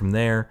 we'll go from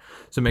there.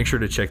 So make sure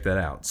to check that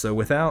out. So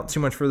without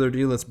too much further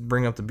ado, let's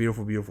bring up the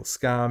beautiful, beautiful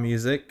ska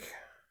music.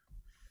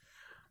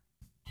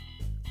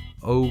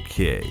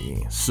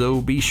 Okay, so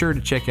be sure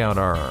to check out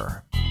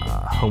our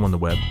home on the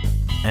web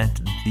at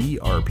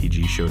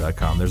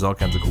therpgshow.com. There's all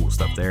kinds of cool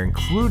stuff there,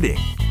 including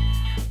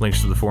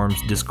links to the forums,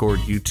 Discord,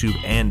 YouTube,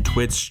 and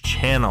Twitch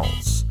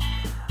channels.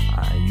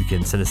 You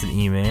can send us an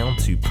email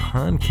to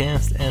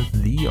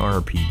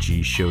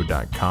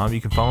podcast@therpgshow.com.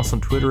 You can follow us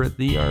on Twitter at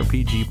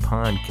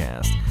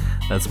therpgpodcast.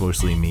 That's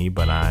mostly me,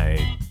 but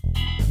I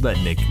let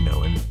Nick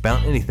know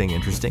about anything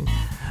interesting.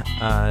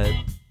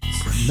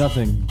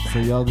 Nothing. So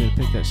y'all need to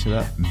pick that shit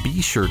up.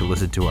 Be sure to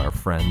listen to our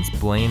friends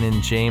Blaine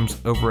and James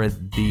over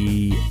at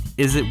the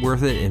Is It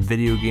Worth It in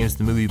Video Games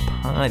the Movie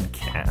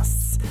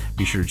podcasts.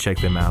 Be sure to check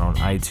them out on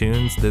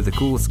iTunes. They're the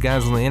coolest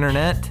guys on the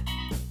internet.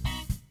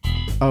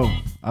 Oh,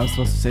 I was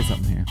supposed to say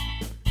something here.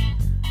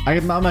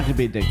 I'm not going to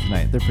be a dick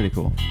tonight. They're pretty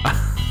cool.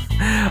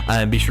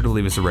 And be sure to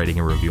leave us a rating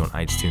and review on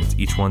iTunes.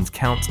 Each one's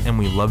counts, and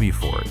we love you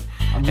for it.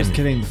 I'm just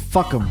kidding.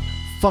 Fuck them.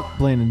 Fuck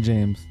Blaine and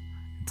James.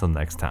 Until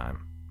next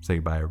time, say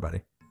goodbye,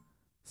 everybody.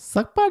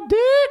 Suck my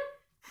dick.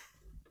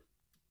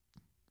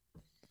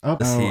 Oh,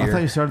 This I here.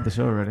 thought you started the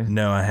show already.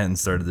 No, I hadn't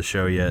started the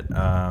show yet.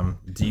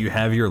 Do you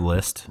have your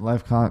list?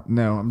 Live con.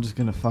 No, I'm just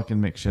going to fucking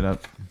make shit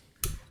up.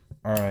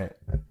 All right.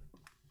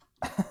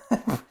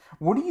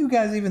 What are you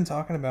guys even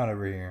talking about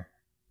over here?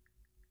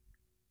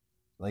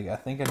 Like, I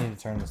think I need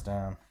to turn this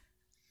down.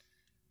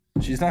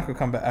 She's not gonna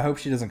come back. I hope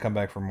she doesn't come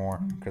back for more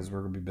because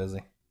we're gonna be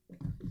busy.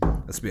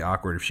 This would be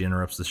awkward if she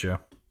interrupts the show.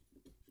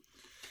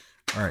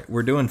 All right,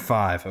 we're doing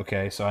 5.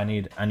 Okay, so I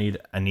need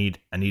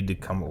to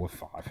come up with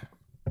 5.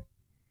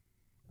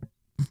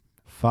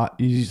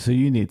 So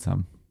you need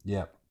some.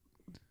 Yep.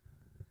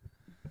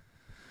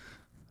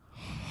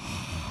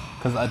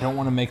 Because I don't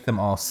want to make them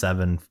all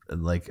 7,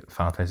 like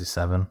Final Fantasy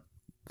 7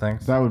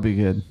 things. That would be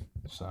good.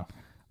 So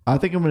I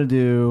think I'm going to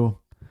do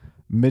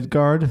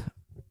Midgard.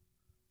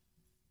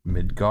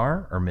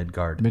 Midgar or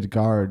Midgard?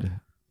 Midgard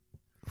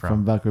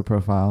from Valkyrie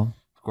Profile.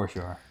 Of course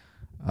you are.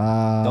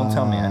 Don't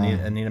tell me.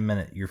 I need a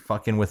minute. You're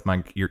fucking with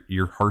my.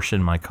 You're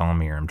harshing my calm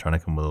here. I'm trying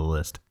to come with a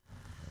list.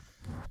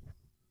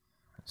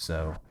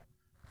 So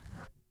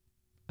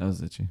That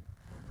was itchy.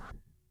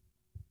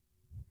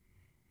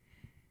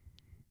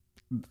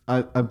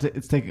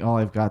 It's taking all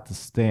I've got to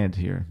stand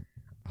here,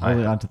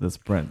 holding onto this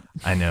Brent.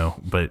 I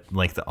know, but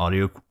like the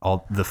audio,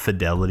 all the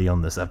fidelity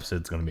on this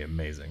episode is going to be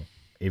amazing,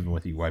 even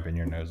with you wiping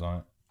your nose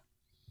on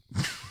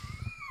it.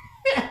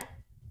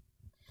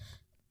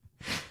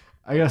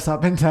 I gotta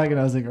stop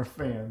antagonizing our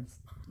fans.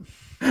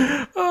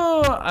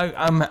 Oh,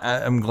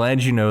 I'm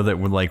glad you know that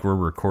we're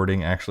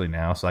recording actually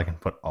now, so I can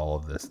put all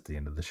of this at the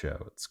end of the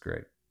show. It's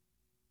great.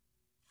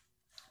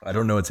 I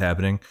don't know what's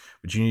happening,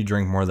 but you need to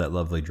drink more of that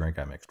lovely drink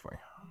I mixed for you.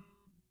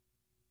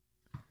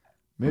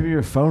 Maybe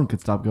your phone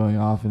could stop going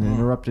off and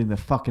interrupting the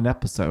fucking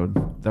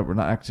episode that we're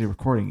not actually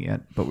recording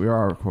yet, but we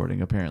are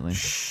recording apparently.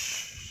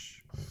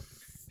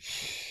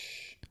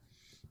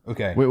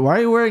 Okay. Wait, why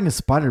are you wearing a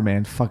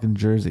Spider-Man fucking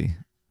jersey?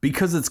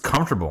 Because it's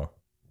comfortable.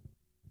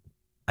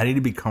 I need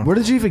to be comfortable. Where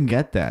did you even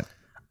get that?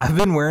 I've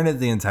been wearing it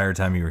the entire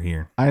time you were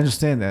here. I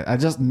understand that. I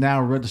just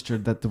now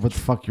registered that what the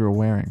fuck you were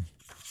wearing.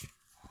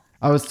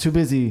 I was too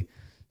busy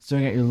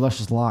staring at your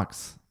luscious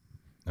locks.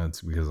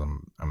 That's because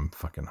I'm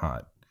fucking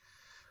hot.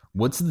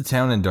 What's the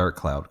town in Dark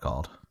Cloud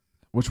called?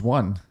 Which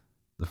one?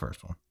 The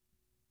first one.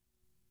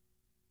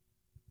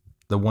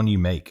 The one you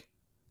make.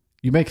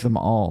 You make them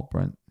all,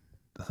 Brent.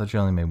 I thought you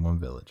only made one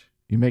village.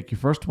 You make your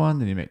first one,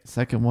 then you make the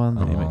second one,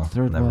 then you make the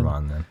third one. Never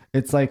mind then.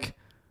 It's like,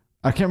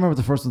 I can't remember what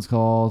the first one's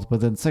called,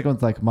 but then the second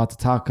one's like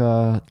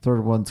Matataka,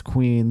 third one's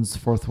Queens,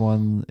 fourth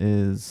one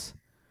is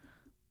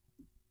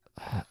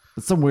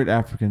it's some weird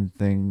African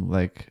thing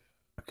like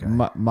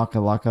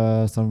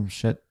Makalaka, some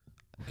shit.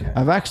 Okay.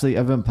 I've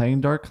been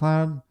playing Dark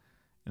Cloud,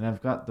 and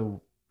I've got the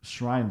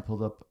shrine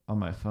pulled up on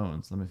my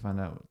phone, so let me find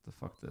out what the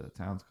fuck the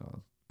town's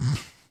called.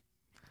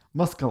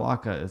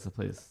 Muskalaka is the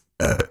place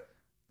that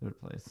Third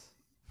place.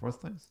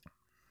 Fourth place?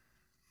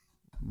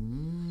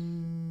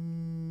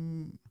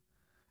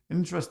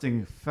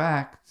 Interesting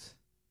fact.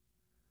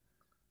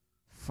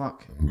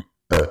 Fuck.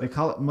 They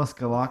call it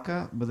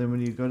Muscalaca, but then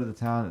when you go to the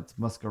town, it's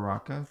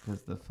Muscaraca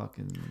because the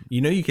fucking...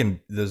 You know you can...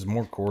 There's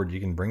more cord. You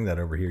can bring that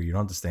over here. You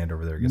don't have to stand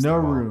over there against the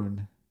wall.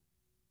 Naroon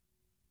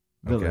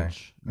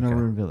Village. Okay.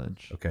 Naroon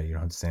Village. Okay, you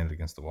don't have to stand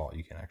against the wall.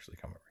 You can actually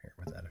come over here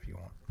with that if you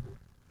want.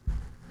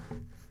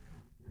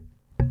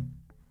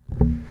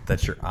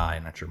 That's your eye,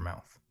 not your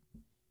mouth.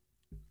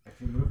 I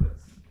can move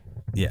this.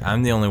 Yeah,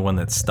 I'm the only one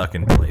that's stuck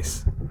in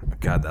place.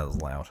 God, that was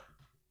loud.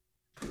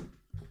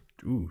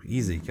 Ooh,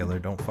 easy, killer.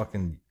 Don't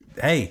fucking...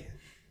 Hey!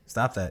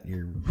 Stop that.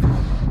 You're...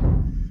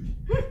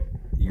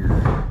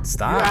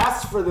 Stop. You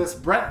asked for this,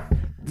 Brent.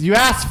 You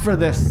asked for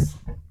this.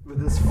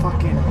 With this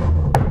fucking...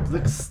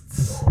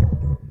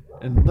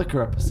 and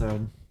liquor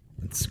episode.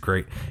 It's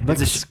great.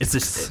 It's a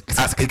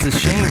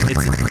shame.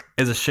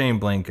 It's a shame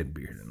Blaine couldn't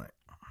be here tonight.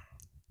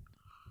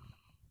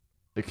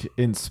 Like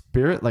in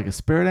spirit, like a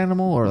spirit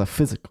animal, or a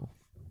physical.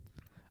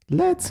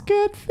 Let's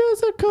get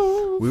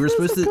physical. We were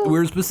supposed to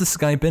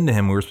Skype into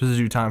him. We were supposed to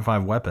do Top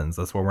 5 weapons.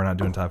 That's why we're not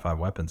doing Top 5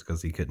 weapons,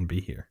 because he couldn't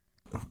be here.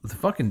 The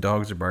fucking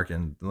dogs are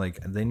barking. Like,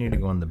 they need to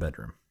go in the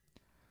bedroom.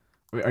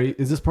 Wait,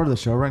 is this part of the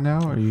show right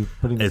now? Or are you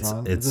putting this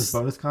on? Is this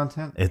bonus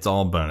content? It's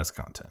all bonus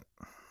content.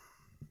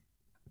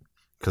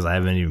 Because I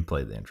haven't even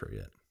played the intro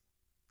yet.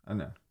 I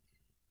know.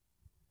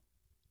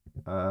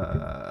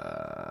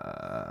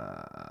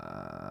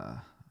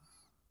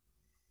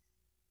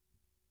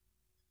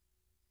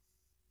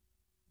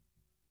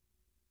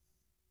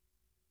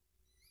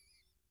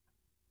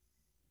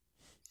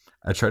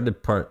 I tried to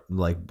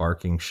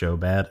barking show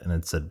bad, and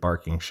it said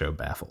barking show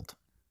baffled.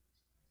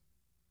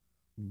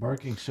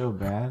 Barking show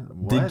bad?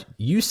 What?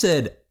 You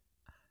said,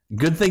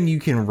 good thing you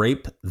can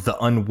rape the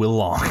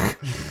unwilling.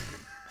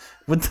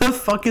 What the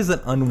fuck is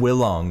an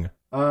unwilling?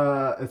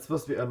 It's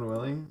supposed to be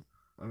unwilling.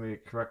 Let me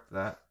correct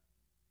that.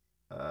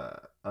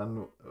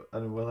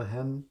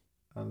 Unwilling.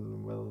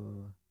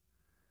 Unwill.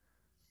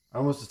 I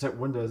almost just typed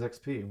Windows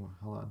XP.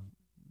 Hold on.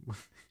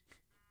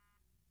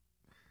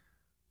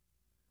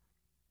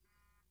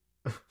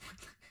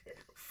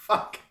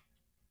 Fuck.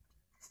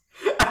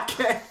 I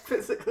can't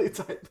physically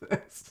type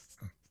this.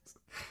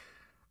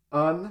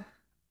 Unwilling.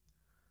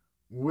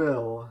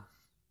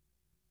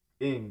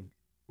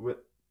 With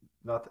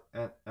not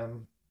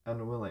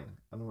unwilling.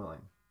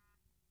 Unwilling.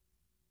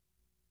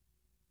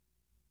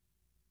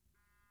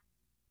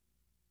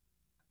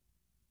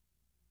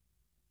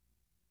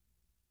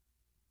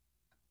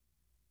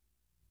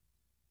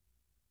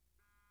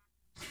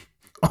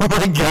 Oh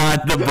my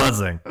god, the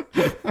buzzing.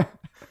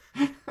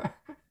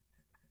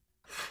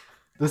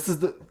 This is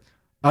the...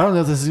 I don't know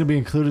if this is going to be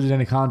included in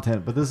any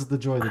content, but this is the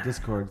joy of the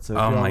Discord. So if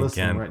you're all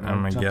listening right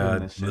now, jump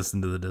in this shit.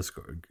 Listen to the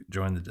Discord.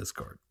 Join the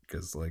Discord.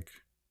 Because,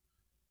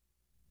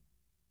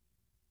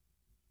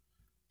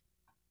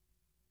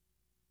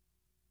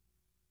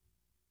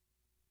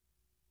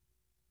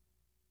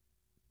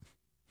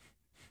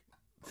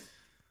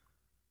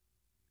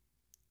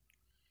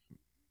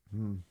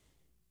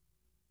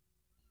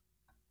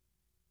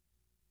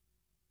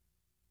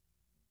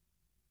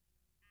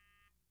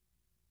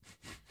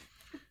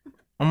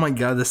 Oh my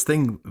god, this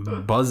thing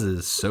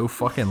buzzes so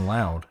fucking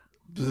loud.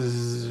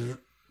 Brittany's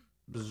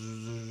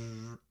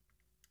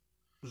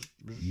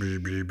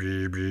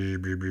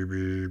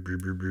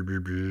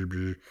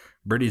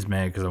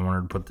mad because I want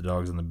her to put the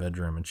dogs in the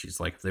bedroom, and she's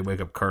like, if they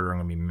wake up Carter, I'm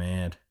gonna be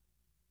mad.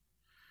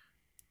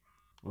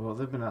 Well,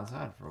 they've been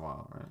outside for a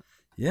while, right?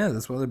 Yeah,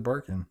 that's why they're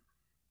barking.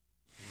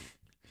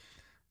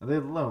 Are they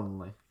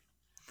lonely?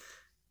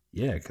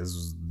 Yeah,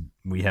 because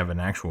we have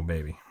an actual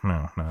baby.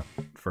 No, not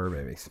fur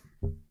babies.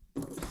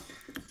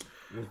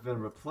 We've been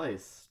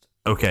replaced.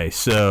 Okay,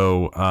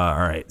 so all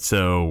right.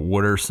 So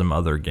what are some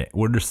other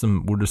What are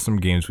some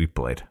games we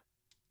played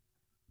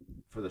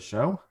For the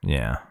show?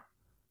 Yeah.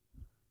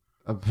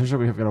 I'm pretty sure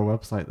we have got a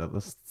website that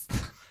lists.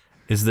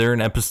 Is there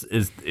an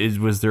episode?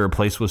 Was there a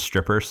place with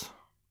strippers?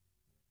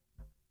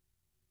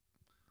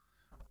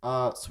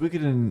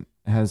 Swiggerton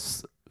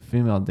has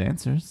female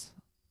dancers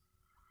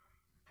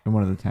in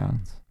one of the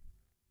towns.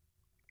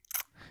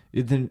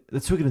 Then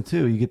that's Swiggerton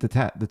too. You get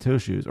the toe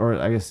shoes, or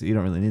I guess you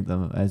don't really need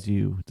them, as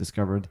you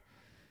discovered.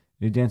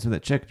 You dance with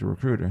that chick to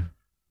recruit her.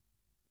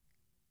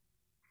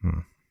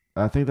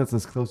 I think that's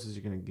as close as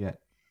you're gonna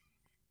get.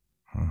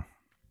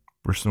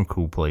 Where's some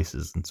cool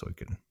places in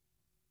Swiggerton?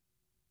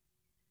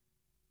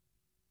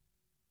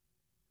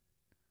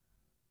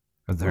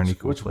 Are there any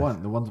cool Which places?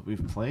 one? The ones that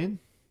we've played?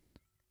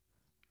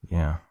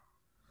 Yeah.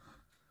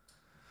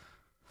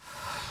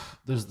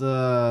 There's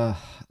the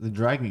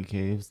dragon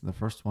caves. The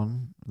first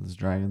one, those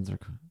dragons are.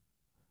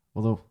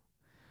 Although,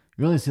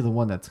 you only see the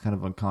one that's kind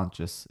of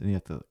unconscious, and you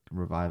have to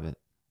revive it.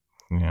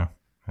 Yeah.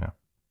 Yeah.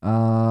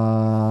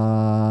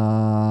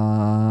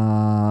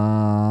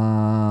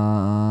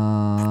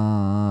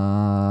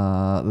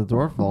 The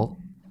dwarf vault.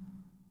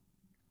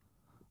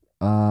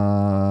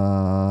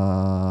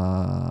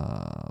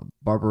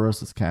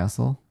 Barbarossa's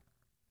castle.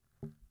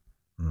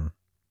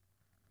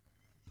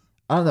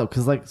 I don't know,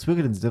 because like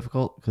Suikoden's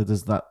difficult because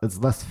it's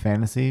less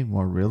fantasy,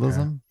 more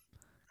realism.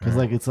 Because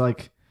like it's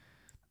like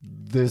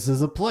this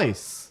is a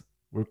place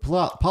where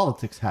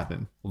politics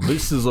happen.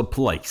 This is a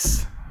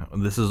place.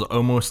 This is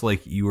almost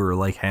like you were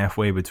like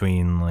halfway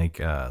between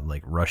like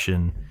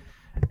Russian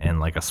and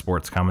like a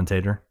sports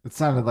commentator. It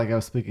sounded like I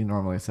was speaking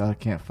normally, so I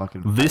can't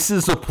fucking. This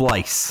is a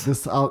place.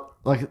 This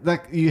like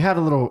that. You had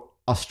a little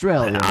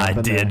Australian. I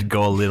did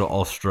go a little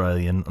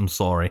Australian. I'm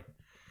sorry.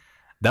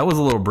 That was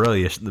a little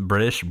British.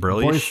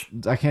 Voice,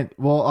 I can't.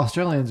 Well,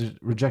 Australians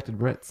rejected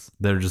Brits.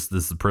 They're just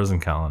this is a prison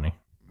colony.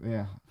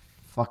 Yeah,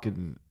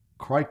 fucking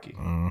crikey.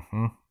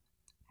 Mm-hmm.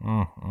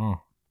 Mm-hmm.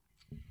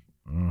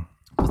 Mm.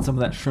 Put some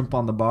of that shrimp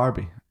on the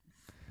Barbie.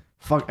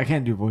 Fuck, I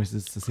can't do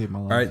voices to save my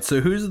life. All right,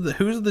 so who's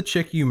the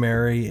chick you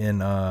marry in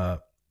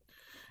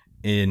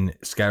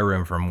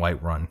Skyrim from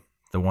Whiterun?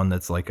 The one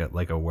that's like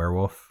a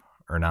werewolf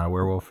or not a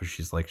werewolf? Or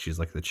she's like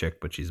the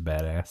chick, but she's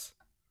badass.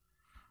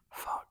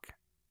 Fuck.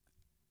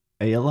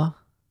 Ayla?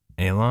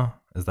 Ayla?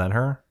 Is that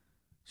her?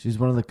 She's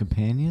one of the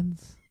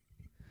companions?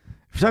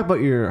 If you talk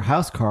about your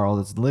house, Carl,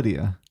 that's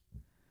Lydia.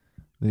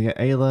 Then you got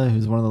Ayla,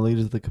 who's one of the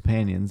leaders of the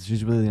companions.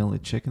 She's really the only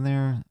chick in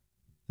there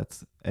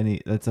that's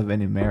of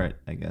any merit,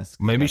 I guess.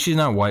 Maybe she's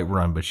not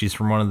Whiterun, but she's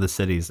from one of the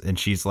cities, and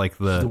she's like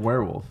she's the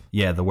werewolf.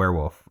 Yeah, the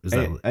werewolf. Is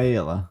that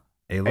Ayla?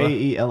 Ayla?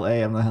 Aela. I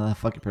don't know how the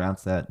fuck you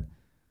pronounce that.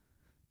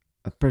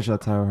 I'm pretty sure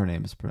that's how her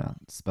name is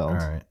spelled.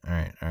 All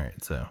right.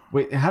 So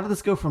wait, how did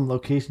this go from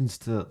locations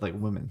to like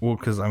women? well,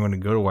 because I'm going to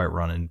go to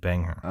Whiterun and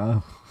bang her.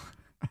 Oh,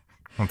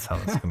 That's how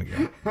that's going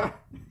to go.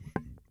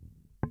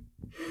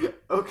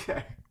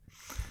 Okay.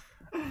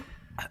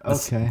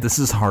 This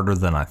is harder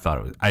than I thought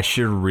it was. I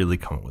should really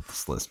come up with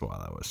this list while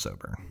I was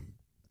sober.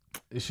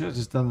 You should have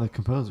just done the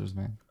composers,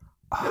 man.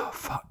 Oh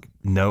fuck!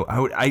 No,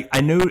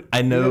 I know.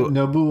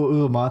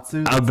 Nobuo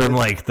Uematsu. I've been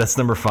like, that's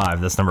number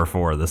 5. That's number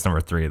 4. That's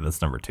number 3.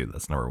 That's number 2.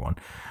 That's number 1.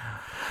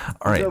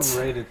 All right. He's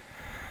overrated.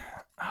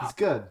 He's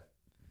good.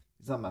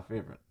 He's not my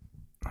favorite.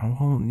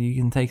 Well, you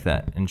can take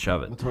that and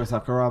shove it. Motoi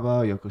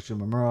Sakuraba, Yoko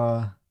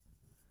Shimomura,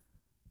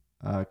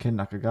 Ken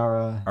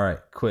Nakagara. All right,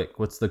 quick.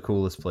 What's the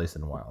coolest place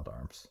in Wild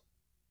Arms?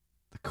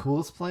 The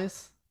coolest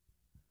place?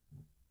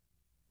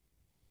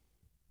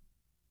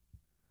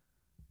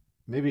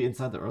 Maybe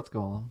inside the Earth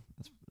Golem.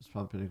 That's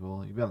probably pretty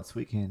cool. You'd be on the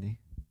Sweet Candy.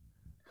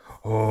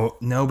 Oh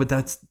no, but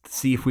that's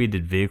see if we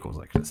did vehicles.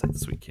 I could have said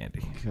Sweet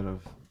Candy. Could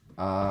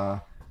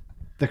have.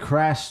 The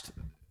crashed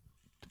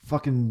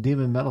fucking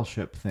demon metal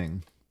ship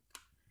thing.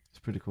 It's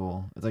pretty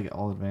cool. It's like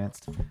all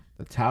advanced.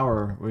 The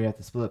tower where you have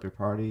to split up your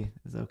party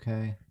is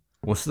okay.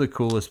 What's the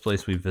coolest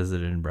place we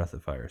visited in Breath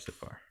of Fire so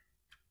far?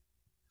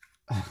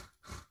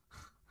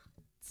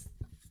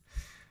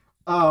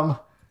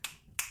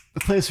 The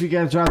place where you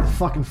gotta drive the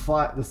fucking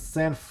the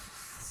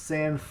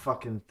sand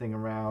fucking thing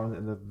around,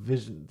 and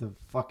the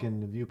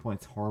fucking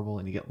viewpoint's horrible,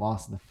 and you get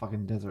lost in the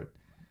fucking desert.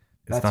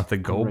 It's not the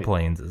Gold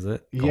Plains, is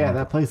it? Yeah,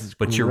 that place is.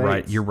 But great. you're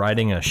right. You're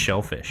riding a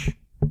shellfish.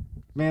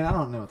 Man, I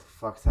don't know what the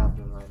fuck's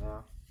happening right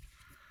now.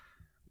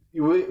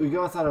 We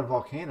go inside a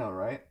volcano,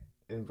 right?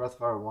 In Breath of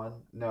Fire 1?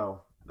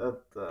 No.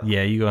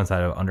 Yeah, you go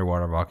inside an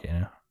underwater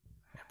volcano.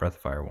 Breath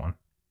of Fire 1.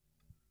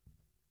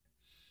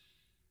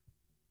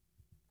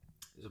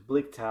 There's a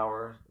bleak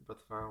tower,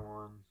 Breath of Fire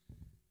 1.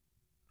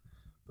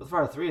 Breath of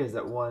Fire 3 is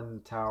that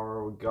one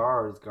tower with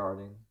guards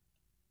guarding.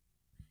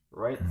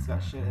 Right? It's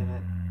got shit in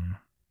it.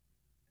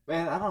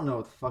 Man, I don't know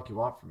what the fuck you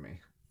want from me.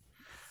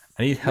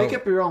 I need help. Make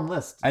up your own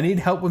list. I need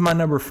help with my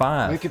number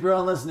 5. Make up your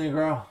own list,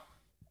 Negro.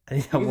 I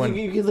need help.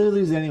 You can literally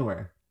use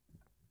anywhere.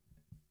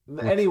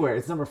 Anywhere.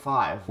 It's number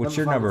 5. What's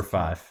your number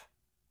 5?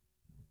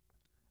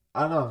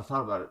 I don't know. I've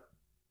thought about it.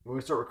 When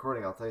we start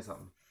recording, I'll tell you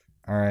something.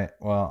 All right.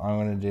 Well, I'm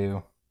going to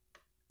do...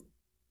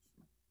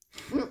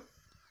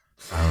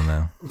 I don't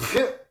know.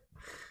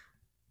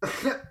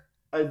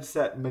 I just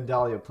had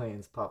Medallia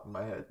Plains pop in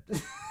my head.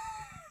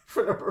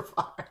 For number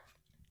 5.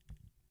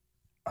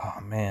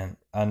 Oh, man.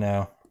 I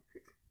know.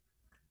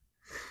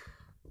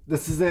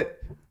 This is it.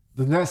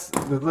 The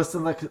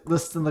Listen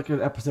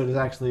Liquid episode is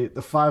actually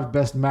the 5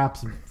 best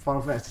maps in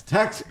Final Fantasy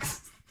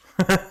Tactics.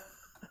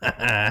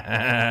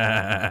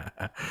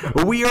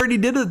 Well, we already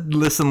did a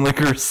Listen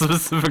Liquor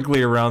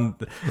specifically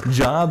around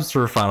jobs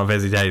for Final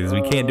Fantasy Tactics.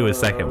 We can't do a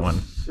second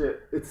one.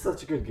 Shit, it's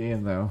such a good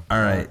game though. All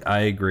right,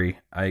 I agree.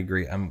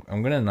 I'm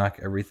gonna knock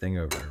everything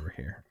over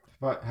here.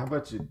 But how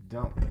about you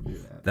don't do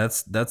that?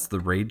 That's the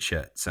Raid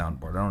Chat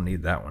soundboard. I don't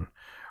need that one.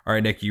 All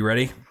right, Nick, you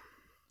ready?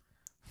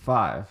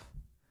 5,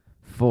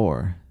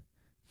 4,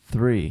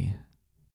 3,